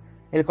Inglaterra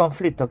el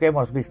conflicto que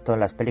hemos visto en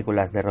las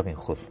películas de Robin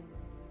Hood.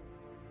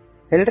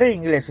 El rey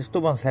inglés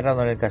estuvo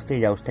encerrado en el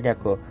castillo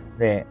austriaco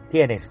de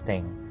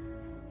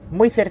Thierstein,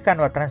 muy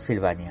cercano a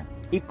Transilvania,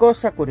 y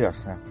cosa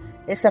curiosa,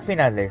 es a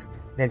finales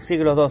del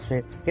siglo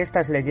XII que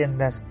estas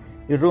leyendas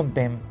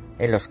irrumpen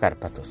en los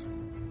Cárpatos.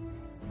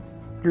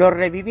 Los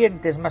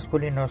revivientes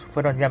masculinos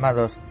fueron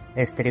llamados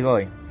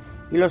Strigoi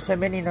y los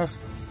femeninos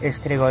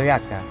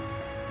Strigoiaca.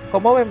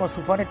 Como vemos,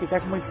 su fonética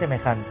es muy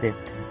semejante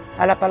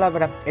a la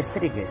palabra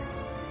estrigues,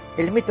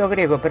 el mito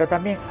griego, pero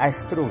también a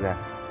estruga,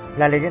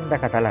 la leyenda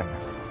catalana.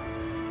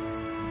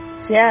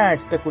 Se ha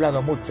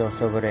especulado mucho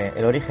sobre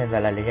el origen de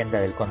la leyenda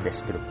del conde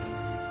Struck,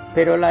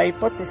 pero la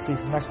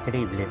hipótesis más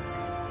creíble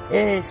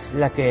es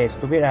la que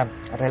estuviera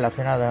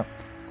relacionada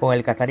con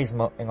el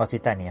catarismo en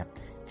Occitania,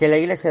 que la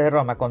Iglesia de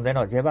Roma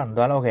condenó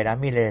llevando a la hoguera a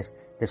miles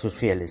de sus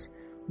fieles.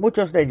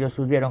 Muchos de ellos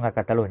huyeron a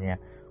Cataluña,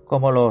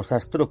 como los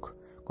Astruc,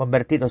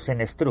 convertidos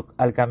en Struck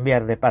al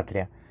cambiar de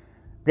patria.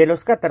 De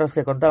los cátaros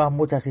se contaban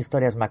muchas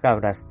historias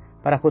macabras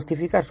para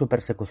justificar su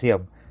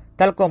persecución,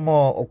 tal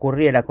como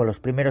ocurriera con los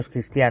primeros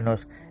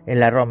cristianos en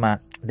la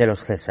Roma de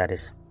los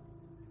Césares.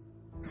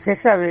 Se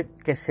sabe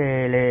que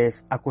se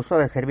les acusó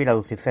de servir a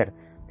Lucifer,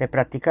 de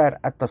practicar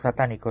actos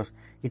satánicos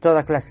y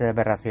toda clase de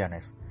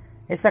aberraciones.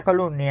 Esa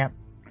calumnia,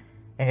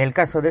 en el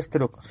caso de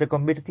Struck, se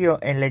convirtió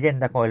en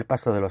leyenda con el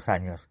paso de los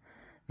años,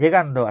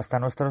 llegando hasta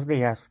nuestros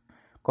días,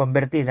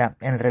 convertida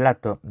en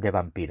relato de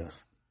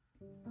vampiros.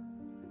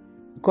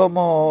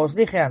 Como os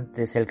dije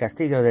antes, el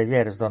castillo de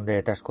Llers,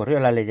 donde transcurrió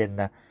la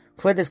leyenda,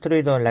 fue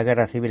destruido en la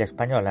Guerra Civil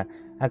Española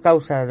a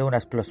causa de una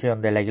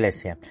explosión de la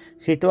iglesia,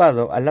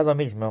 situado al lado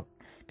mismo,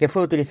 que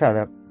fue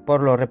utilizada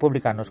por los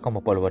republicanos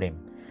como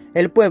polvorín.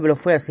 El pueblo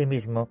fue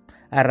asimismo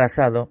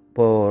arrasado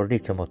por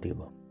dicho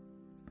motivo.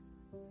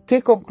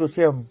 ¿Qué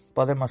conclusión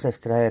podemos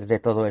extraer de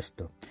todo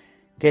esto,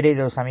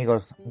 queridos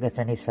amigos de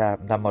CENIZA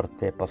da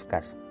MORTE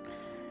podcast?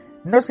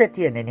 No se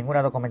tiene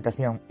ninguna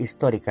documentación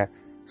histórica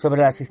sobre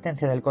la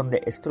existencia del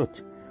conde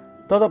Struch.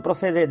 Todo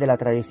procede de la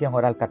tradición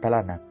oral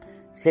catalana.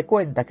 Se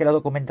cuenta que la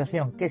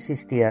documentación que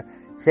existía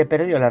se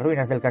perdió en las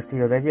ruinas del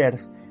castillo de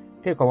Llers,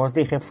 que, como os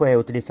dije, fue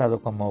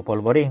utilizado como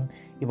polvorín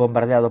y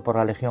bombardeado por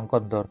la Legión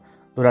Cóndor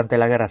durante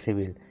la Guerra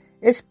Civil.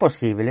 Es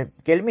posible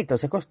que el mito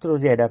se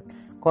construyera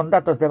con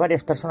datos de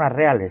varias personas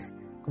reales,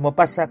 como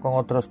pasa con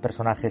otros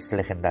personajes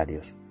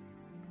legendarios.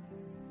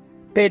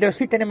 Pero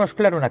sí tenemos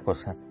claro una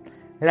cosa: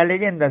 la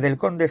leyenda del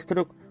conde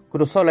Struck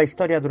cruzó la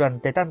historia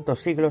durante tantos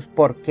siglos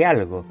porque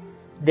algo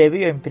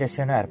debió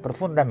impresionar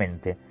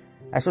profundamente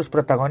a sus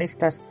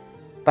protagonistas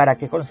para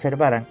que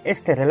conservaran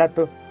este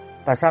relato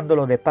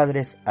pasándolo de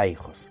padres a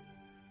hijos.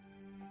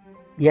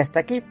 Y hasta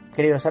aquí,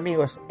 queridos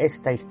amigos,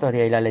 esta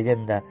historia y la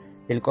leyenda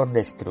del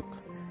conde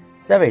Struck.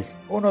 Ya veis,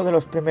 uno de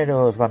los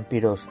primeros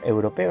vampiros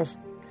europeos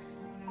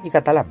y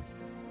catalán.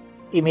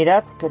 Y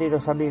mirad,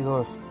 queridos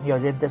amigos y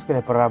oyentes, que en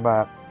el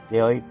programa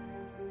de hoy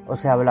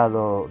os he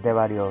hablado de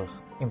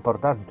varios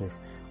importantes,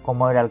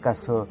 como era el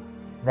caso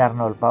de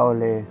Arnold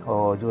Paole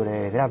o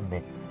Jure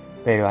Grande.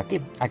 Pero aquí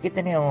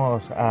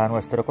teníamos a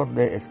nuestro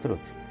conde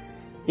Struck,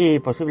 y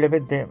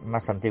posiblemente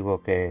más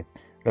antiguo que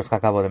los que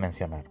acabo de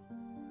mencionar.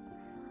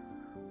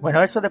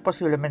 Bueno, eso de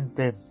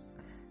posiblemente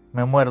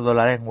me muerdo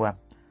la lengua,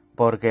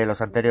 porque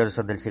los anteriores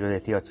son del siglo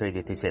XVIII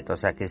y XVII, o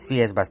sea que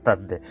sí es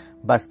bastante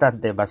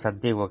más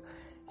antiguo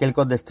que el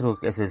conde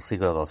Struck es del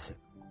siglo XII.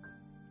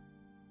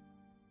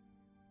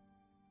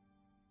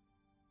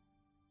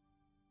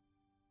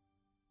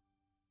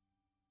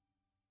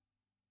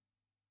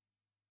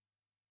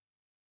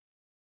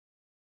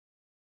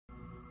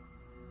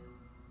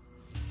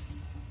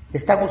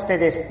 Están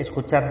ustedes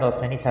escuchando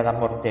Ceniza da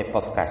Morte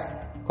podcast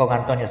con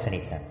Antonio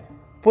Ceniza.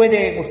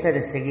 Pueden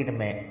ustedes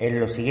seguirme en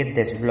los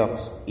siguientes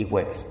blogs y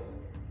webs.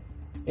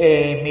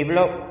 En mi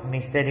blog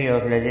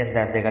Misterios,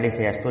 Leyendas de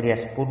Galicia y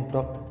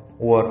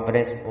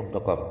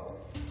Asturias.wordpress.com,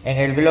 en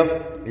el blog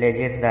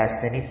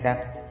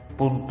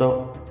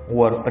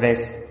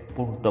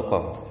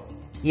leyendasceniza.wordpress.com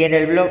y en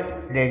el blog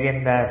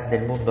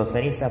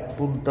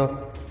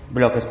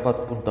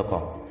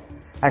leyendasdelmundoceniza.blogspot.com.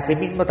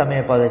 Asimismo,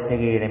 también me podéis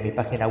seguir en mi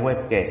página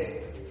web, que es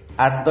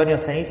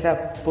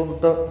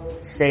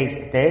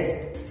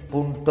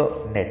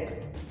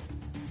antonioceniza.6t.net.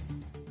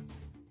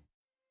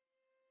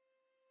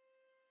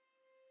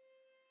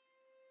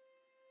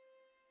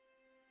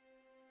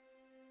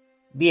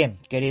 Bien,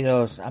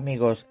 queridos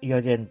amigos y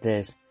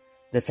oyentes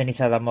de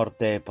Ceniza da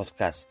Morte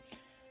podcast,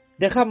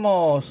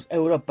 dejamos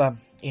Europa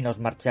y nos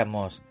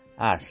marchamos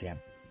a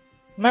Asia,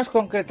 más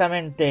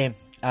concretamente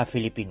a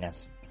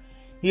Filipinas,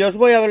 y os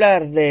voy a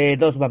hablar de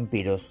dos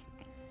vampiros,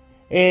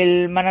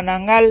 el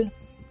Manananggal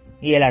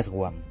y el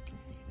Aswang.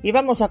 Y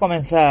vamos a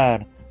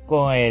comenzar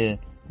con el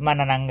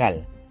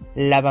Manananggal,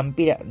 la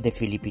vampira de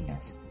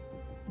Filipinas.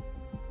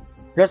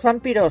 Los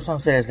vampiros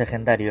son seres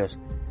legendarios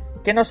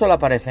que no solo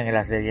aparecen en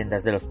las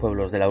leyendas de los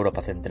pueblos de la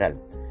Europa central.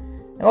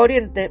 En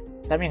Oriente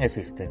también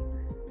existen.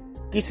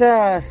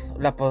 Quizás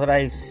la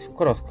podráis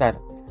conocer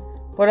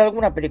por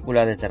alguna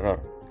película de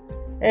terror.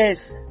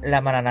 Es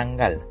la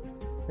Manananggal,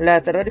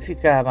 la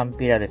terrorífica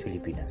vampira de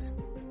Filipinas.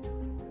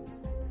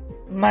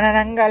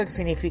 Manananggal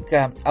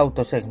significa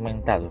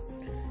autosegmentado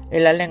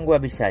en la lengua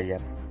bisaya,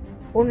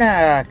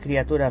 una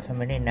criatura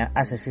femenina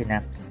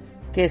asesina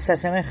que se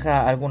asemeja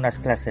a algunas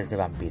clases de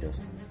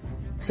vampiros.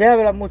 Se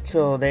habla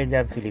mucho de ella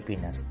en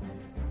Filipinas.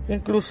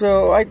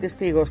 Incluso hay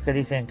testigos que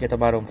dicen que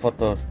tomaron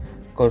fotos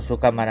con su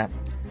cámara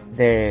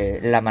de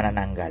la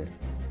Manananggal.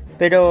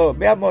 Pero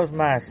veamos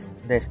más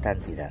de esta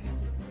entidad.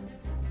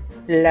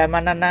 La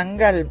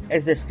Manananggal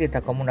es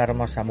descrita como una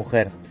hermosa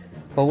mujer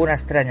con una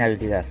extraña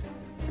habilidad.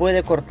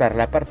 Puede cortar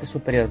la parte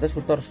superior de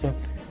su torso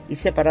y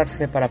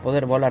separarse para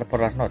poder volar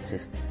por las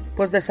noches,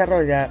 pues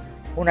desarrolla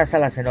unas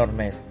alas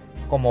enormes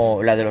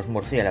como la de los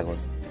murciélagos,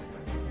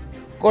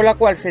 con la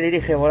cual se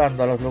dirige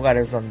volando a los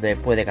lugares donde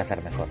puede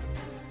cazar mejor.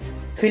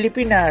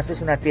 Filipinas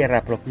es una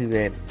tierra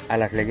proclive a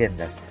las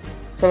leyendas,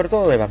 sobre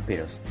todo de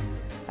vampiros.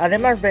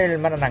 Además del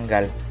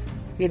Manananggal,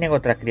 tienen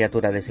otra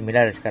criatura de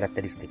similares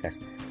características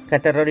que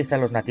aterroriza a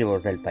los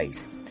nativos del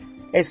país.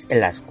 Es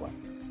el Aswang.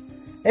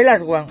 El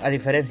Aswang, a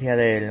diferencia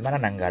del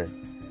Manananggal,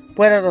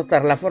 puede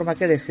adoptar la forma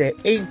que desee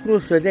e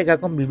incluso llega a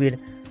convivir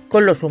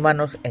con los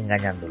humanos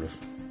engañándolos.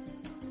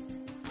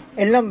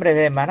 El nombre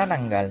de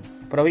Manananggal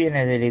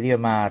proviene del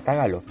idioma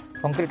tagalo,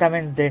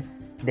 concretamente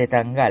de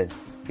tangal,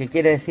 que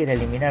quiere decir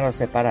eliminar o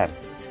separar.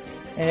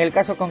 En el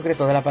caso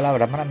concreto de la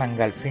palabra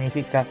mananangal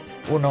significa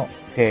uno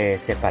que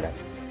separa.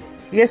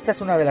 Y esta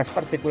es una de las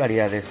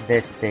particularidades de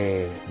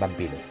este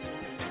vampiro.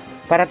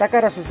 Para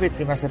atacar a sus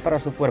víctimas separa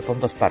su cuerpo en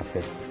dos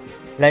partes.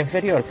 La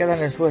inferior queda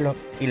en el suelo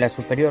y la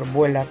superior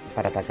vuela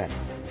para atacar.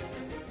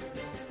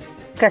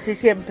 Casi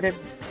siempre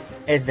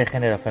es de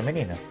género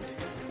femenino.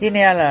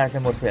 Tiene alas de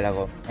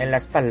murciélago en la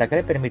espalda que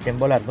le permiten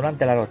volar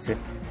durante la noche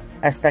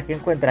hasta que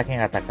encuentra a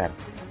quien atacar.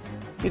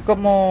 Y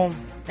como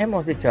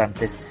hemos dicho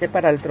antes,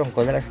 separa el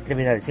tronco de las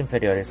extremidades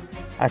inferiores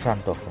a su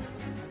antojo.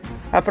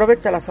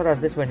 Aprovecha las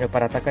horas de sueño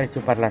para atacar y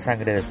chupar la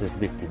sangre de sus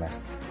víctimas,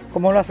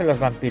 como lo hacen los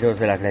vampiros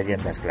de las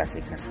leyendas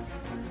clásicas.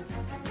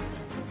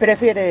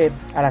 Prefiere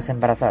a las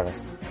embarazadas,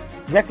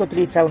 ya que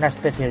utiliza una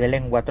especie de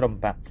lengua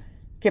trompa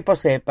que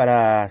posee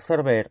para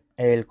sorber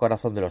el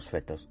corazón de los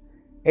fetos.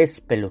 Es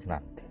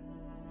espeluznante.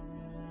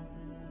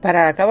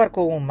 Para acabar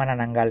con un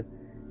mananangal,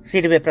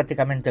 sirve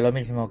prácticamente lo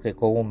mismo que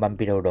con un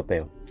vampiro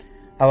europeo.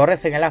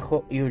 Aborrecen el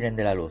ajo y huyen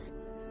de la luz.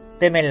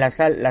 Temen la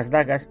sal, las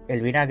dagas,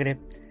 el vinagre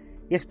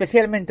y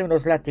especialmente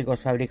unos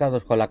látigos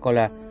fabricados con la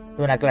cola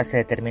de una clase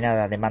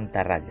determinada de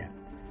manta raya.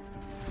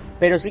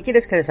 Pero si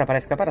quieres que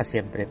desaparezca para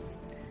siempre,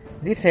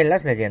 dicen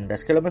las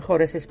leyendas que lo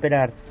mejor es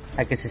esperar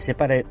a que se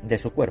separe de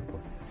su cuerpo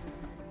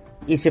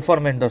y se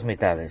formen dos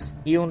mitades,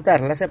 y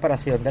untar la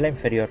separación de la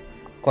inferior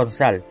con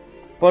sal,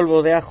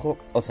 polvo de ajo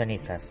o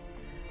cenizas.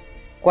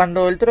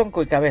 Cuando el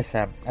tronco y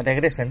cabeza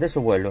regresen de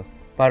su vuelo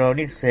para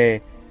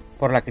unirse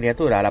por la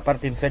criatura a la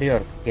parte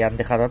inferior que han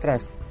dejado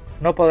atrás,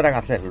 no podrán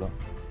hacerlo,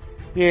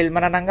 y el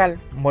mananangal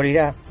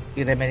morirá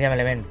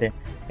irremediablemente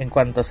en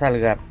cuanto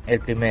salga el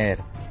primer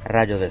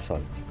rayo de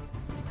sol.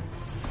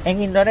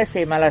 En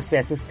Indonesia y Malasia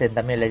existen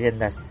también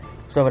leyendas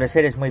sobre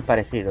seres muy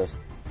parecidos,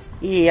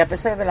 y a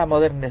pesar de la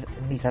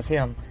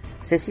modernización,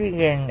 se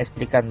siguen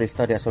explicando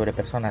historias sobre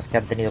personas que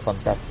han tenido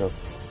contacto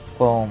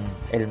con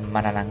el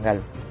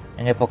mananangal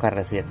en épocas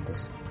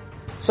recientes.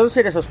 Son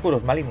seres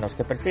oscuros malignos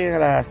que persiguen a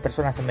las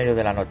personas en medio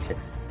de la noche.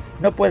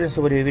 No pueden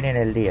sobrevivir en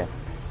el día.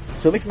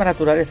 Su misma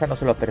naturaleza no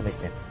se lo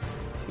permite.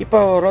 Y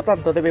por lo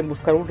tanto deben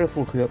buscar un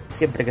refugio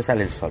siempre que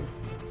sale el sol.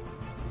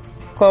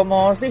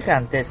 Como os dije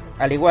antes,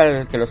 al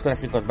igual que los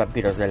clásicos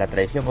vampiros de la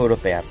tradición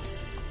europea,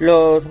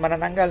 los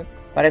mananangal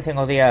parecen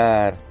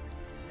odiar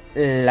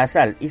la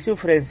sal y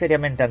sufren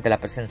seriamente ante la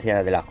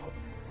presencia del ajo.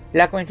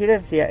 La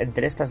coincidencia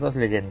entre estas dos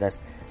leyendas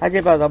ha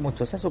llevado a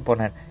muchos a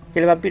suponer que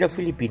el vampiro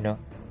filipino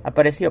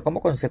apareció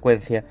como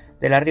consecuencia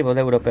del arribo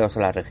de europeos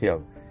a la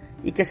región,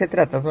 y que se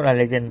trata de una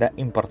leyenda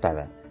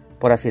importada,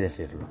 por así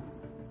decirlo.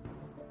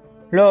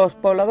 Los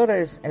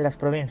pobladores en las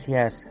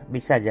provincias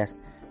Visayas,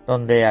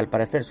 donde al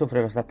parecer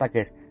sufren los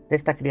ataques de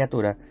esta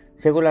criatura,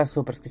 según la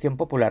superstición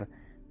popular,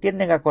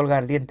 tienden a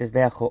colgar dientes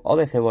de ajo o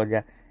de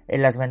cebolla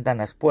en las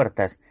ventanas,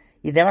 puertas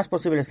y demás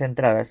posibles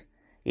entradas,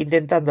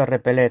 intentando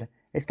repeler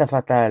esta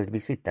fatal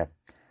visita,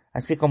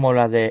 así como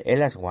la de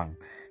el Aswan,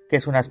 que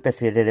es una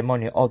especie de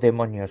demonio o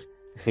demonios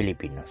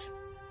filipinos.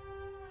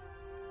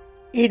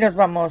 Y nos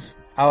vamos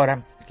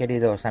ahora,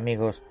 queridos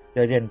amigos y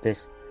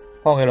oyentes,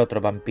 con el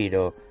otro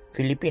vampiro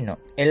filipino,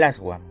 el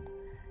Aswan.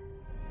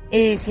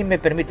 Y si me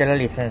permite la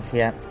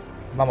licencia,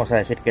 vamos a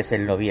decir que es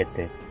el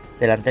noviete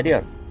del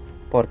anterior,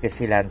 porque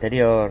si la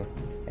anterior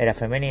era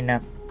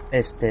femenina,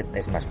 este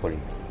es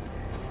masculino.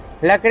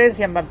 La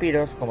creencia en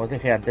vampiros, como os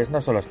dije antes,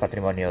 no solo es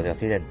patrimonio de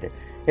Occidente.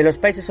 En los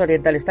países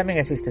orientales también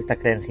existe esta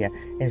creencia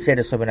en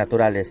seres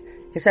sobrenaturales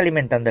que se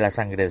alimentan de la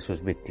sangre de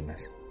sus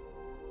víctimas.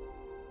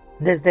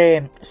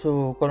 Desde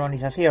su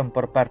colonización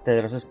por parte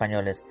de los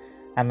españoles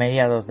a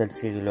mediados del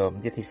siglo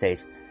XVI,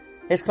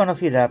 es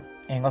conocida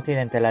en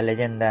Occidente la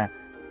leyenda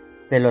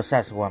de los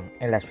Aswan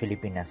en las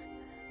Filipinas.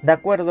 De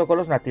acuerdo con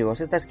los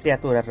nativos, estas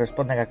criaturas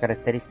responden a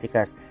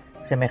características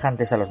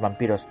semejantes a los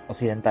vampiros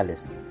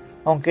occidentales,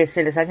 aunque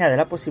se les añade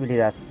la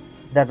posibilidad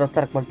de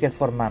adoptar cualquier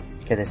forma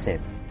que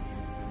deseen.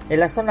 En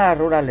las zonas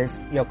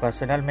rurales y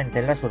ocasionalmente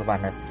en las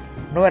urbanas,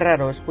 no es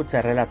raro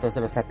escuchar relatos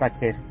de los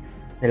ataques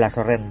de las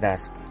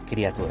horrendas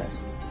criaturas.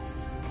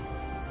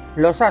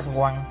 Los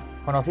Aswan,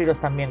 conocidos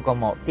también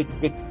como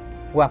Tic-Tic,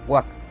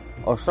 Wak-Wak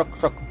o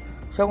Sok-Sok,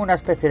 son una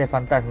especie de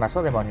fantasmas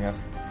o demonios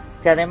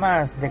que,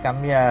 además de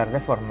cambiar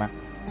de forma,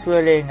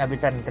 suelen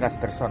habitar entre las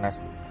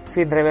personas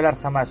sin revelar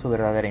jamás su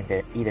verdadera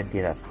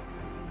identidad,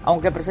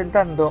 aunque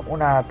presentando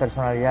una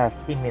personalidad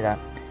tímida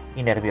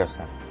y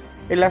nerviosa.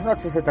 En las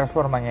noches se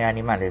transforman en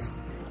animales,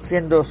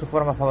 siendo su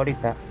forma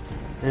favorita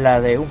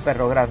la de un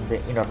perro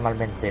grande y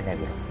normalmente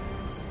negro.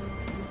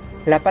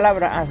 La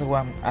palabra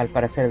Aswan al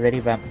parecer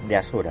deriva de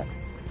Asura,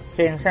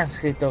 que en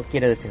sánscrito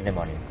quiere decir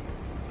demonio.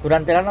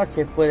 Durante la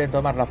noche pueden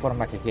tomar la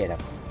forma que quieran,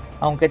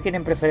 aunque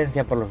tienen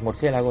preferencia por los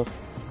murciélagos,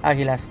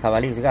 águilas,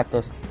 jabalíes,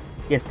 gatos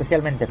y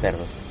especialmente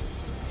perros.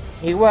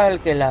 Igual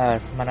que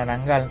las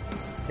mananangal,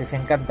 les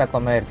encanta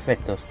comer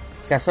fetos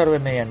que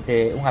absorben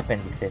mediante un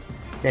apéndice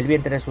del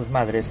vientre de sus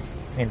madres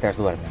mientras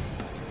duermen.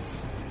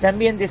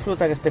 También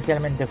disfrutan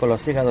especialmente con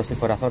los hígados y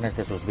corazones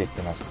de sus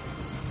víctimas.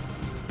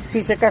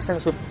 Si se casan,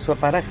 su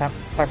pareja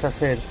pasa a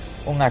ser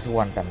un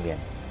Aswan también,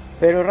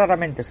 pero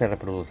raramente se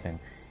reproducen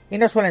y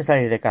no suelen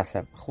salir de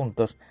caza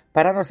juntos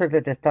para no ser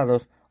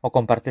detectados o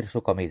compartir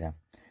su comida.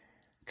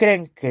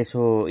 Creen que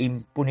su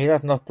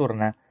impunidad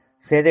nocturna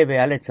se debe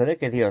al hecho de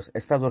que Dios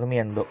está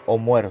durmiendo o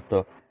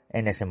muerto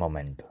en ese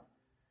momento.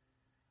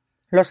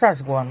 Los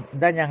Aswan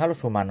dañan a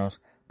los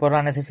humanos por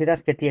la necesidad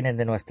que tienen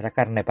de nuestra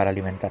carne para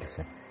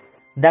alimentarse.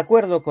 De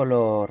acuerdo con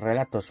los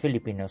relatos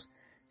filipinos,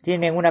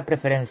 tienen una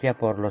preferencia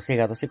por los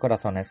hígados y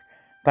corazones,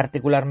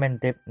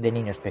 particularmente de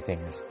niños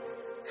pequeños.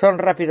 Son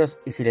rápidos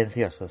y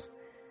silenciosos,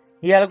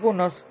 y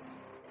algunos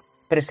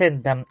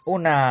presentan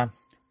una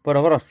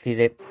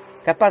probóscide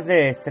capaz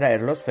de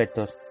extraer los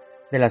fetos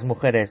de las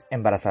mujeres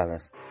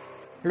embarazadas,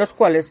 los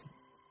cuales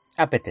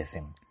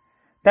apetecen.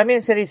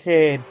 También se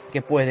dice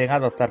que pueden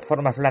adoptar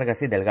formas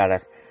largas y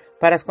delgadas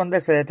para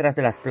esconderse detrás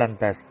de las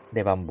plantas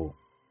de bambú.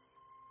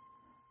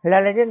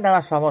 La leyenda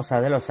más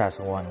famosa de los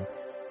Aswan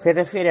se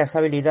refiere a su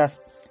habilidad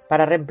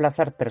para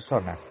reemplazar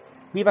personas,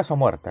 vivas o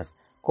muertas,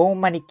 con un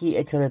maniquí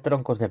hecho de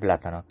troncos de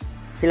plátano.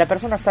 Si la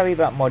persona está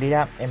viva,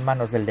 morirá en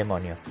manos del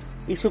demonio,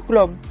 y su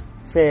clon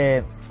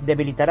se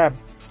debilitará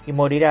y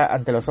morirá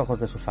ante los ojos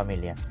de su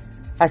familia.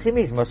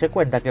 Asimismo, se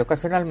cuenta que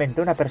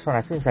ocasionalmente una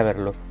persona, sin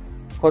saberlo,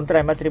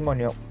 contrae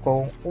matrimonio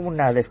con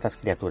una de estas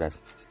criaturas,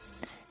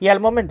 y al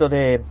momento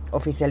de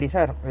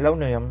oficializar la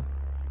unión,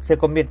 se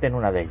convierte en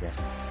una de ellas,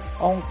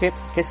 aunque,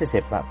 que se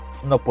sepa,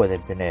 no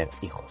pueden tener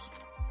hijos.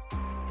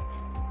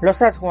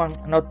 Los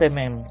Aswan no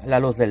temen la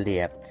luz del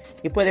día,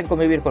 y pueden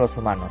convivir con los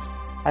humanos,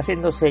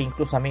 haciéndose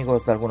incluso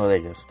amigos de alguno de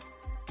ellos.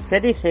 Se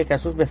dice que a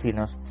sus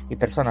vecinos y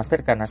personas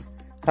cercanas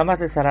jamás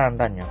les harán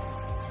daño,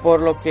 por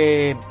lo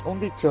que un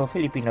dicho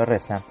filipino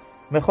reza: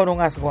 mejor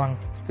un Aswan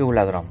que un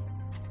ladrón.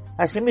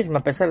 Asimismo,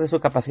 a pesar de su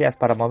capacidad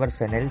para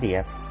moverse en el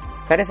día,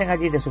 carecen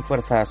allí de su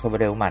fuerza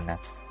sobrehumana,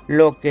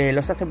 lo que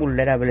los hace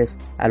vulnerables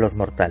a los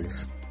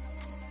mortales.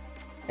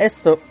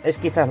 Esto es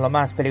quizás lo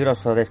más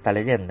peligroso de esta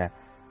leyenda,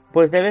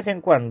 pues de vez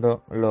en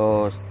cuando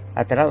los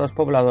aterrados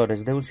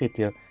pobladores de un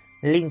sitio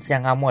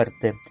linchan a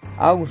muerte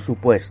a un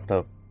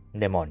supuesto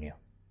demonio.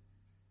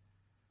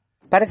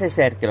 Parece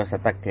ser que los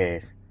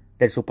ataques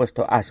del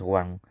supuesto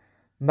Aswan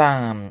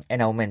van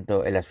en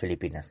aumento en las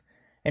Filipinas,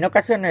 en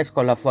ocasiones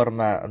con la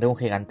forma de un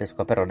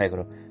gigantesco perro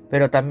negro,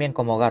 pero también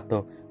como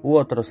gato u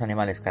otros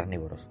animales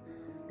carnívoros.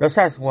 Los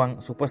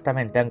Aswan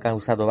supuestamente han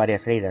causado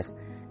varias heridas,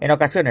 en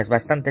ocasiones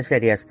bastante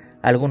serias,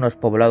 a algunos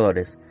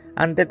pobladores,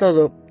 ante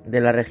todo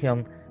de la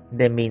región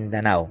de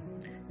Mindanao,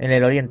 en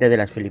el oriente de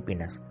las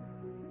Filipinas.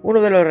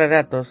 Uno de los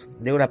relatos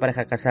de una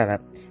pareja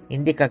casada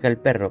indica que el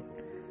perro,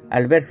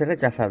 al verse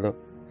rechazado,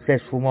 se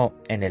esfumó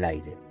en el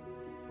aire.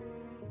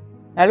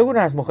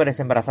 Algunas mujeres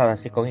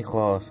embarazadas y con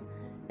hijos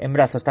en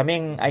brazos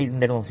también han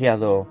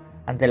denunciado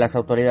ante las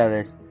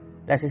autoridades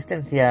la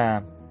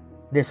existencia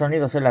de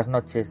sonidos en las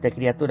noches de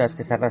criaturas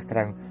que se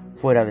arrastran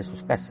fuera de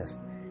sus casas,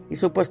 y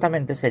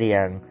supuestamente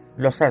serían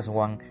los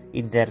Aswan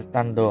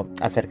intentando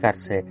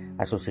acercarse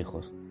a sus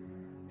hijos.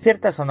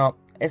 Ciertas o no,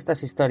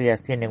 estas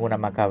historias tienen una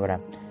macabra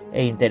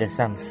e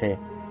interesante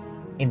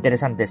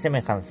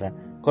semejanza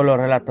con los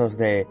relatos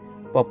de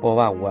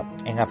Popobawa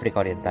en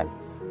África Oriental.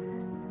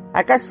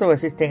 ¿Acaso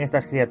existen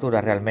estas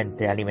criaturas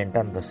realmente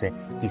alimentándose,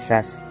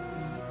 quizás,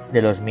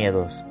 de los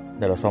miedos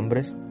de los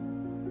hombres?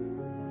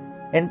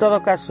 En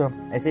todo caso,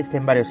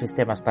 existen varios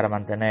sistemas para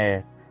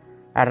mantener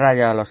a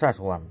raya a los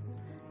Aswan: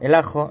 el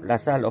ajo, la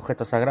sal,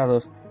 objetos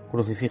sagrados,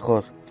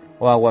 crucifijos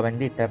o agua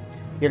bendita,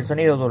 y el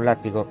sonido de un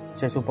látigo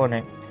se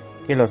supone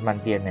que los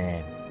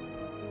mantiene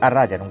a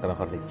raya, nunca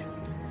mejor dicho.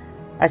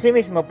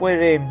 Asimismo,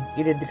 pueden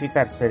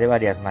identificarse de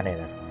varias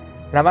maneras,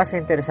 la más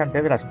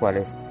interesante de las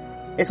cuales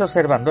es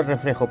observando el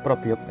reflejo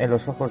propio en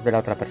los ojos de la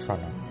otra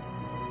persona.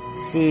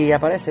 Si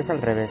apareces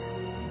al revés,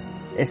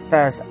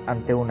 estás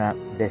ante una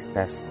de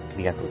estas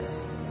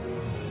criaturas.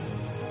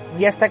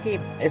 Y hasta aquí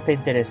esta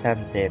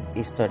interesante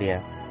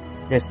historia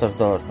de estos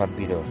dos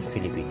vampiros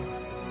filipinos,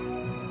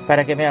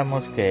 para que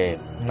veamos que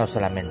no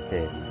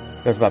solamente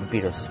los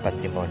vampiros es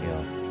patrimonio,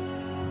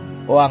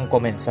 o han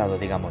comenzado,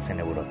 digamos, en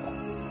Europa.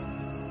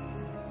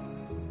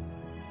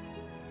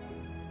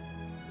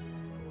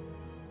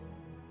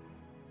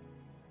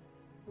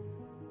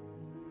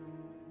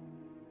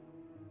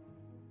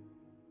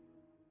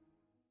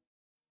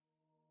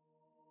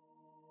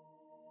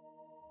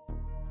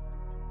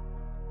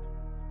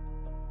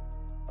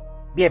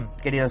 Bien,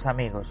 queridos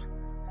amigos,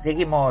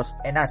 seguimos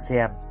en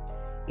Asia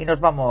y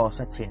nos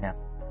vamos a China.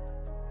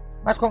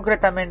 Más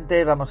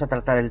concretamente vamos a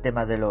tratar el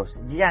tema de los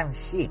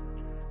Jiangxi,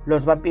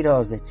 los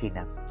vampiros de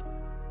China.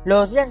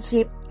 Los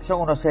Jiangxi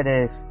son unos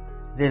seres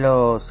de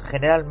los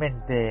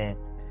generalmente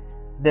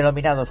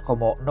denominados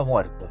como no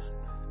muertos,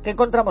 que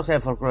encontramos en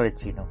el folclore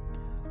chino.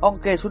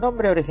 Aunque su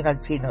nombre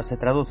original chino se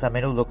traduce a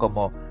menudo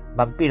como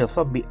vampiro,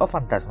 zombi o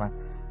fantasma,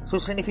 su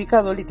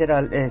significado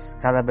literal es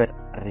cadáver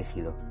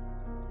rígido.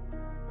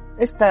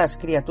 Estas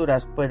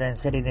criaturas pueden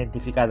ser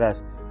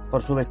identificadas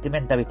por su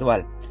vestimenta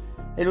habitual,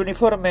 el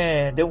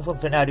uniforme de un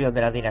funcionario de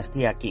la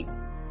dinastía Qing.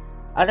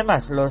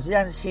 Además, los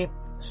Jiangxi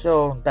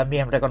son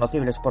también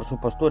reconocibles por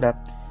su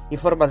postura y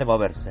forma de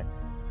moverse.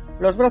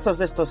 Los brazos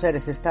de estos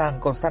seres están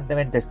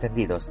constantemente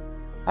extendidos,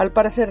 al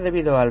parecer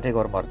debido al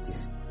rigor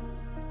mortis,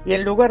 y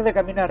en lugar de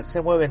caminar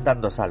se mueven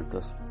dando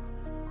saltos.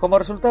 Como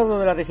resultado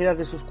de la rigidez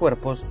de sus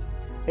cuerpos,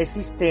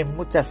 existen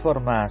muchas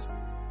formas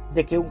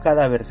de que un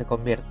cadáver se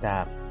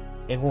convierta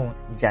en un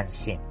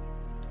Jiangshi,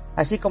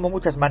 así como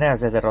muchas maneras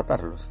de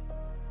derrotarlos.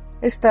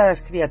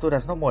 Estas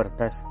criaturas no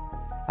muertas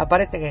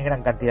aparecen en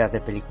gran cantidad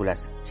de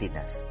películas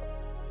chinas.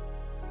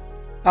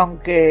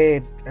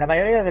 Aunque la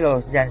mayoría de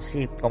los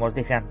Jiangshi, como os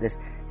dije antes,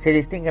 se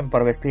distinguen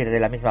por vestir de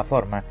la misma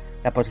forma,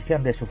 la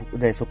posición de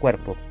su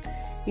cuerpo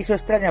y su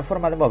extraña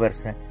forma de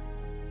moverse,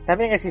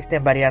 también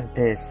existen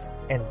variantes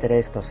entre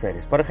estos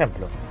seres. Por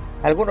ejemplo,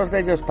 algunos de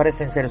ellos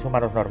parecen seres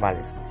humanos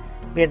normales,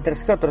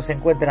 mientras que otros se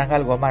encuentran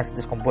algo más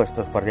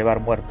descompuestos por llevar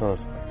muertos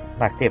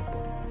más tiempo.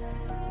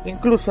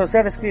 Incluso se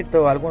ha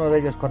descrito a alguno de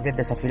ellos con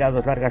dientes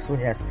afilados, largas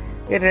uñas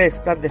y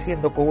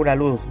resplandeciendo con una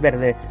luz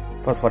verde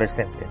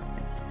fosforescente.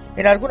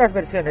 En algunas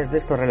versiones de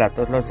estos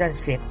relatos, los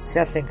Jiangshi se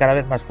hacen cada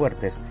vez más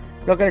fuertes,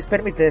 lo que les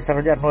permite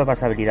desarrollar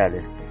nuevas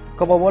habilidades,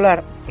 como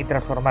volar y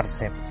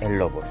transformarse en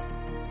lobos.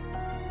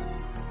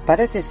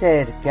 Parece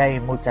ser que hay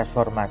muchas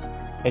formas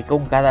en que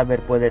un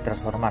cadáver puede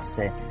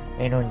transformarse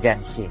en un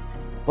Jiangshi.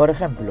 Por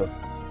ejemplo,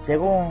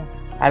 según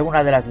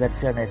alguna de las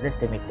versiones de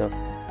este mito,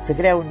 se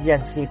crea un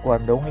Jiangshi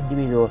cuando un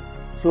individuo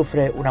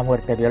sufre una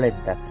muerte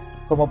violenta,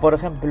 como por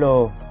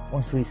ejemplo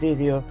un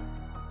suicidio,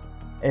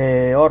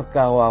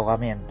 horca o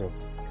ahogamiento.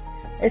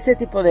 Este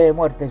tipo de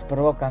muertes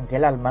provocan que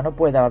el alma no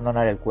pueda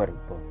abandonar el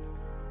cuerpo,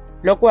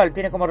 lo cual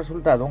tiene como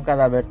resultado un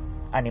cadáver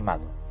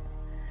animado.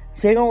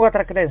 Según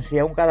otra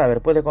creencia, un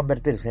cadáver puede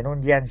convertirse en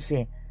un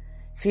Jiangshi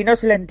si no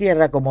se le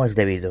entierra como es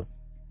debido.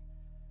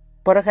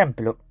 Por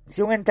ejemplo,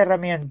 si un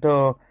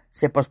enterramiento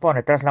se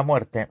pospone tras la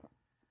muerte,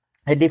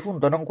 el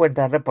difunto no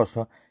encuentra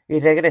reposo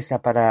y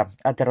regresa para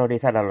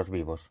aterrorizar a los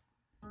vivos.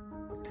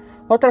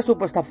 Otra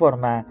supuesta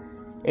forma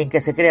en que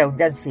se crea un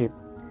Jiangshi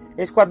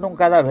es cuando un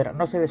cadáver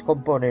no se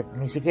descompone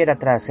ni siquiera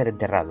tras ser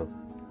enterrado.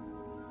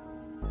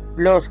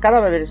 Los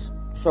cadáveres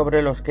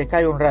sobre los que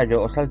cae un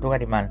rayo o salta un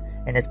animal,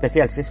 en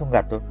especial si es un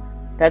gato,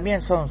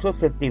 también son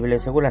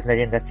susceptibles, según las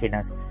leyendas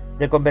chinas,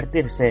 de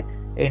convertirse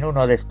en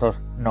uno de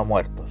estos no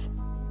muertos.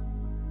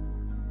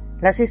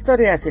 Las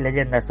historias y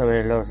leyendas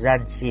sobre los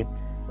Jiangshi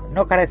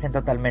no carecen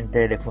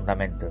totalmente de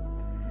fundamento.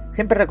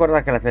 Siempre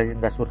recordad que las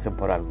leyendas surgen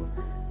por algo.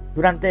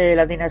 Durante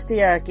la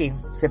dinastía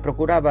Qing se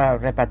procuraba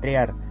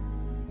repatriar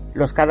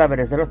los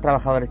cadáveres de los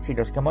trabajadores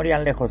chinos que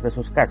morían lejos de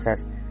sus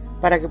casas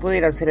para que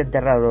pudieran ser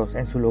enterrados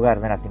en su lugar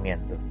de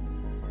nacimiento.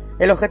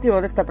 El objetivo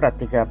de esta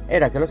práctica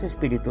era que los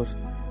espíritus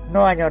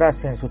no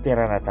añorasen su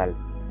tierra natal.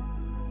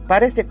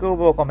 Parece que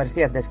hubo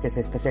comerciantes que se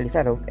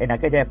especializaron en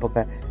aquella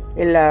época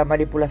en la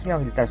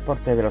manipulación y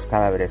transporte de los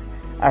cadáveres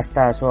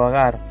hasta su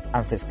hogar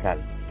ancestral.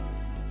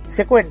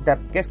 Se cuenta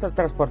que estos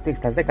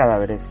transportistas de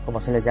cadáveres, como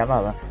se les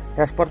llamaba,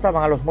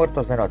 transportaban a los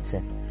muertos de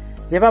noche.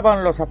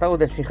 Llevaban los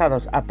ataúdes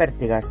fijados a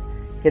pértigas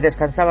que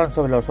descansaban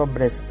sobre los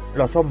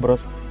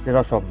hombros de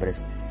dos hombres.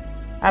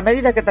 A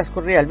medida que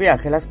transcurría el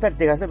viaje, las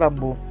pértigas de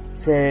bambú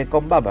se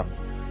combaban.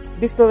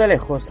 Visto de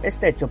lejos,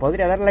 este hecho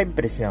podría dar la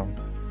impresión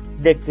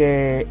de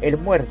que el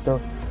muerto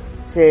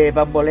se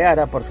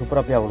bamboleara por su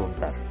propia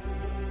voluntad.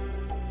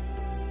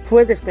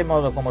 Fue de este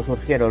modo como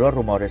surgieron los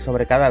rumores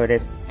sobre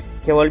cadáveres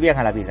que volvían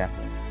a la vida.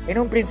 En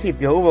un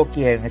principio hubo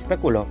quien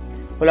especuló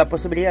con la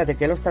posibilidad de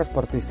que los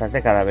transportistas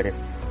de cadáveres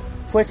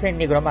fuesen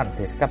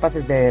nigromantes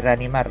capaces de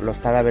reanimar los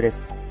cadáveres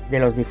de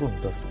los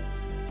difuntos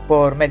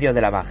por medio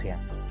de la magia.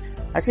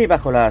 Así,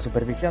 bajo la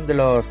supervisión de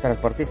los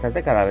transportistas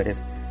de cadáveres,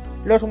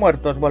 los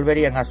muertos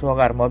volverían a su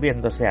hogar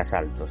moviéndose a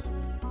saltos.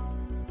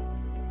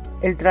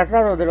 El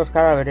traslado de los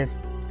cadáveres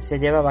se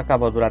llevaba a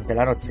cabo durante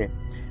la noche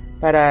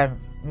para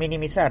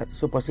minimizar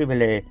su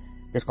posible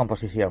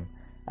descomposición.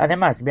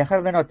 Además,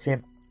 viajar de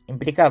noche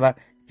implicaba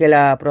que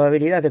la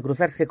probabilidad de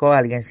cruzarse con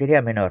alguien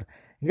sería menor,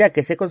 ya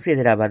que se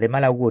consideraba de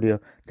mal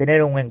augurio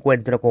tener un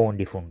encuentro con un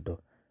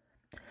difunto.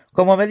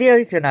 Como medida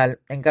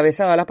adicional,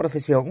 encabezaba la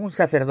procesión un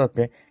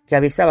sacerdote que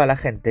avisaba a la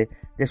gente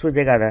de su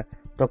llegada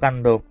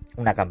tocando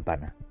una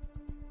campana.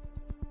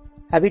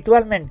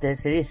 Habitualmente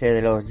se dice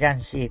de los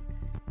Jiangshi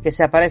que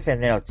se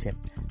aparecen de noche,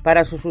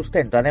 para su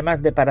sustento,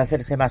 además de para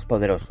hacerse más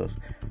poderosos.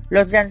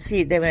 Los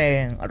Jiangshi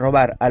deben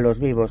robar a los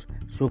vivos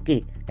su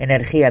ki,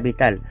 energía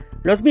vital.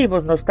 Los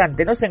vivos, no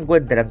obstante, no se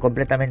encuentran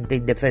completamente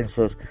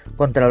indefensos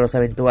contra los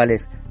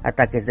eventuales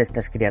ataques de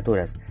estas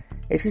criaturas.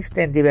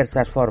 Existen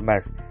diversas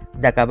formas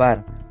de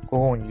acabar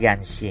con un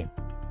Jiangshi.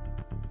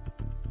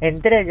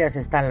 Entre ellas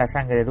están la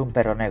sangre de un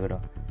perro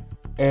negro,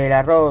 el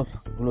arroz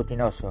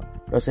glutinoso,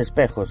 los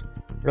espejos,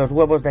 los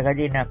huevos de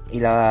gallina y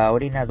la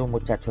orina de un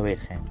muchacho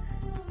virgen.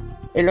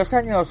 En los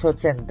años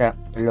 80,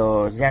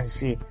 los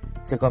Jiangshi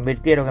se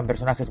convirtieron en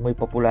personajes muy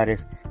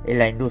populares en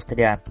la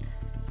industria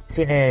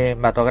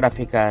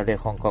cinematográfica de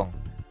Hong Kong.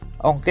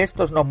 Aunque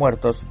estos no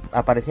muertos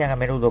aparecían a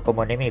menudo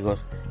como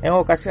enemigos, en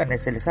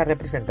ocasiones se les ha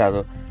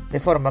representado de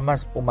forma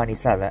más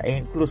humanizada e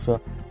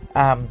incluso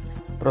han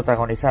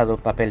protagonizado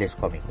papeles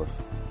cómicos.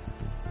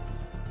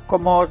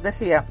 Como os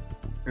decía,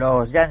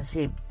 los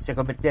Jiangshi se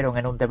convirtieron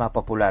en un tema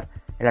popular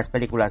en las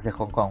películas de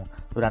Hong Kong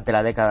durante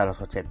la década de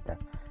los 80,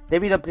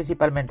 debido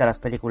principalmente a las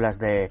películas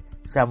de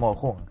Sammo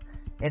Hung,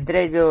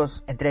 entre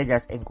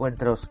ellas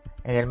Encuentros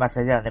en el Más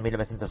Allá de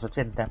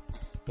 1980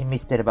 y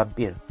Mr.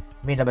 Vampire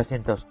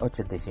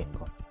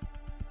 1985.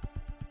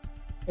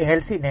 En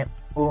el cine,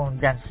 un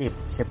Jiangxi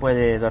se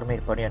puede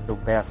dormir poniendo un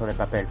pedazo de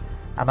papel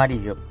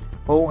amarillo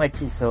o un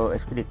hechizo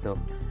escrito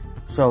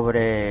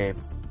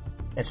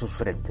en sus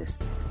frentes.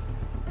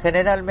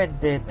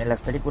 Generalmente, en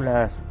las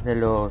películas de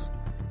los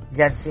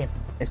Jiangxi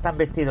están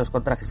vestidos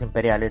con trajes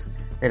imperiales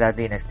de la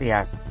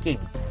dinastía Qing.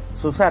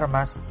 Sus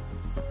armas,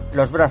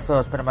 los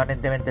brazos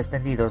permanentemente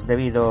extendidos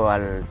debido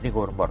al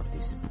rigor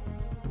mortis.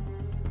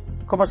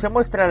 Como se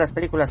muestra en las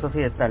películas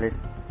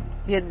occidentales,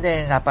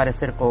 tienden a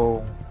aparecer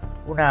con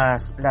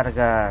unas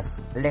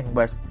largas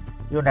lenguas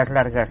y unas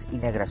largas y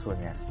negras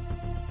uñas.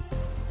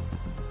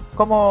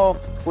 Como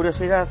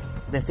curiosidad,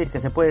 decir que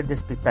se pueden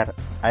despistar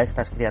a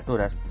estas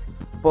criaturas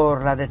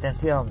por la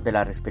detención de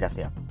la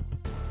respiración.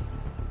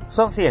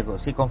 Son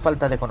ciegos y con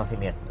falta de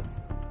conocimiento.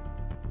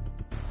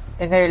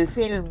 En el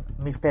film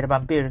Mr.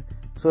 Vampire,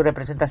 su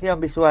representación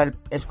visual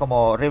es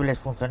como horribles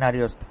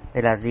funcionarios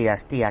de la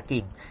dinastía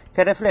Qing,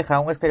 que refleja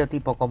un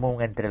estereotipo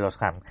común entre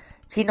los Han,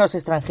 chinos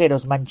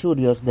extranjeros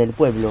manchurios del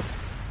pueblo,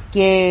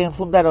 quien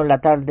fundaron la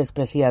tan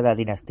despreciada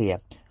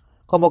dinastía,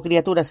 como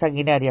criaturas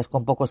sanguinarias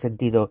con poco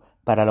sentido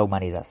para la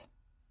humanidad.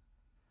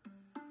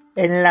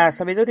 En la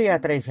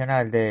sabiduría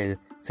tradicional del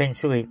Feng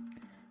Shui,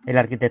 en la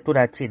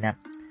arquitectura china,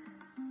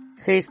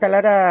 se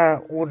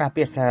instalará una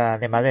pieza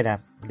de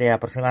madera de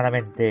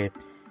aproximadamente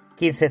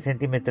 15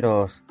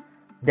 centímetros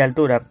de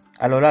altura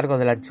a lo largo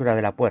de la anchura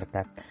de la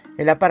puerta,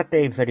 en la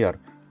parte inferior,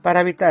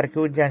 para evitar que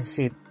un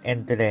Jiangxi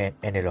entre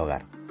en el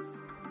hogar.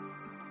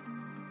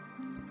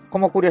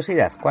 Como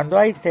curiosidad, cuando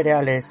hay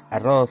cereales,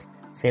 arroz,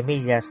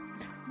 semillas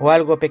o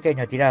algo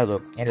pequeño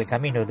tirado en el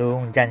camino de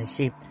un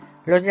Jiangxi,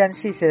 los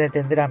Jiangxi se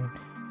detendrán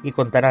y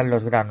contarán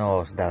los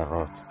granos de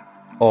arroz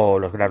o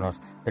los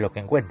granos de lo que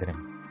encuentren.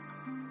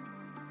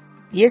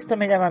 Y esto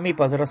me llama a mí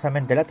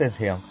poderosamente la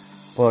atención,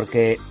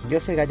 porque yo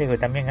soy gallego y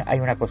también hay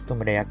una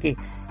costumbre aquí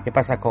que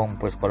pasa con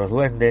los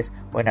duendes,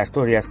 o en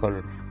Asturias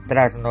con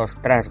trasnos,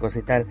 trasgos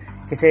y tal,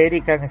 que se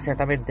dedican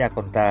exactamente a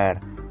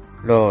contar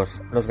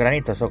los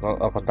granitos o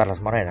contar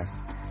las monedas.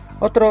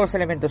 Otros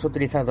elementos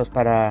utilizados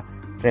para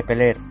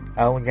repeler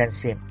a un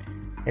Jiangxi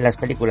en las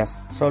películas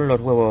son los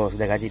huevos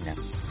de gallina,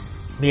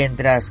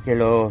 mientras que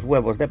los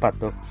huevos de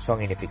pato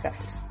son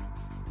ineficaces.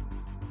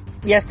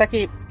 Y hasta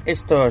aquí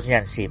estos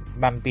Jiangxi,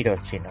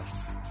 vampiros chinos,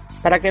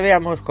 para que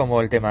veamos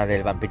cómo el tema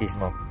del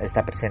vampirismo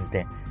está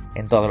presente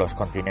en todos los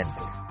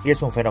continentes y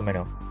es un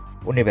fenómeno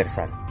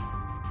universal.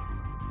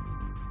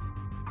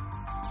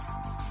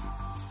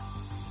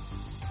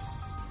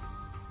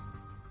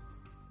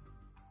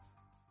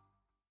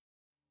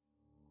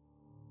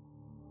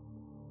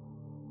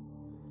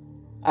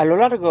 A lo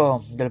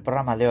largo del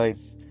programa de hoy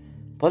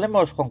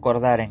podemos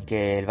concordar en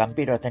que el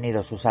vampiro ha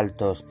tenido sus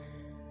saltos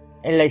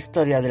en la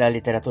historia de la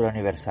literatura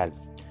universal,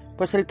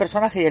 pues el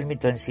personaje y el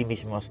mito en sí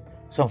mismos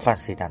son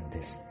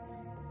fascinantes.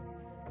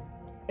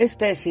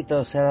 Este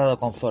éxito se ha dado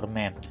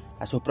conforme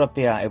a su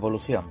propia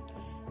evolución,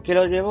 que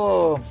lo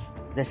llevó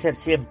de ser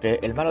siempre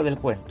el malo del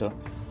cuento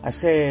a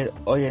ser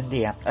hoy en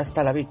día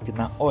hasta la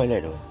víctima o el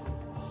héroe.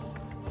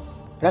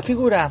 La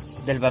figura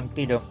del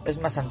vampiro es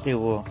más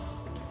antiguo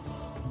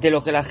de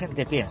lo que la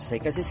gente piensa y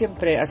casi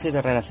siempre ha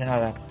sido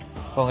relacionada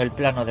con el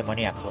plano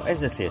demoníaco,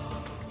 es decir,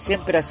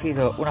 siempre ha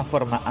sido una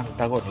forma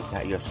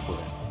antagónica y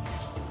oscura.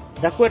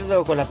 De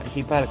acuerdo con la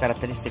principal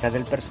característica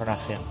del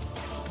personaje,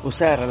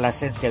 usar la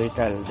esencia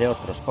vital de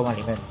otros como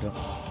alimento,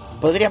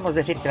 podríamos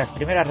decir que las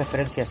primeras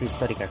referencias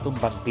históricas de un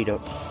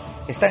vampiro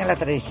están en la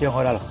tradición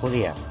oral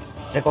judía,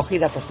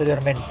 recogida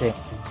posteriormente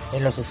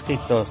en los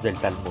escritos del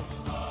Talmud.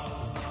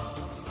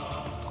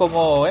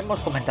 Como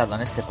hemos comentado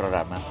en este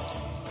programa,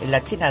 en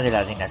la China de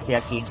la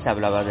dinastía Qing se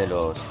hablaba de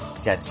los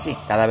Jiangxi,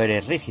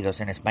 cadáveres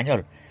rígidos en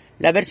español,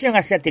 la versión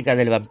asiática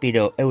del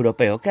vampiro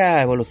europeo que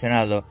ha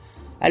evolucionado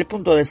al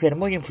punto de ser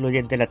muy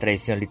influyente en la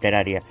tradición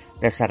literaria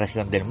de esa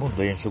región del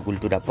mundo y en su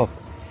cultura pop.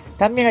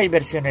 También hay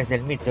versiones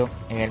del mito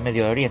en el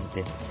Medio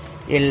Oriente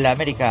y en la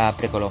América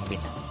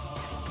precolombina.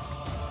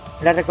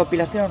 La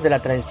recopilación de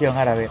la tradición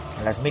árabe,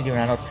 Las Mil y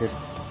Una Noches,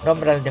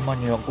 nombra al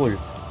demonio Gul,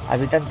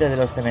 habitante de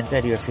los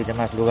cementerios y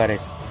demás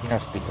lugares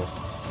inhóspitos,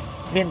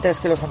 mientras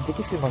que los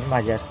antiquísimos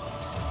mayas,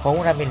 con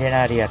una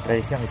milenaria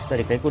tradición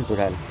histórica y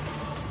cultural,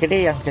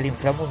 creían que el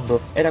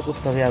inframundo era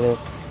custodiado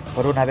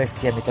por una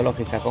bestia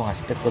mitológica con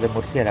aspecto de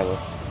murciélago,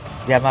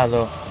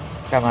 llamado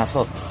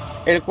Camazotl,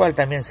 el cual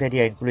también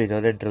sería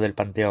incluido dentro del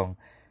panteón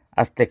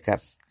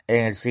azteca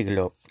en el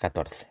siglo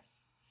XIV.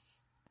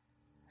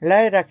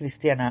 La era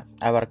cristiana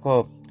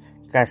abarcó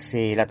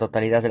casi la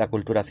totalidad de la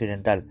cultura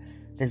occidental,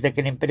 desde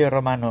que el Imperio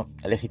Romano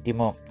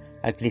legitimó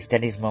al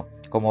cristianismo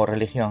como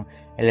religión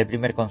en el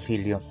primer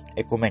concilio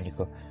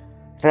ecuménico,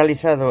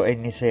 realizado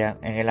en Nicea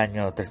en el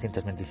año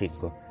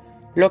 325,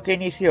 lo que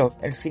inició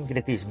el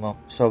sincretismo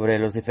sobre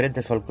los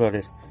diferentes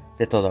folclores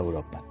de toda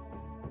Europa.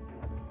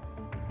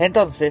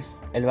 Entonces,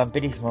 el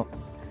vampirismo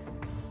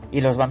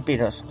y los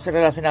vampiros se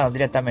relacionaron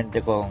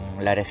directamente con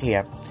la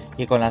herejía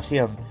y con la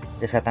acción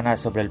de Satanás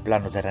sobre el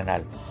plano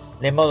terrenal,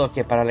 de modo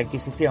que para la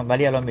Inquisición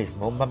valía lo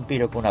mismo un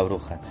vampiro que una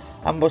bruja.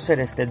 Ambos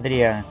seres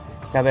tendrían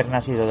que haber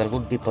nacido de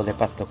algún tipo de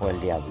pacto con el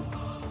diablo.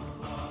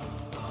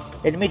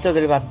 El mito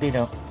del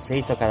vampiro se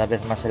hizo cada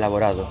vez más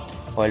elaborado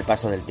con el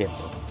paso del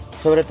tiempo,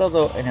 sobre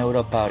todo en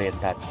Europa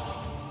oriental,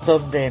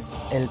 donde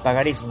el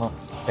paganismo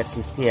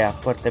persistía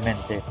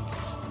fuertemente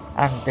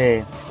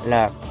ante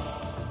la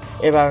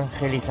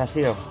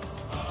evangelización.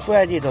 Fue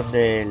allí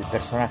donde el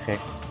personaje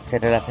se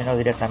relacionó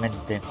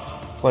directamente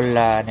con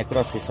la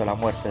necrosis o la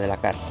muerte de la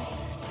carne,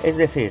 es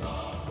decir,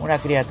 una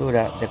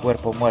criatura de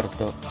cuerpo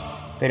muerto,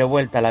 pero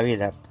vuelta a la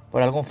vida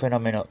por algún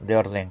fenómeno de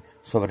orden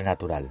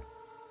sobrenatural.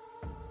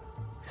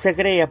 Se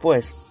creía,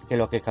 pues, que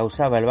lo que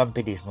causaba el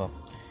vampirismo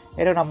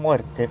era una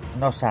muerte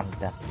no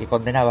santa que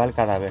condenaba al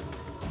cadáver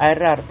a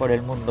errar por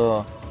el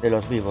mundo de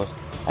los vivos,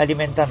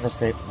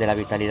 alimentándose de la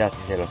vitalidad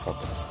de los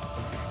otros.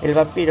 El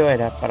vampiro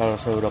era, para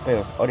los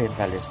europeos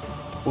orientales,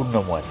 un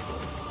no muerto.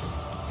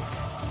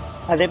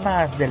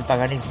 Además del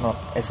paganismo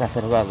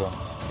exacerbado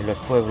en los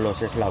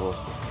pueblos eslavos,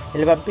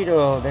 el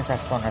vampiro de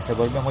esas zonas se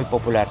volvió muy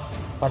popular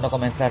cuando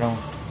comenzaron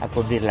a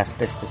cundir las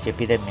pestes y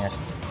epidemias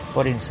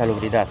por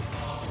insalubridad,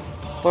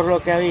 por lo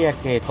que había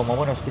que, como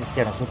buenos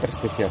cristianos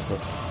supersticiosos,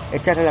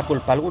 echarle la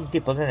culpa a algún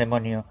tipo de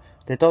demonio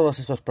de todos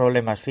esos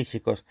problemas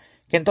físicos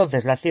que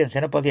entonces la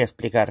ciencia no podía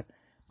explicar,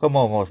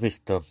 como hemos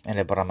visto en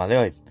el programa de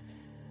hoy.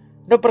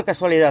 No por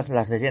casualidad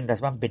las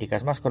leyendas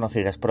vampíricas más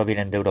conocidas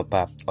provienen de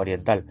Europa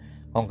oriental,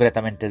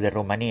 concretamente de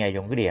Rumanía y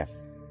Hungría.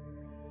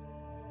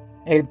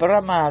 El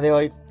programa de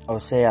hoy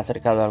os he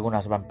acercado a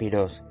algunos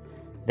vampiros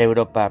de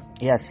Europa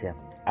y Asia.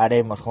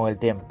 Haremos con el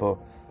tiempo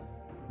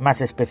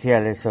más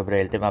especiales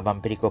sobre el tema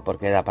vampírico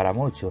porque da para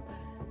mucho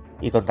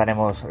y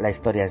contaremos la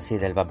historia en sí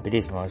del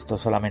vampirismo. Esto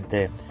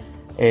solamente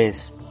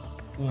es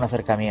un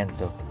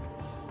acercamiento.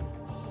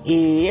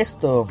 Y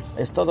esto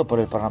es todo por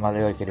el programa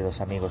de hoy,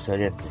 queridos amigos y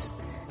oyentes,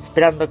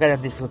 esperando que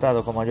hayan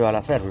disfrutado como yo al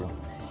hacerlo,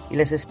 y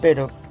les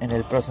espero en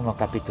el próximo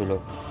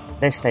capítulo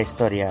de esta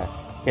historia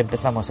que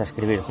empezamos a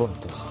escribir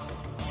juntos.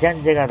 Si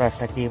han llegado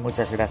hasta aquí,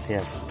 muchas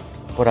gracias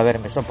por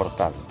haberme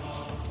soportado.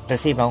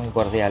 Reciba un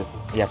cordial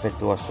y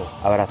afectuoso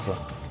abrazo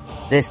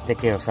de este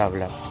que os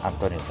habla,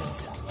 Antonio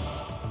CENIZA.